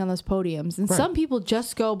who's getting on those podiums. And some people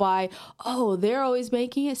just go by, oh, they're always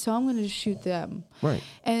making it, so I'm going to just shoot them. Right.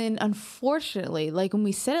 And unfortunately, like when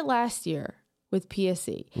we said it last year with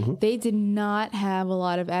PSE, they did not have a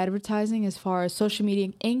lot of advertising as far as social media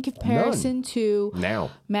in comparison to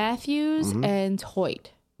Mathews and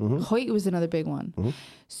Hoyt. Hoyt was another big one.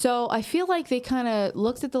 So I feel like they kind of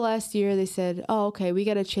looked at the last year. They said, oh, okay, we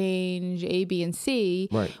got to change A, B, and C.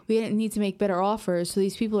 Right. We need to make better offers. So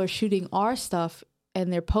these people are shooting our stuff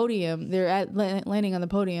and their podium. They're landing on the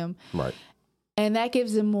podium. Right. And that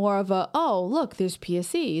gives them more of a, oh, look, there's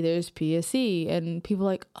PSE. And people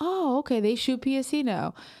are like, oh, okay, they shoot PSE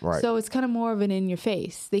now. Right. So it's kind of more of an in your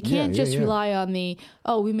face. They can't just rely on the,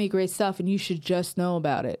 oh, we make great stuff and you should just know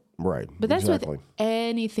about it. Right. But that's with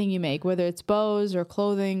anything you make, whether it's bows or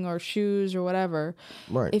clothing or shoes or whatever.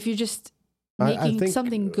 Right. If you're just making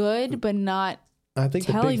something good but not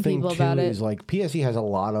telling people about it. Is like PSE has a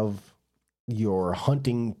lot of your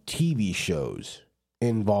hunting TV shows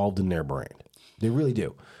involved in their brand. They really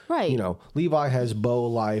do. Right. You know, Levi has Bow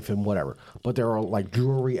Life and whatever, but there are like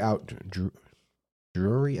Drury Outdoors.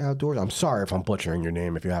 I'm sorry if I'm butchering your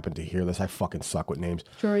name. If you happen to hear this, I fucking suck with names.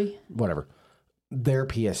 Drury. Whatever. They're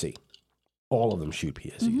PSE. All of them shoot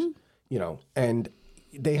PSEs. You know, and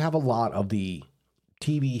they have a lot of the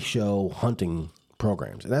TV show hunting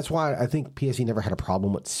programs. And that's why I think PSE never had a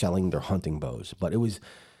problem with selling their hunting bows. But it was,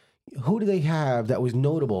 who do they have that was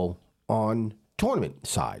notable on tournament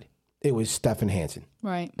side? It was Stefan Hansen.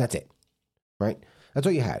 Right. That's it. Right? That's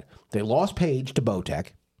all you had. They lost Paige to Bowtech.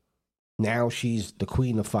 Now she's the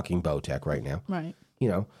queen of fucking Bowtech right now. Right. You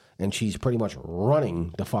know, and she's pretty much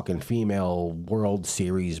running the fucking female World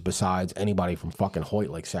Series besides anybody from fucking Hoyt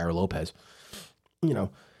like Sarah Lopez. You know,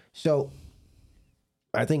 so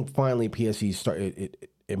I think finally PSE started,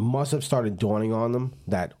 it must have started dawning on them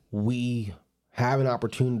that we have an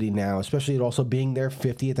opportunity now, especially it also being their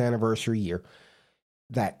 50th anniversary year,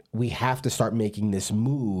 that we have to start making this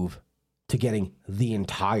move to getting the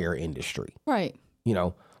entire industry. Right. You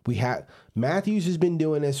know, Mathews has been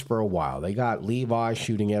doing this for a while. They got Levi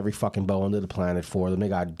shooting every fucking bow under the planet for them. They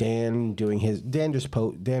got Dan doing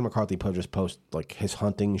Dan McCarthy just post like his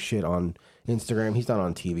hunting shit on Instagram. He's not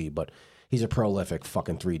on TV, but He's a prolific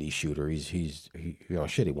fucking 3D shooter. He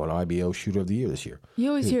won IBO Shooter of the Year this year. You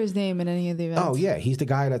always hear his name in any of the events. Oh yeah, he was the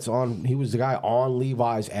guy on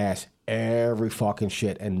Levi's ass every fucking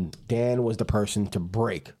shit, and Dan was the person to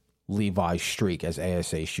break Levi's streak as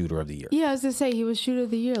ASA Shooter of the Year. Yeah, I was gonna say he was Shooter of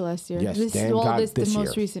the Year last year. Yes, Dan got this this the year.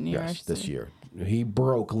 most recent year. Yes, this year. He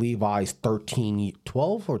broke Levi's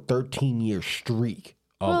 12 or 13 year streak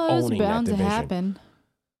of owning that division. To happen.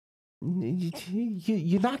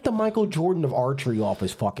 You knocked the Michael Jordan of archery off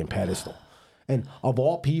his fucking pedestal. And of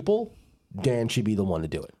all people, Dan should be the one to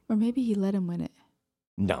do it. Or maybe he let him win it.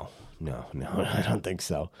 No, I don't think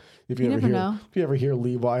so. If you ever hear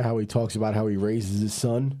Levi, how he talks about how he raises his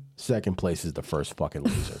son, second place is the first fucking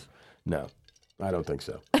loser. No, I don't think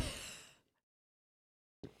so.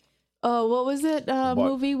 What was it?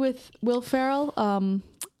 Movie with Will Ferrell?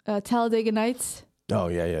 Talladega Nights. Oh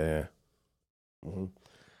yeah. Mm-hmm.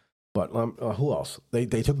 But who else? They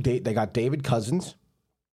got David Cousins.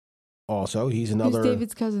 Also, he's another. Who's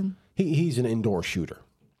David's cousin? He's an indoor shooter.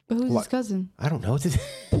 But who's his cousin? I don't know.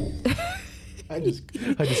 I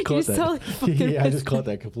just caught that. Totally I just caught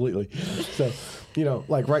that completely. So,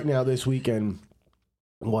 like right now this weekend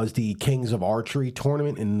was the Kings of Archery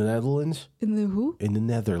tournament in the Netherlands. In the who? In the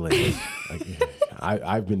Netherlands.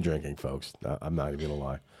 I've been drinking, folks. I'm not even gonna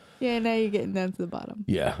lie. Yeah, now you're getting down to the bottom.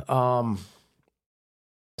 Yeah.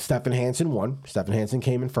 Stefan Hansen won. Stefan Hansen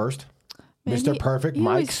came in first. Man, Mr. Perfect,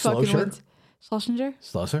 Mike Schlosser.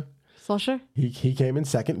 Schlosser? He came in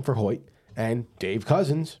second for Hoyt. And Dave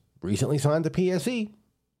Cousins recently signed the PSE.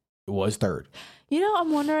 Was third.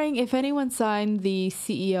 I'm wondering if anyone signed the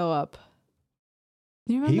CEO up.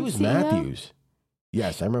 Do you remember he was CEO? Mathews.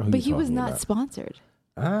 Yes, I remember who But he was not sponsored.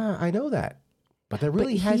 I know that. But there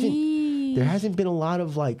really There hasn't been a lot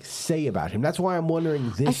of say about him. That's why I'm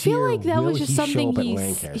wondering this year. I feel like that was just something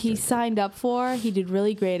he signed up for. He did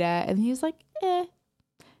really great at, and he was like,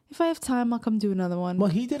 if I have time, I'll come do another one. Well,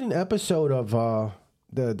 he did an episode of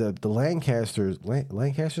the Lancasters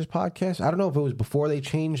podcast. I don't know if it was before they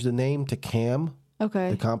changed the name to CAM.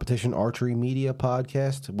 Okay. The Competition Archery Media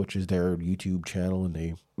Podcast, which is their YouTube channel, and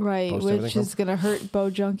they post which is going to hurt Bow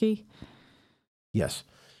Junkie. Yes.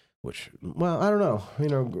 Which, well, I don't know.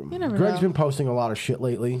 Greg's been posting a lot of shit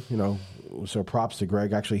lately, so props to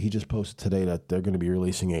Greg. Actually, he just posted today that they're going to be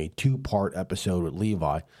releasing a 2-part episode with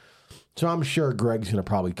Levi. So I'm sure Greg's going to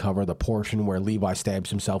probably cover the portion where Levi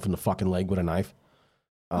stabs himself in the fucking leg with a knife,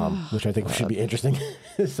 which I think should be interesting.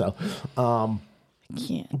 So, I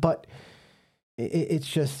can't. But it's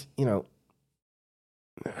just,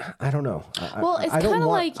 I don't know. It's kind of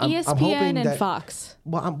like ESPN and Fox.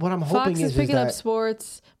 Well, what I'm Fox hoping is picking up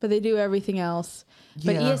sports, but they do everything else.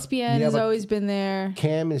 But ESPN has always been there.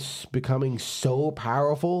 Cam is becoming so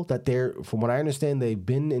powerful that from what I understand, they've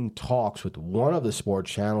been in talks with one of the sports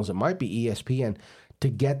channels, it might be ESPN, to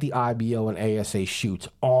get the IBO and ASA shoots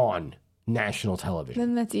on national television.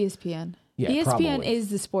 Then that's ESPN. Yeah, ESPN probably. is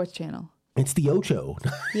the sports channel. It's the Ocho.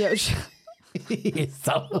 The Ocho.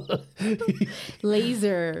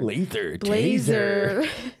 Laser.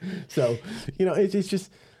 So, it's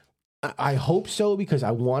just, I hope so, because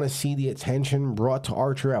I want to see the attention brought to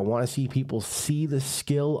archery. I want to see people see the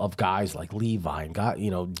skill of guys like Levi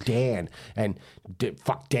and Dan and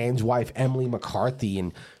Dan's wife, Emily McCarthy,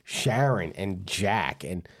 and Sharon and Jack.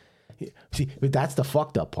 And see, but that's the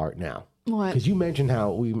fucked up part now. What? Because you mentioned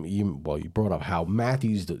how you brought up how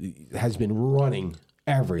Mathews has been running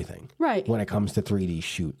everything right when it comes to 3D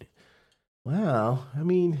shoot. Well, I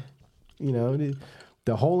mean,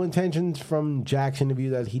 the whole intentions from Jack's interview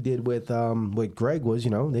that he did with Greg was,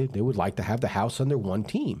 they would like to have the house under one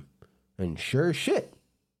team. And sure as shit,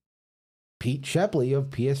 Pete Shepley of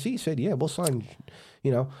PSC said, yeah, we'll sign,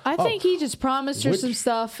 I think he just promised her some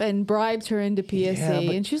stuff and bribed her into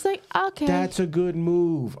PSC. And she's like, okay. That's a good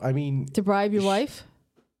move. I mean. To bribe your wife?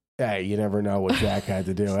 Hey, you never know what Jack had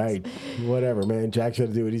to do. Hey, whatever, man. Jack's got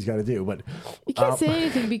to do what he's got to do. But you can't say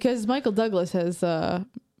anything because Michael Douglas has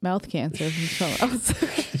mouth cancer.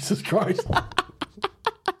 Jesus Christ.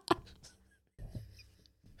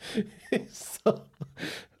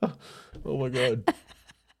 Oh my God. I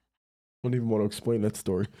don't even want to explain that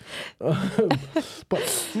story.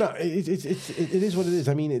 But no, it is what it is.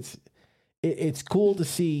 I mean, it's cool to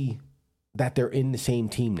see that they're in the same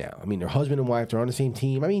team now. I mean, they're husband and wife. They're on the same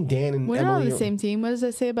team. I mean, Dan and We're Emily not on the same team. What does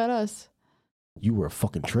that say about us? You were a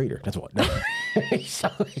fucking traitor. That's what. No.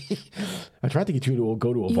 I tried to get you to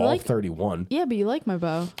go to Evolve 31. Yeah, but you like my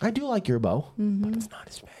bow. I do like your bow, but it's not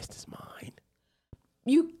as fast as mine.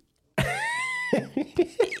 You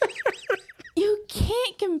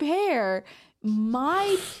can't compare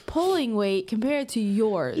my pulling weight compared to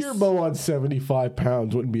yours. Your bow on 75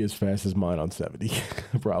 pounds wouldn't be as fast as mine on 70,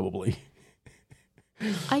 probably.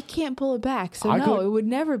 I can't pull it back, so it would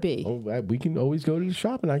never be. Oh, we can always go to the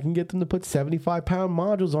shop and I can get them to put 75-pound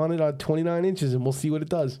modules on it on 29 inches and we'll see what it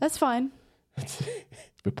does. That's fine.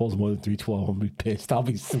 If it pulls more than 312, I'll be pissed.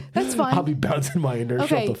 That's fine. I'll be bouncing my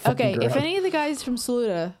inertia off the fucking ground. If any of the guys from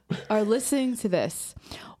Saluda are listening to this,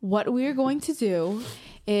 what we're going to do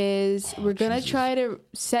is we're going to try to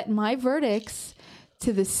set my verdicts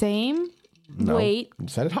to the same weight.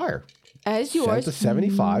 Set it higher. As yours. Set it to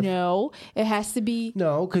 75. No, it has to be.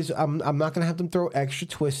 No, because I'm not going to have them throw extra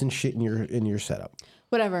twists and shit in your setup.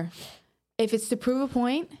 Whatever. If it's to prove a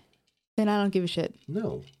point, then I don't give a shit.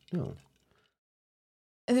 No.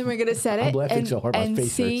 And then we're going to set it I'm laughing so hard my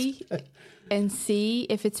face hurts. And see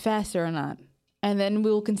if it's faster or not. And then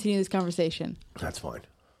we'll continue this conversation. That's fine.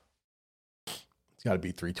 It's got to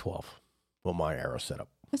be 312 for my arrow setup.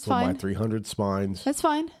 That's for fine. my 300 spines. That's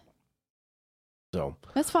fine. So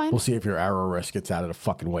that's fine. We'll see if your arrow rest gets out of the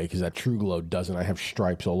fucking way because that True Glow doesn't. I have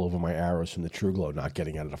stripes all over my arrows from the True Glow not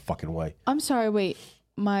getting out of the fucking way. I'm sorry, wait.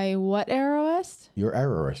 My what arrow rest? Your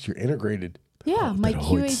arrow rest. You're integrated. Yeah, my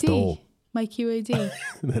QAD. My QAD.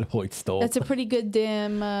 That Hoyt stole. That's a pretty good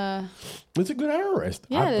damn... It's a good arrow rest.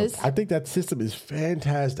 Yeah, it is. I think that system is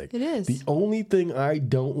fantastic. It is. The only thing I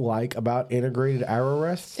don't like about integrated arrow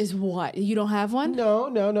rests... Is what? You don't have one? No.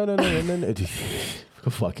 Go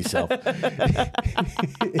fuck yourself.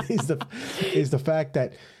 is the fact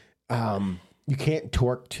that you can't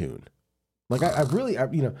torque tune. Like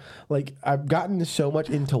I've gotten so much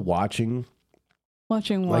into watching what?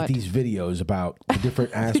 Like these videos about the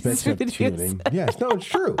different aspects of tuning. Yes, no, it's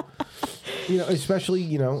true. Especially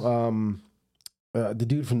the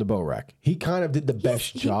dude from the bow rack. He kind of did the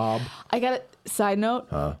best job. I got a side note.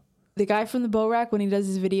 The guy from the bow rack, when he does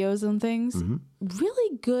his videos on things,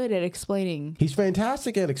 really good at explaining. He's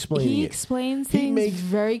fantastic at explaining He explains things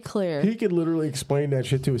very clear. He could literally explain that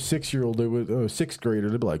shit to a 6-year-old, a sixth grader.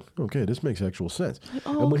 They'd be like, okay, this makes actual sense.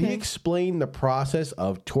 And when he explained the process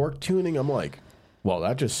of torque tuning, I'm like, well,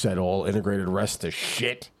 that just set all integrated rests to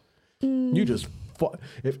shit. You just...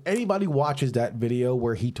 If anybody watches that video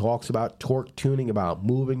where he talks about torque tuning, about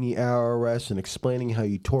moving the arrow rest and explaining how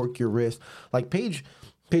you torque your wrist, like Paige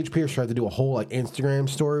Pierce tried to do a whole Instagram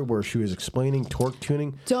story where she was explaining torque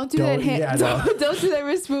tuning. Don't do that hand. Don't do that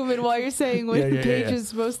wrist movement while you're saying what Paige is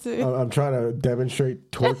supposed to. I'm trying to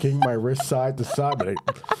demonstrate torquing my wrist side to side, but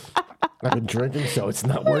I've been drinking, so it's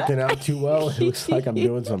not working out too well. It looks like I'm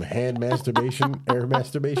doing some hand masturbation, air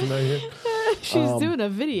masturbation right here. She was doing a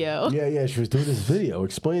video. Yeah, she was doing this video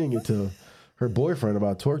explaining it to her boyfriend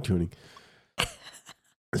about torque tuning.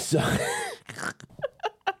 So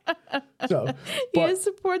you gotta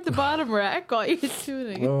support the bottom rack while you're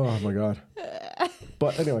tuning. Oh my god!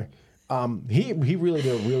 But anyway, he really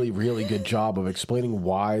did a really, really good job of explaining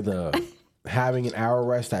why having an arrow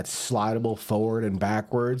rest that's slidable forward and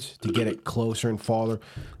backwards to get it closer and farther,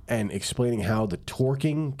 and explaining how the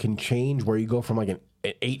torquing can change where you go from an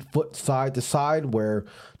 8-foot side to side, where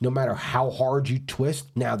no matter how hard you twist,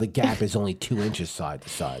 now the gap is only 2 inches side to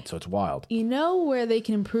side. So it's wild. You know where they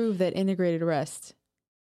can improve that integrated rest?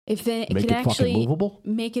 If they make can it actually movable?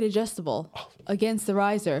 Make it adjustable against the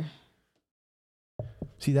riser.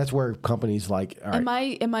 See, that's where companies like... Am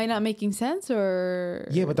I not making sense, or...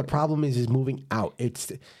 Yeah, but the problem is moving out.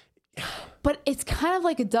 But it's kind of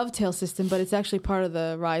like a dovetail system, but it's actually part of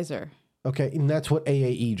the riser. Okay, and that's what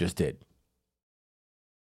AAE just did.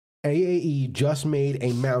 AAE just made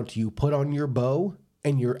a mount you put on your bow,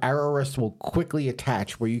 and your arrow rest will quickly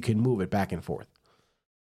attach where you can move it back and forth.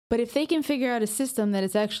 But if they can figure out a system that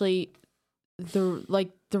it's actually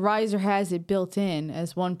the riser has it built in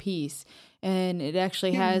as one piece, and it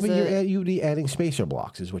actually has you'd be adding spacer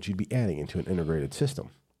blocks is what you'd be adding into an integrated system.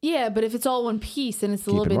 Yeah, but if it's all one piece, then it's a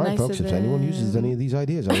little bit nicer. Folks, if anyone uses any of these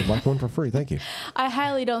ideas, I would like one for free. Thank you. I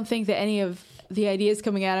highly don't think that any of the ideas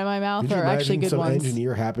coming out of my mouth are actually good ones. Some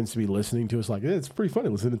engineer happens to be listening to us like, it's pretty funny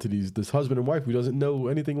listening to this husband and wife who doesn't know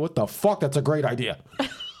anything. What the fuck? That's a great idea.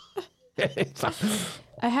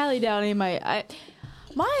 I highly doubt any of my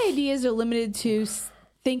ideas are limited to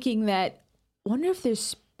thinking that, wonder if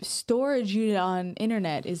there's storage unit on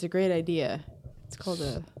internet is a great idea. It's called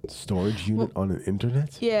a storage unit on an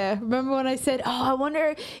internet. Yeah, remember when I said, I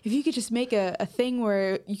wonder if you could just make a thing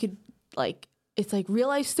where you could it's like real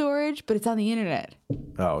life storage, but it's on the internet.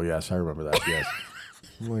 Oh yes, I remember that. Yes.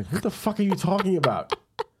 I'm like, what the fuck are you talking about?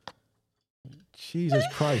 Jesus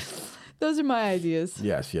Christ. Those are my ideas.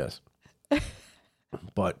 Yes.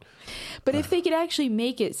 But if they could actually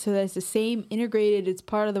make it so that it's the same integrated, it's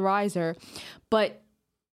part of the riser, but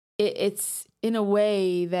it's in a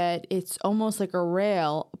way that it's almost like a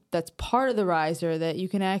rail that's part of the riser that you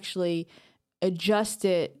can actually adjust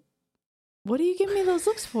it. What are you giving me those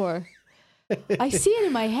looks for? I see it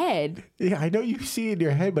in my head. Yeah, I know you see it in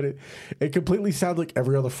your head, but it completely sounds like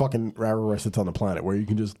every other fucking arrowrest that's on the planet, where you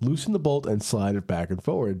can just loosen the bolt and slide it back and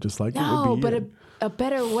forward, just like it would be. But a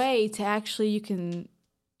better way to actually you can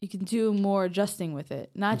do more adjusting with it,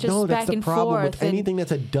 not just back and forth. With anything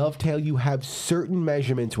that's a dovetail, you have certain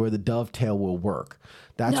measurements where the dovetail will work.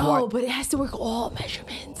 That's why. But it has to work all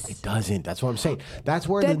measurements. It doesn't. That's what I'm saying. That's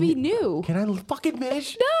where that'd be new. Can I fucking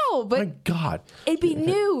finish? No, but my God, it'd be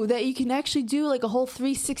new that you can actually do like a whole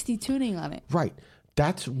 360 tuning on it. Right.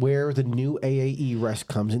 That's where the new AAE rest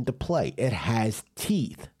comes into play. It has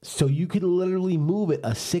teeth. So you could literally move it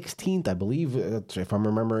a 16th, I believe, if I'm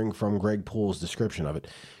remembering from Greg Poole's description of it.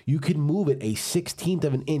 You could move it a 16th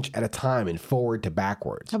of an inch at a time and forward to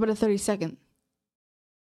backwards. How about a 32nd?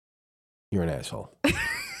 You're an asshole.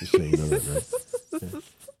 Just so you know that, right? Yeah.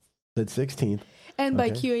 Said 16th. And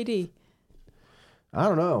by QAD. I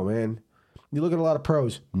don't know, man. You look at a lot of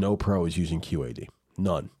pros. No pros using QAD.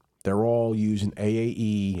 None. They're all using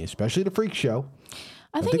AAE, especially the Freak Show.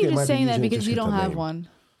 I think you're just saying that because you don't have one.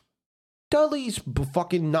 Dudley's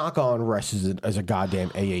fucking knock-on rest as a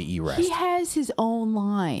goddamn AAE rest. He has his own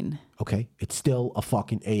line. Okay, it's still a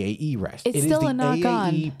fucking AAE rest. It's still a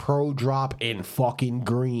knock-on. AAE Pro Drop in fucking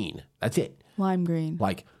green. That's it. Lime green.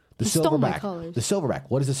 Like the stole my silverback. colors. The silverback.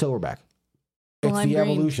 What is the silverback? It's Lime the green.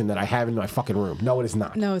 evolution that I have in my fucking room. No, it is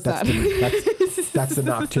not. No, it's that's not. That's the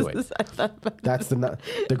knock to it. That's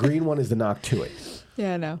the green one is the knock to it.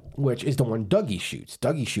 Yeah, I know. Which is the one Dougie shoots.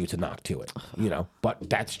 Dougie shoots a knock to it, but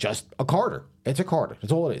that's just a Carter. It's a Carter.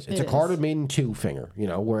 That's all it is. It's a Carter made in 2-finger,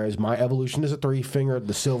 whereas my evolution is a 3-finger.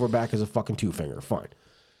 The silverback is a fucking 2-finger. Fine.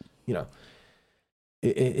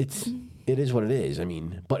 It is what it is. I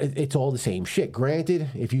mean, but it's all the same shit. Granted,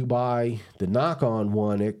 if you buy the knock-on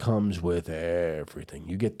one, it comes with everything.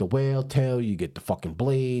 You get the whale tail, you get the fucking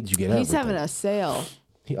blades, you get everything. He's having a sale.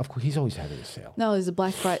 Of course, he's always having a sale. No, it's a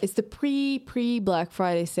Black Friday. It's the pre Black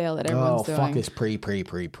Friday sale that everyone's doing. Oh, fuck this pre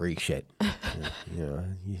shit.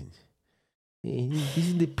 This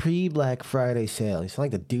is the pre-Black Friday sale. It's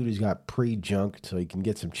like the dude who's got pre-junk so he can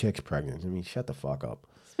get some chicks pregnant. I mean, shut the fuck up.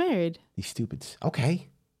 He's married. These stupids. Okay.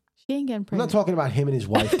 She ain't getting pregnant. I'm not talking about him and his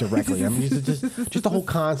wife directly. I mean, just the whole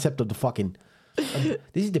concept of the fucking... this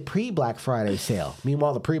is the pre-Black Friday sale.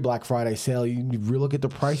 Meanwhile, the pre-Black Friday sale, you look at the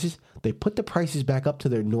prices, they put the prices back up to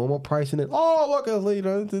their normal price, and then,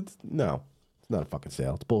 no, it's not a fucking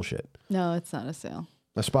sale. It's bullshit. No, it's not a sale.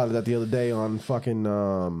 I spotted that the other day on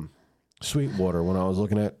fucking Sweetwater when I was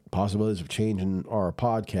looking at possibilities of changing our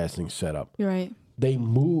podcasting setup. You're right. They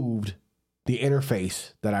moved the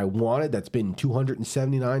interface that I wanted that's been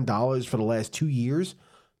 $279 for the last 2 years.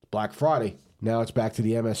 Black Friday. Now it's back to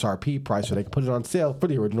the MSRP price so they can put it on sale for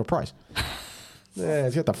the original price.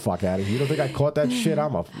 Get the fuck out of here. You don't think I caught that shit?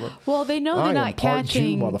 Well, they know they're not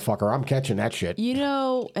catching. Part Jew, motherfucker. I'm catching that shit.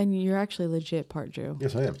 And you're actually legit part Jew.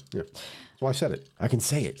 Yes, I am. Yeah. That's why I said it. I can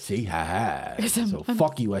say it. See? Ha ha. So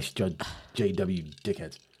fuck you, SJW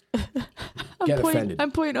dickheads. Get offended.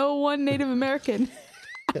 I'm 0.01 Native American.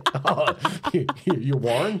 Oh, you're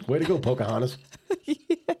Warren? Way to go, Pocahontas.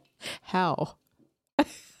 Yeah. How?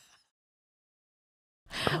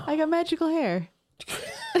 I got magical hair.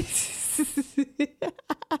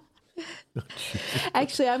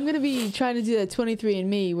 Actually, I'm going to be trying to do that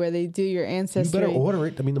 23andMe where they do your ancestry. You better order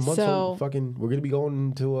it. I mean, the month's fucking... We're going to be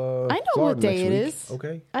going to I know Florida what day it week. is.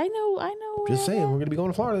 Okay. I know. Just saying, we're going to be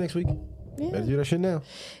going to Florida next week. Yeah. Better do that shit now.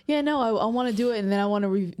 Yeah, no, I want to do it, and then I want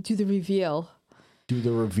to do the reveal. Do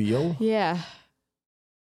the reveal? Yeah.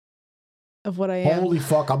 Of what I am. Holy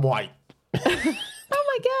fuck, I'm white. Oh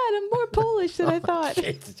my God, I'm more Polish than I thought.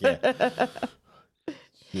 Jesus, yeah.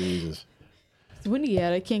 Jesus. It's windy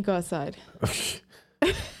out. I can't go outside. But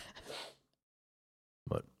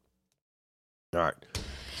all right.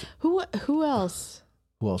 Who else?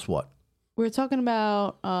 Who else? What? We're talking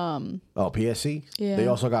about. PSC. Yeah. They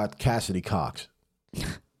also got Cassidy Cox.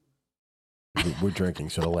 We're drinking,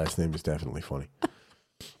 so the last name is definitely funny.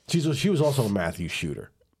 She was also a Mathews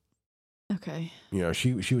shooter. Okay.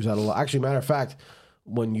 She was at a lot. Actually, matter of fact,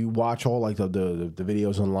 when you watch all like the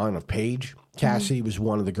videos online of Paige, Cassidy was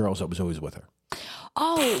one of the girls that was always with her.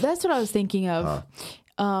 Oh, that's what I was thinking of.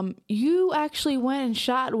 You actually went and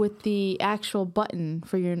shot with the actual button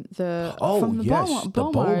for from the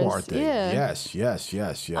Bowmar thing. Yeah. Yes.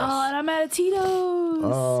 Oh, and I'm at a Tito's.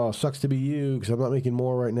 Oh, sucks to be you because I'm not making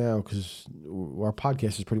more right now because our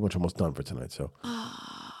podcast is pretty much almost done for tonight. So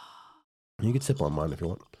you can sip on mine if you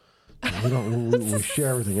want. We share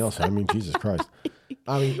everything else. I mean, Jesus Christ.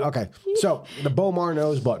 I mean, okay. So the Bowmar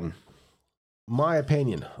nose button. My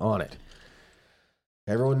opinion on it.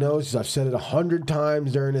 Everyone knows, I've said it 100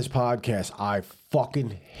 times during this podcast, I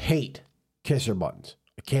fucking hate kisser buttons.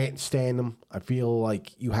 I can't stand them. I feel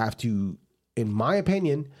like you have to, in my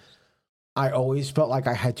opinion, I always felt like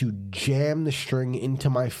I had to jam the string into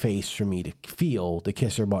my face for me to feel the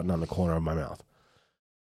kisser button on the corner of my mouth.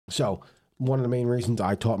 So, one of the main reasons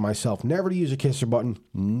I taught myself never to use a kisser button,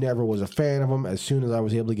 never was a fan of them. As soon as I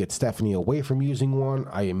was able to get Stephanie away from using one,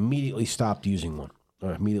 I immediately stopped using one.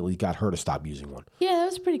 I immediately got her to stop using one. Yeah, that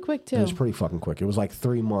was pretty quick, too. It was pretty fucking quick. It was like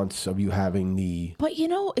 3 months of you having the... But, you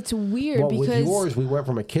know, it's weird because... with yours, we went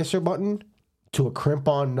from a kisser button to a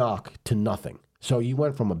crimp-on knock to nothing. So you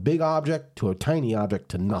went from a big object to a tiny object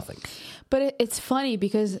to nothing. But it's funny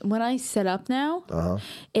because when I set up now,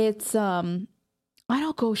 it's... I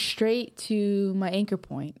don't go straight to my anchor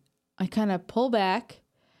point. I kind of pull back,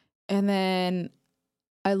 and then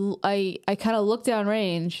I kind of look down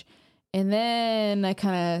range, and then I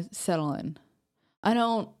kind of settle in. I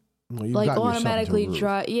don't automatically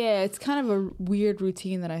drive. Yeah, it's kind of a weird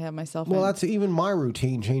routine that I have myself in. Well, that's even my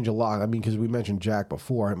routine changed a lot. I mean, because we mentioned Jack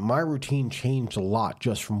before. My routine changed a lot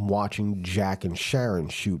just from watching Jack and Sharon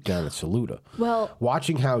shoot down at Saluda. Well,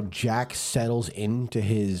 watching how Jack settles into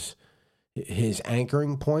his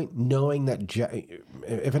anchoring point, knowing that Jack,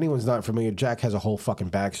 if anyone's not familiar, Jack has a whole fucking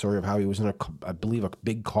backstory of how he was in I believe a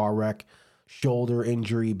big car wreck, shoulder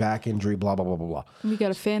injury, back injury, blah blah blah blah blah. We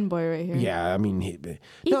got a fanboy right here. Yeah, I mean,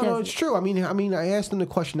 no, it's true. I mean, I asked him the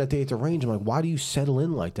question that day at the range. I'm like, why do you settle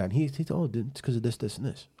in like that? And he said, oh, it's because of this, this, and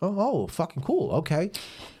this. Oh, fucking cool. Okay.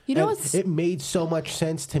 You know, it made so much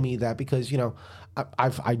sense to me that because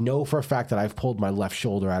I know for a fact that I've pulled my left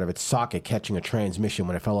shoulder out of its socket catching a transmission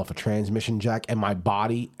when I fell off a transmission jack, and my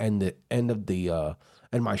body and the end of the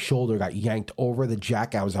and my shoulder got yanked over the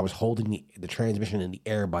jack. I was holding the transmission in the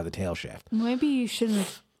air by the tail shaft. Maybe you shouldn't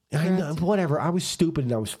have. I know, whatever. I was stupid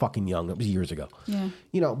and I was fucking young. That was years ago. Yeah.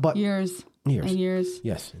 But years. And years.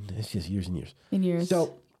 Yes, it's just years and years. And years.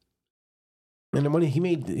 So. And then when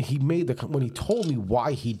when he told me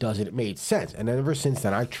why he does it, it made sense. And ever since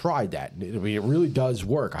then, I tried that. It really does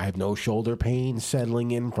work. I have no shoulder pain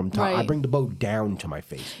settling in from top. Right. I bring the bow down to my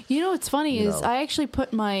face. You know what's funny is I actually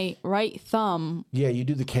put my right thumb. Yeah, you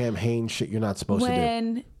do the Cam Hanes shit you're not supposed to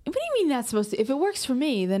do. What do you mean not supposed to? If it works for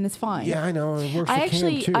me, then it's fine. Yeah, I know. It works for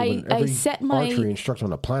Cam too. I set my archery instructor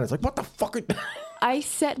on the planet. It's like, what the fuck? I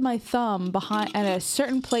set my thumb behind at a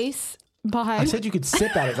certain place. Behind. I said you could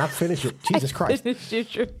sip at it, not finish it. Jesus Christ.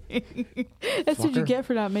 That's what you get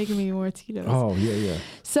for not making me more Tito's. Oh, yeah.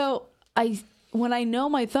 So when I know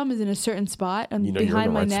my thumb is in a certain spot and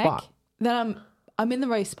behind my neck, then I'm in the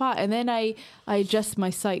right spot, and then I adjust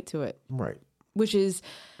my sight to it. Right. Which is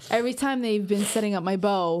every time they've been setting up my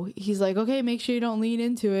bow, he's like, okay, make sure you don't lean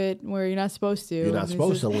into it where you're not supposed to. You're not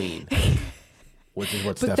supposed to lean. Which is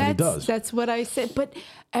what Stephanie does. That's what I said. But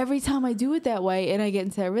every time I do it that way and I get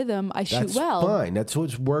into that rhythm, I shoot well. That's fine. That's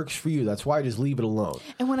what works for you. That's why I just leave it alone.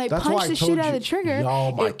 And when I punch the shit out of the trigger...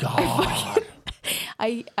 Oh, my God.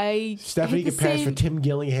 Stephanie can pass for Tim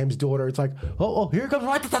Gillingham's daughter. It's like, oh, here comes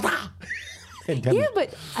right. Yeah,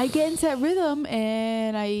 but I get into that rhythm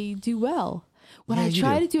and I do well. When I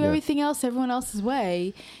try to do everything else everyone else's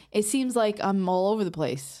way, it seems like I'm all over the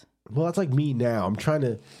place. Well, that's like me now. I'm trying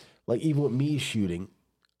to... Like, even with me shooting,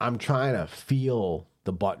 I'm trying to feel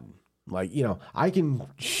the button. Like, I can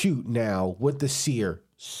shoot now with the sear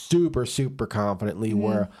super, super confidently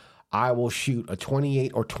where I will shoot a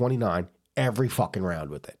 28 or 29 every fucking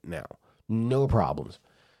round with it now. No problems.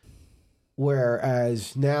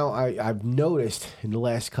 Whereas now I've noticed in the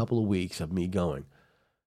last couple of weeks of me going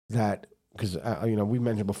that... Because, we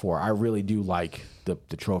mentioned before, I really do like the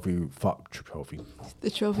trophy. The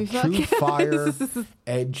trophy True Fire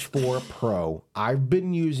Edge 4 Pro. I've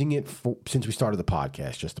been using it since we started the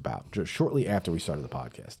podcast, just shortly after we started the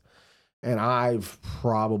podcast. And I've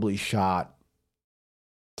probably shot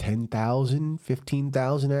 10,000,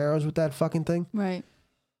 15,000 arrows with that fucking thing. Right.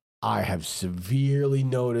 I have severely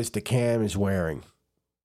noticed the cam is wearing.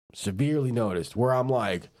 Severely noticed. Where I'm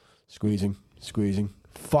like, squeezing.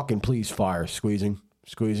 Fucking please fire. Squeezing.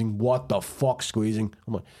 What the fuck, squeezing?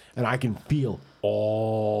 I'm like, and I can feel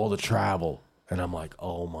all the travel. And I'm like,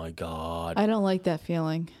 oh my God. I don't like that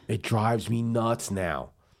feeling. It drives me nuts now.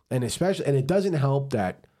 And it doesn't help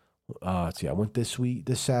that, let's see, I went this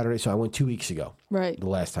Saturday. So I went 2 weeks ago. Right. The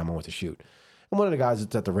last time I went to shoot. And one of the guys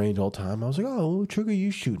that's at the range all the time, I was like, oh, what trigger are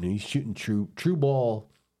you shooting? And he's shooting True Ball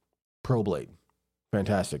Pro Blade.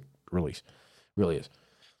 Fantastic release. Really is.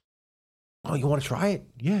 Oh, you want to try it?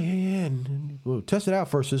 Yeah. And we'll test it out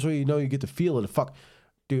first. This way you get the feel of the fuck.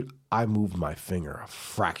 Dude, I moved my finger a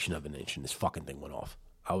fraction of an inch and this fucking thing went off.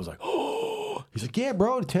 I was like, oh. He's like, yeah,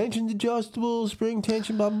 bro, the tension's adjustable, spring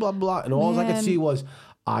tension, blah, blah, blah. And all I could see was,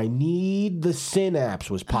 I need the synapse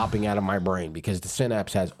was popping out of my brain because the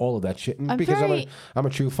synapse has all of that shit. And because I'm a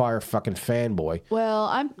True Fire fucking fanboy. Well,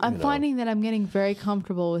 I'm finding that I'm getting very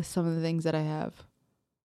comfortable with some of the things that I have,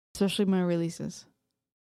 especially my releases.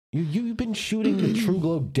 You've been shooting the True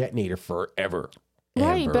Glow detonator forever.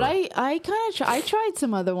 Right, Amber. but I tried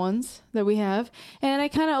some other ones that we have, and I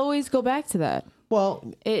kind of always go back to that.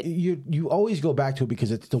 Well, you always go back to it because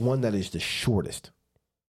it's the one that is the shortest.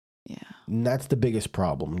 Yeah. And that's the biggest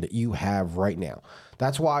problem that you have right now.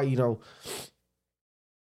 That's why,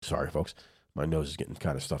 sorry, folks. My nose is getting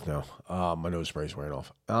kind of stuffed now. My nose spray's wearing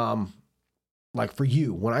off. Like for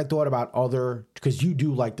you, when I thought about because you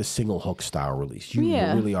do like the single hook style release. You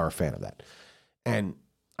really are a fan of that. And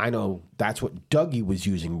I know that's what Dougie was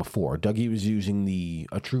using before. Dougie was using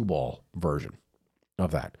a True Ball version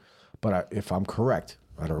of that. But if I'm correct,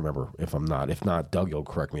 I don't remember if I'm not. If not, Doug will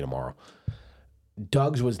correct me tomorrow.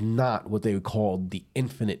 Doug's was not what they would call the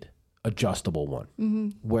infinite adjustable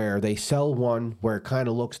one, where they sell one where it kind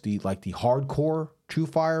of looks like the hardcore True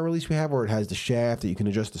Fire release we have, where it has the shaft that you can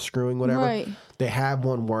adjust the screwing, whatever. Right. They have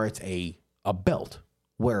one where it's a belt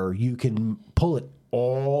where you can pull it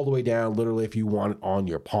all the way down, literally, if you want it on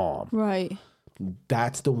your palm. Right.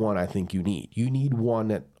 That's the one I think you need. You need one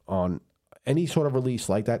that on any sort of release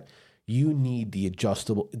like that, you need the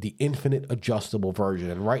infinite adjustable version.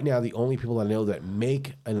 And right now, the only people that I know that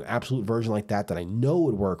make an absolute version like that I know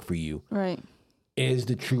would work for you, right, is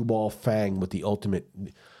the True Ball Fang with the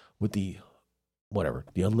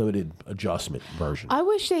unlimited adjustment version. I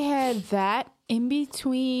wish they had that in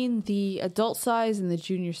between the adult size and the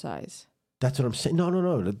junior size. That's what I'm saying.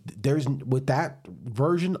 No. There's with that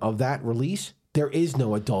version of that release, there is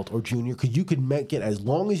no adult or junior because you can make it as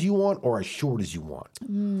long as you want or as short as you want.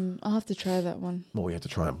 I'll have to try that one. Well, we have to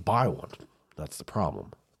try and buy one. That's the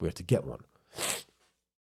problem. We have to get one.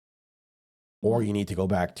 Or you need to go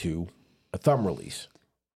back to a thumb release.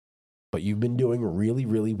 But you've been doing really,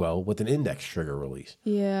 really well with an index trigger release.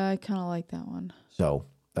 Yeah, I kind of like that one. So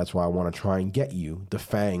that's why I want to try and get you the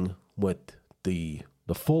Fang with the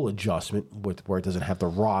full adjustment where it doesn't have the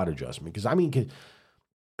rod adjustment. Because,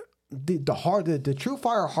 the True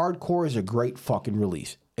Fire Hardcore is a great fucking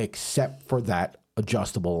release, except for that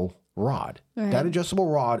adjustable rod. Right. That adjustable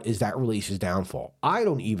rod is that release's downfall. I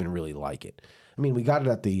don't even really like it. I mean, we got it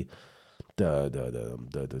at the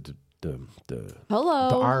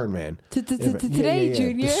Iron Man today,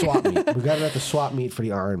 Junior. The swap meet. We got it at the swap meet for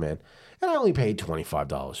the Iron Man, and I only paid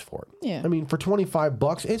 $25 for it. Yeah, I mean, for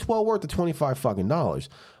 $25, it's well worth the $25 fucking dollars.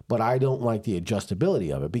 But I don't like the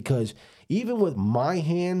adjustability of it because even with my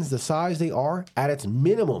hands the size they are, at its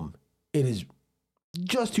minimum, it is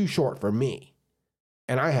just too short for me.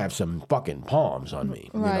 And I have some fucking palms on me,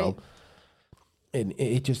 right. You know? And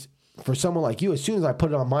it just, for someone like you, as soon as I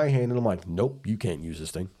put it on my hand, and I'm like, nope, you can't use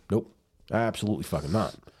this thing. Nope, absolutely fucking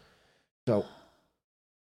not. So,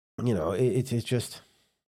 it's just,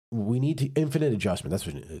 we need to infinite adjustment. That's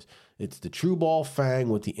what it is. It's the True Ball Fang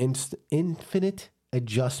with the infinite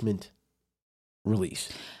adjustment release.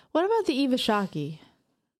 What about the Eva Shockey?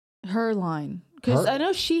 Her line. Because I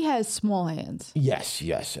know she has small hands.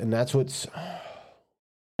 Yes. And that's what's...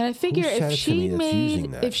 And I figure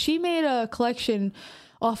if she made a collection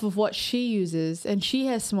off of what she uses and she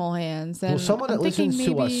has small hands, then someone that listens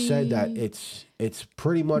to us said that it's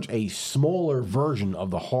pretty much a smaller version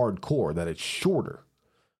of the hardcore, that it's shorter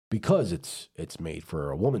because it's made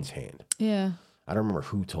for a woman's hand. Yeah. I don't remember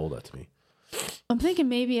who told that to me. I'm thinking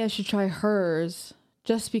maybe I should try hers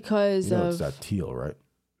just because it's that teal, right?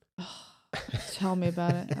 Tell me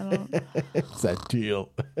about it. I don't. It's that teal.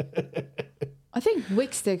 I think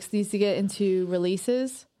Wick Sticks needs to get into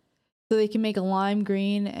releases so they can make a lime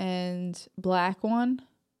green and black one,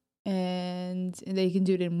 and they can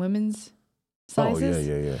do it in women's sizes.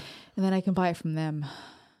 Oh, yeah. And then I can buy it from them.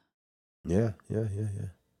 Yeah.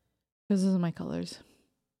 Because those are my colors.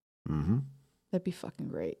 Mm-hmm. That'd be fucking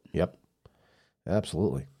great. Yep.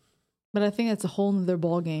 Absolutely. But I think that's a whole nother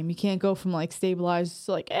ball game. You can't go from like stabilized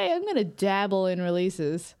to like, hey, I'm gonna dabble in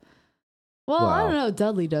releases. Well, I don't know.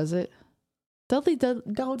 Dudley does it. Dudley dabbles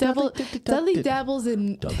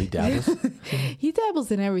in. Dudley dabbles. He dabbles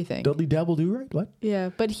in everything. Dudley dabble do right? What? Yeah,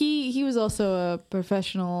 but he was also a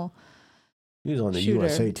professional. He was on the shooter.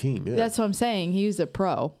 USA team. Yeah. That's what I'm saying. He was a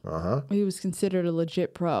pro. He was considered a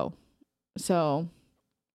legit pro, so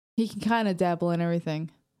he can kind of dabble in everything.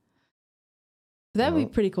 That'd be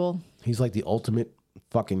pretty cool. He's like the ultimate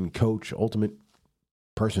fucking coach, ultimate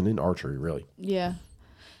person in archery, really. Yeah.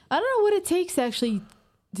 I don't know what it takes to actually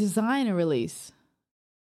design a release?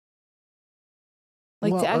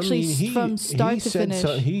 Like Well, to actually from start to finish.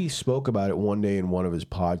 He spoke about it one day in one of his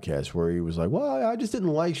podcasts where he was like, well, I just didn't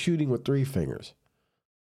like shooting with 3 fingers.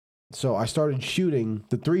 So I started shooting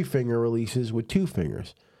the 3-finger releases with 2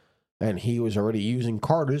 fingers. And he was already using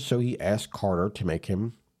Carter's, so he asked Carter to make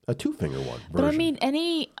him a 2-finger one. But I mean,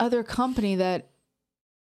 any other company that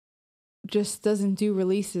just doesn't do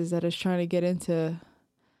releases that is trying to get into,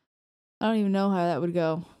 I don't even know how that would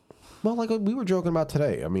go. Well, like we were joking about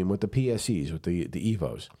today. I mean, with the PSEs, with the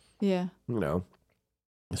Evos. Yeah. You know,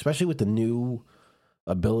 especially with the new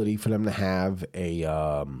ability for them to have a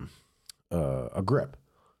grip.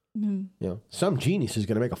 Mm-hmm. You know, some genius is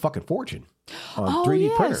going to make a fucking fortune on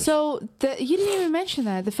 3D printers. So you didn't even mention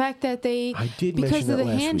that. The fact that I did because mention of that the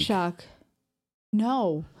last hand week. shock.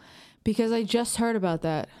 No, because I just heard about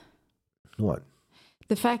that. What?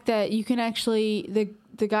 The fact that you can actually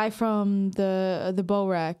the guy from the bow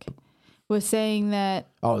rack was saying that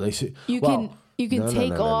They see you can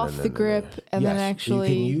take off the grip and then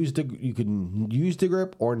actually you can use the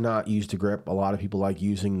grip or not use the grip. A lot of people like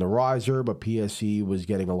using the riser, but PSE was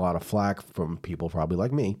getting a lot of flack from people probably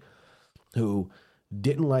like me who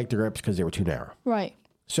didn't like the grips because they were too narrow. Right.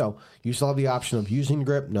 So you still have the option of using the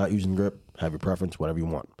grip, not using the grip, have your preference, whatever you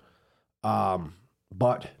want.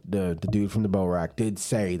 But the dude from the bow rack did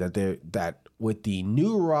say that with the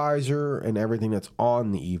new riser and everything that's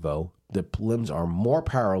on the Evo, the limbs are more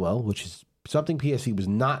parallel, which is something PSE was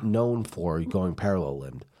not known for, going parallel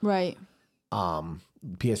limbed. Right.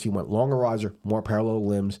 PSE went longer riser, more parallel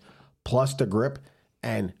limbs, plus the grip,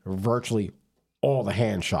 and virtually all the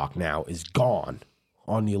hand shock now is gone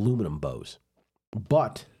on the aluminum bows.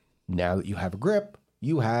 But now that you have a grip,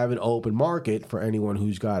 you have an open market for anyone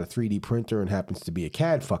who's got a 3D printer and happens to be a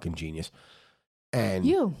CAD fucking genius. And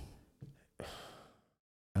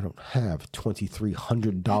I don't have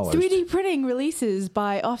 $2,300. 3D printing releases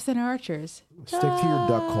by Austin Archers. Stick to your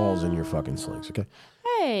duck calls and your fucking slings, okay?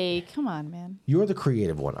 Hey, come on, man. You're the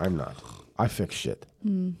creative one. I'm not. I fix shit.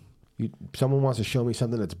 Someone wants to show me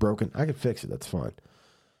something that's broken, I can fix it. That's fine.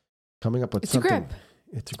 Coming up with It's something. a grip.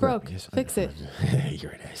 It's a broke. grip. Yes, Fix it.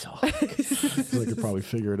 You're an asshole. I could probably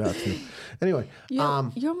figure it out too. Anyway, You're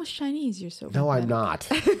almost Chinese. You're so. no, I'm not.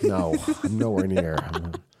 No, I'm nowhere near.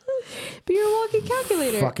 But you're a walking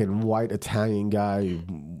calculator. Fucking white Italian guy.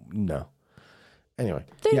 No. Anyway,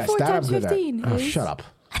 34 that times I'm good 15 at. Oh, is- shut up.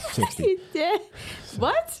 60. You did.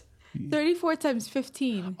 What? 34 times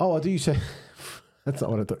 15. Oh, I thought you said. That's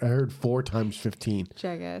not what I thought. I heard 4 times 15.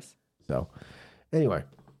 Jackass. So, anyway.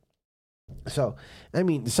 So, I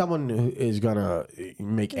mean, someone who is going to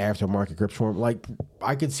make aftermarket grips for him, like,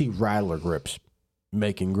 I could see Rattler Grips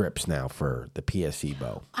making grips now for the PSE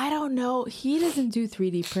bow. I don't know. He doesn't do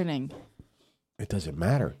 3D printing. It doesn't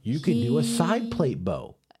matter. You can do a side plate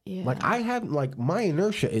bow. Yeah. Like, I haven't, like, my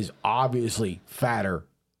inertia is obviously fatter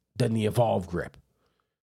than the Evolve grip.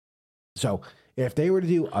 So, if they were to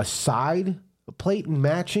do a side plate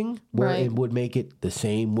matching where it would make it the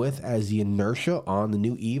same width as the inertia on the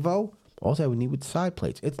new Evo, all I would need with side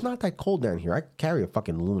plates. It's not that cold down here. I carry a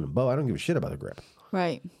fucking aluminum bow. I don't give a shit about the grip.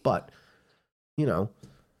 Right. But, you know,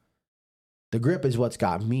 the grip is what's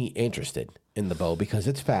got me interested in the bow because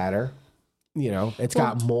it's fatter. You know, it's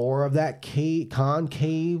got more of that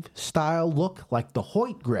concave style look like the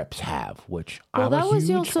Hoyt grips have, which I'm a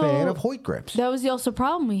huge fan of Hoyt grips. That was the also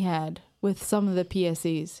problem we had with some of the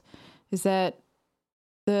PSEs is that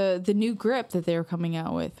the new grip that they were coming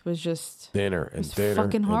out with was just thinner and thinner.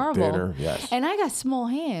 Fucking horrible. And thinner, yes. And I got small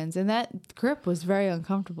hands, and that grip was very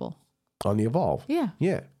uncomfortable. On the Evolve. Yeah.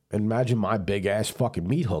 Yeah. And imagine my big ass fucking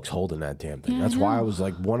meat hooks holding that damn thing. Yeah, That's why I was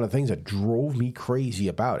like, one of the things that drove me crazy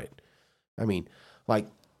about it. I mean, like,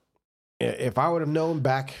 if I would have known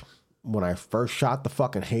back when I first shot the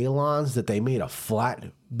fucking Halons that they made a flat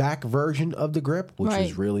back version of the grip, which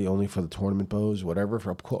is really only for the tournament bows, whatever,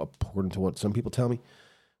 according to what some people tell me.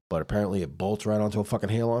 But apparently it bolts right onto a fucking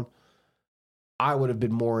Halon. I would have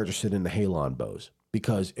been more interested in the Halon bows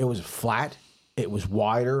because it was flat, it was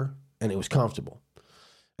wider, and it was comfortable.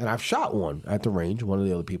 And I've shot one at the range. One of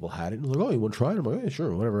the other people had it. And like, oh, you want to try it? I'm like, yeah,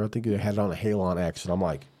 sure, whatever. I think they had it on a Halon X. And I'm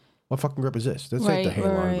like, what fucking grip is this? This ain't the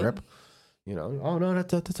Halon grip. You know, oh, no,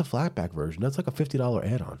 that's a flat back version. That's like a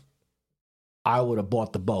 $50 add-on. I would have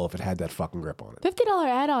bought the bow if it had that fucking grip on it. $50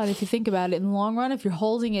 add-on, if you think about it, in the long run, if you're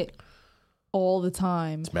holding it all the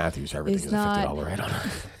time. It's Mathews. Everything is a $50 add-on. $50.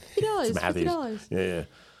 It's Mathews. $50.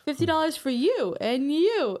 Yeah. $50 for you and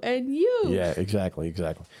you and you. Yeah, exactly.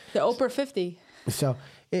 The Oprah 50. So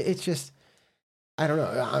it's just, I don't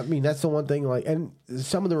know. I mean, that's the one thing. Like, and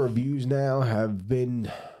some of the reviews now have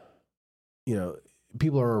been, you know,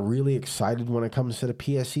 people are really excited when it comes to the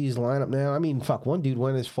PSC's lineup now. I mean, fuck, one dude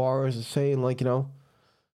went as far as saying, like, you know,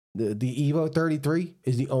 the Evo 33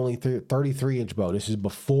 is the only 33-inch bow. This is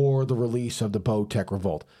before the release of the Bowtech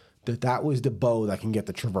Revolt. That was the bow that can get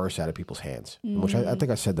the Traverse out of people's hands, which I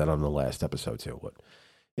think I said that on the last episode too. But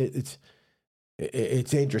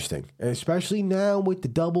it's interesting, and especially now with the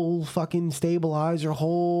double fucking stabilizer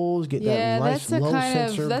holes, get that nice low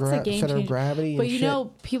center of gravity. But you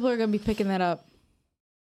know, people are going to be picking that up.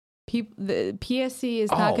 The PSC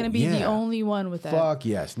is not going to be the only one with that. Fuck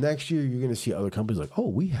yes! Next year you're going to see other companies like, oh,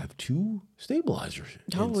 we have 2 stabilizers.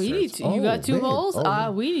 Oh, we need 2. You got 2 holes?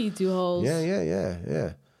 We need 2 holes.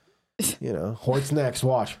 Yeah. You know, Hoyt's next.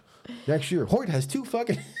 Watch. Next year, Hoyt has 2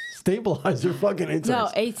 fucking stabilizer fucking inserts. No,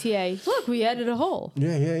 ATA. Look, we added a hole.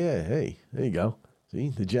 Yeah. Hey, there you go. See,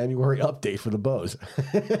 the January update for the bows.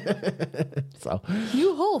 So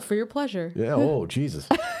new hole for your pleasure. Yeah, oh, Jesus.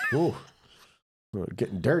 Ooh. We're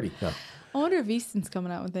getting dirty. No. I wonder if Easton's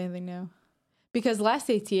coming out with anything new. Because last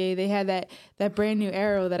ATA, they had that brand new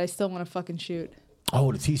arrow that I still want to fucking shoot.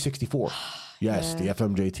 Oh, the T64. Yes, the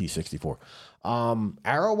FMJ T64.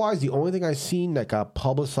 Arrow-wise, the only thing I've seen that got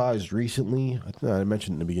publicized recently, I think I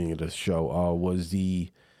mentioned in the beginning of this show, was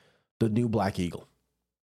the new Black Eagle.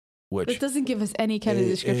 Which it doesn't give us any kind of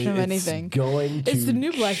description of anything. It's the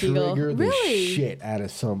new Black Eagle. Really? Shit out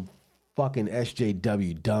of some fucking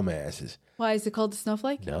SJW dumbasses. Why is it called the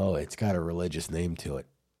Snowflake? No, it's got a religious name to it.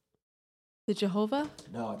 The Jehovah?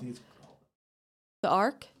 No, I think it's the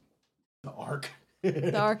Ark. The Ark.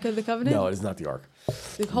 The Ark of the Covenant? No, it is not the Ark.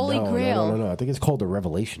 The Holy Grail. No. I think it's called the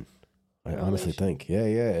Revelation. I honestly think.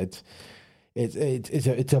 Yeah.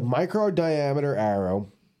 It's a micro diameter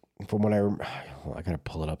arrow. From what I gotta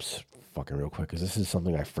pull it up fucking real quick because this is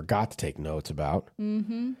something I forgot to take notes about.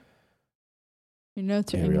 Mm-hmm. Your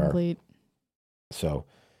notes are incomplete. So,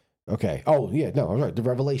 okay. Oh yeah, no, I was right. The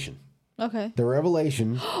Revelation. Okay. The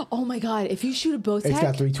Revelation. Oh my God! If you shoot a Bowtech, it's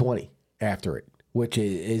got 320 after it, which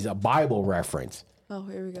is a Bible reference. Oh,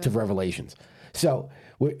 here we go. To Revelations. So,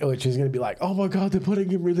 which is going to be like, oh my God, they're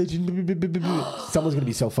putting in religion. Someone's going to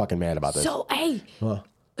be so fucking mad about this. So, hey.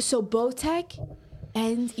 So Bowtech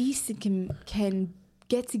and Easton can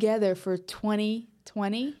get together for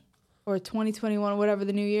 2020 or 2021, whatever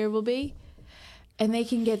the new year will be, and they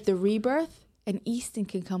can get the rebirth, and Easton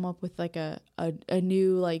can come up with like a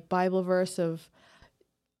new like Bible verse of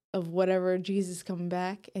whatever Jesus coming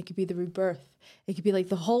back. It could be the rebirth. It could be like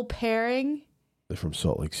the whole pairing. They're from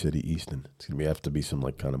Salt Lake City, Easton. It's gonna have to be some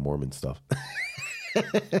like kind of Mormon stuff.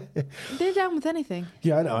 They're down with anything.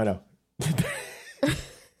 Yeah, I know.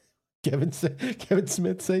 Kevin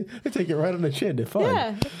Smith say they take it right on the chin. They're fine.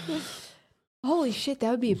 Yeah. Holy shit,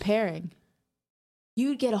 that would be a pairing.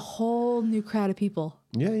 You'd get a whole new crowd of people.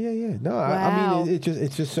 Yeah. No, wow. I mean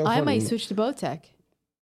it's just so funny. I might switch to Bowtech.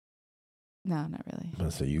 No, not really. I'm gonna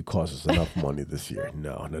say you cost us enough money this year.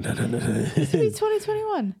 No. This will be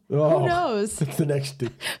 2021. Oh, who knows? It's the next thing.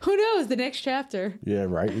 Who knows? The next chapter. Yeah,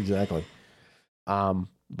 right. Exactly.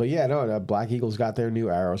 But yeah, no. Black Eagle's got their new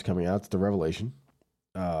arrows coming out. It's the Revelation,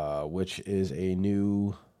 which is a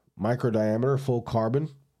new micro diameter, full carbon,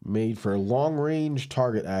 made for long range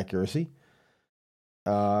target accuracy.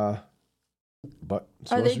 But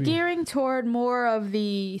are they gearing toward more of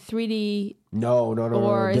the 3D? No.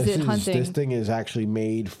 Or is it hunting? This thing is actually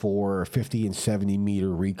made for 50 and 70 meter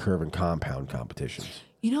recurve and compound competitions.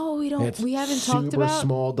 You know what we haven't talked about? Super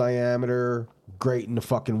small diameter, great in the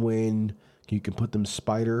fucking wind. You can put them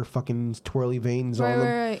spider fucking twirly vanes on them.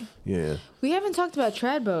 Right. Yeah. We haven't talked about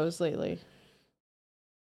trad bows lately.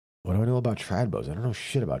 What do I know about trad bows? I don't know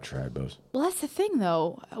shit about trad bows. Well, that's the thing,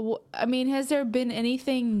 though. I mean, has there been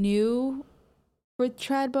anything new with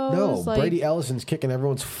trad bows? No, like, Brady Ellison's kicking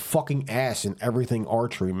everyone's fucking ass in everything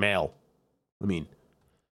archery male. I mean,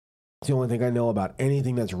 it's the only thing I know about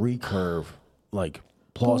anything that's recurve, like,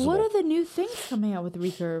 plausible. But what are the new things coming out with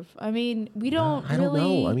recurve? I mean, we don't I don't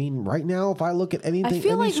know. I mean, right now, if I look at anything, I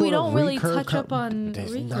feel like we don't really touch up on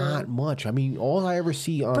there's recurve. not much. I mean, all I ever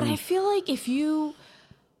see on... But I feel like if you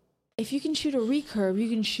can shoot a recurve, you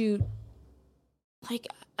can shoot, like,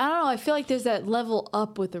 I don't know. I feel like there's that level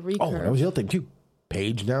up with the recurve. Oh, that was the other thing, too.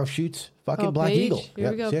 Paige shoots fucking Black Paige. Eagle.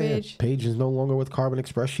 Here we go, Paige. Paige is no longer with Carbon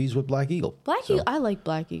Express. She's with Black Eagle. Eagle. I like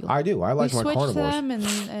Black Eagle. I do. I like my carnivores. We switched them,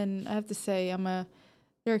 and I have to say,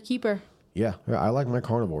 they're a keeper. Yeah, I like my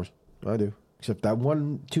carnivores. I do. Except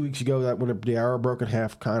that 2 weeks ago, that when the arrow broke in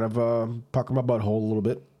half, kind of puckered my butthole a little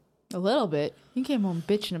bit. A little bit. You came home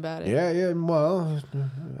bitching about it. Yeah. Well,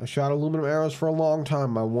 I shot aluminum arrows for a long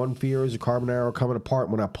time. My one fear is a carbon arrow coming apart.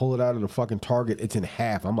 When I pull it out of the fucking target, it's in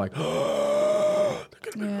half. I'm like, they're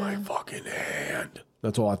gonna be in my fucking hand.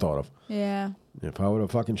 That's all I thought of. Yeah. If I would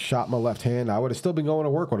have fucking shot my left hand, I would have still been going to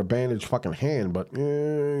work with a bandaged fucking hand. But,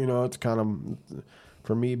 you know, it's kind of,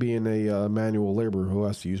 for me being a manual laborer who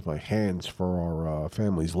has to use my hands for our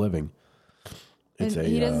family's living. It's and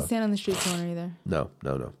he doesn't stand on the street corner either. No.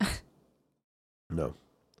 No.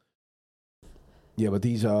 Yeah, but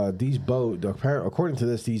these bow, according to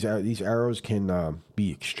this, these arrows can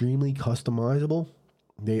be extremely customizable.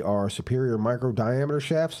 They are superior micro diameter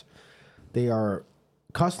shafts. They are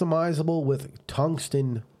customizable with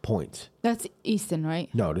tungsten points. That's Easton, right?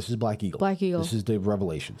 No, this is Black Eagle. Black Eagle. This is the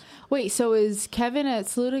Revelations. Wait, so is Kevin at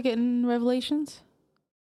Saluda getting Revelations?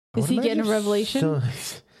 Is he getting a Revelation?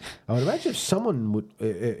 I would imagine if someone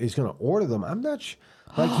is going to order them, I'm not sure.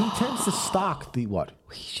 Like, he tends to stock the what?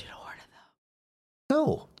 We should order them.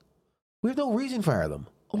 No. We have no reason for them.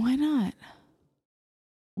 Why not?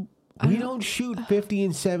 We don't shoot 50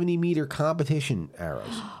 and 70 meter competition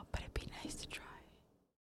arrows. But it'd be nice to try.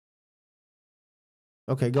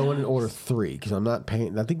 Okay, go in and order 3 because I'm not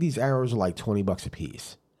paying. I think these arrows are like $20 a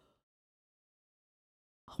piece.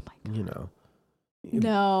 Oh my God. You know.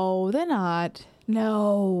 No, they're not.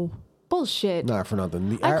 No. Bullshit. Not for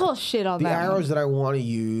nothing. I call shit on the that. The arrows that I want to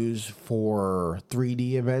use for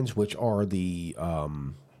 3D events, which are the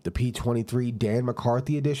P23 Dan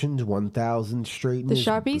McCarthy editions, 1,000 straight. The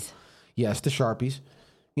Sharpies? Yes, the Sharpies.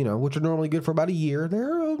 You know, which are normally good for about a year.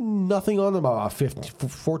 They're nothing on them, about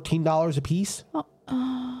 $14 a piece.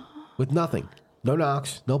 With nothing. No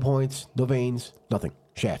knocks, no points, no veins, nothing.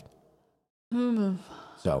 Shaft.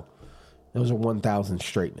 So, those are 1,000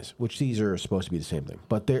 straightness, which these are supposed to be the same thing.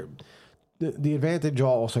 But they're the advantage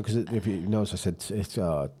also, because if you notice, I said it's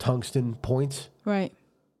tungsten points. Right.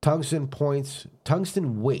 Tungsten points,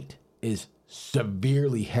 tungsten weight is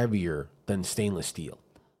severely heavier than stainless steel.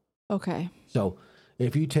 Okay. So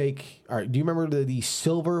if you take, all right, do you remember the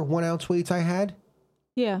silver 1 ounce weights I had?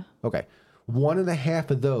 Yeah. Okay. 1.5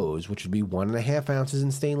 of those, which would be 1.5 ounces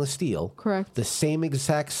in stainless steel. Correct. The same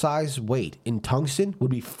exact size weight in tungsten would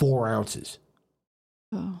be 4 ounces.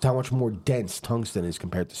 Oh. That's how much more dense tungsten is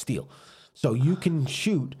compared to steel. So you can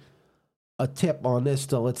shoot a tip on this.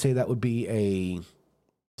 So let's say that would be a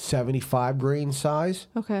 75 grain size.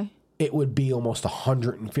 Okay. It would be almost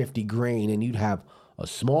 150 grain, and you'd have a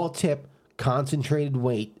small tip, concentrated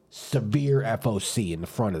weight, severe FOC in the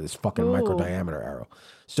front of this fucking micro diameter arrow.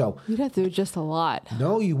 So you'd have to adjust a lot.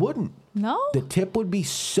 No, you wouldn't. No? The tip would be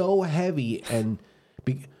so heavy, and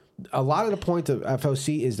a lot of the point of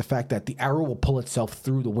FOC is the fact that the arrow will pull itself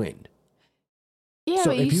through the wind. Yeah,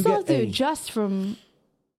 so but you still have to adjust from...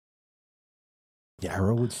 The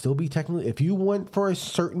arrow would still be technically... If you went for a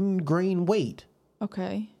certain grain weight...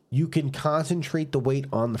 Okay. You can concentrate the weight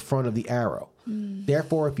on the front of the arrow.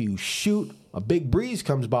 Therefore, if you shoot, a big breeze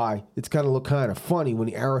comes by, it's going to look kind of funny when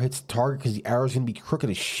the arrow hits the target because the arrow's going to be crooked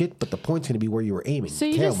as shit, but the point's going to be where you were aiming. So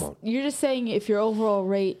you're just saying if your overall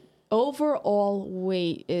weight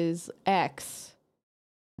is X,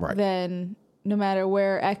 right? Then no matter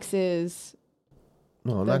where X is...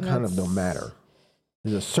 No, not kind of no matter.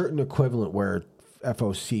 There's a certain equivalent where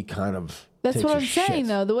FOC kind of That's what I'm saying, shit.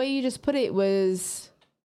 though. The way you just put it was...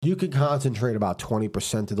 You could concentrate about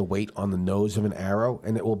 20% of the weight on the nose of an arrow,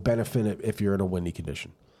 and it will benefit it if you're in a windy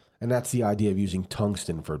condition. And that's the idea of using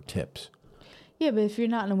tungsten for tips. Yeah, but if you're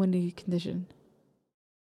not in a windy condition...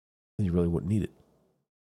 Then you really wouldn't need it.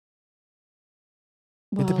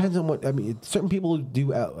 Well, it depends on what... I mean, certain people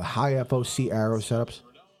do high FOC arrow setups.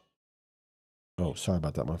 Oh, sorry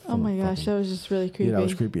about that. Oh my gosh, that was just really creepy. Yeah, that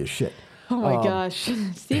was creepy as shit. Oh my gosh.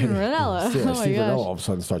 Steven Ranella. Yeah, oh my Steven gosh. Ranella all of a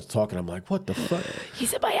sudden starts talking. I'm like, what the fuck?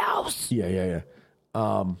 He's in my house. Yeah.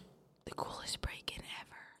 The coolest break-in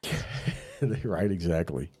ever. Right,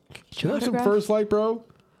 exactly. Can you have some First Light, bro?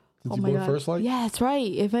 Oh my God. First Light? Yeah, that's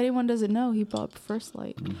right. If anyone doesn't know, he bought First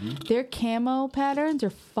Light. Their camo patterns are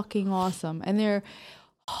fucking awesome. And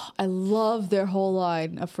I love their whole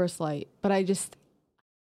line of First Light. But I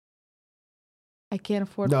can't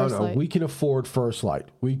afford First Light. No, we can afford First Light.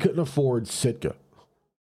 We couldn't afford Sitka.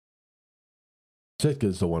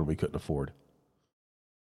 Sitka's the one we couldn't afford.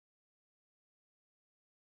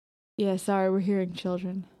 Yeah, sorry, we're hearing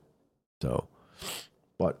children. So,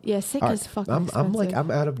 but yeah, Sitka's fucking expensive.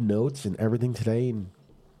 I'm out of notes and everything today, and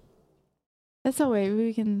that's all right.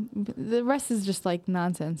 The rest is just like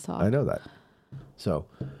nonsense talk. I know that. So,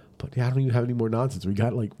 but yeah, I don't even have any more nonsense. We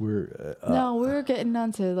got no, we're getting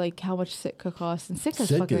on to like how much Sitka costs, and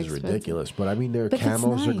Sitka's fucking expensive. Ridiculous, but I mean their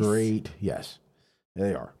camos are great. Yes,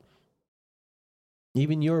 they are.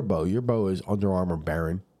 Even your bow is Under Armour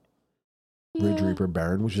Baron, Ridge Reaper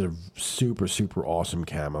Baron, which is a super super awesome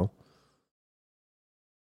camo.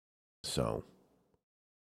 So,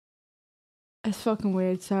 It's fucking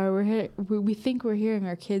weird. Sorry, we think we're hearing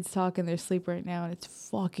our kids talk in their sleep right now, and it's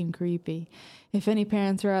fucking creepy. If any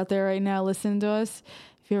parents are out there right now listening to us,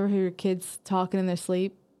 if you ever hear your kids talking in their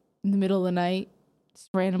sleep in the middle of the night, just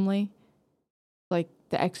randomly, like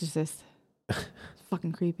The Exorcist, it's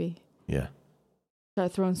fucking creepy. Yeah.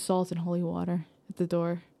 Start throwing salt and holy water at the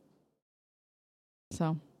door.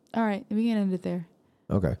 So, all right, we can end it there.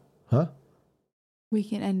 Okay. Huh? We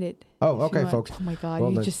can end it. Oh, okay, folks. Oh my God,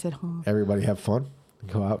 Well, you just said, huh? Everybody have fun.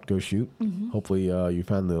 Go out, go shoot. Mm-hmm. Hopefully you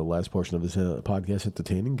found the last portion of this podcast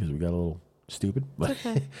entertaining because we got a little stupid. But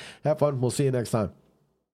Okay. have fun. We'll see you next time.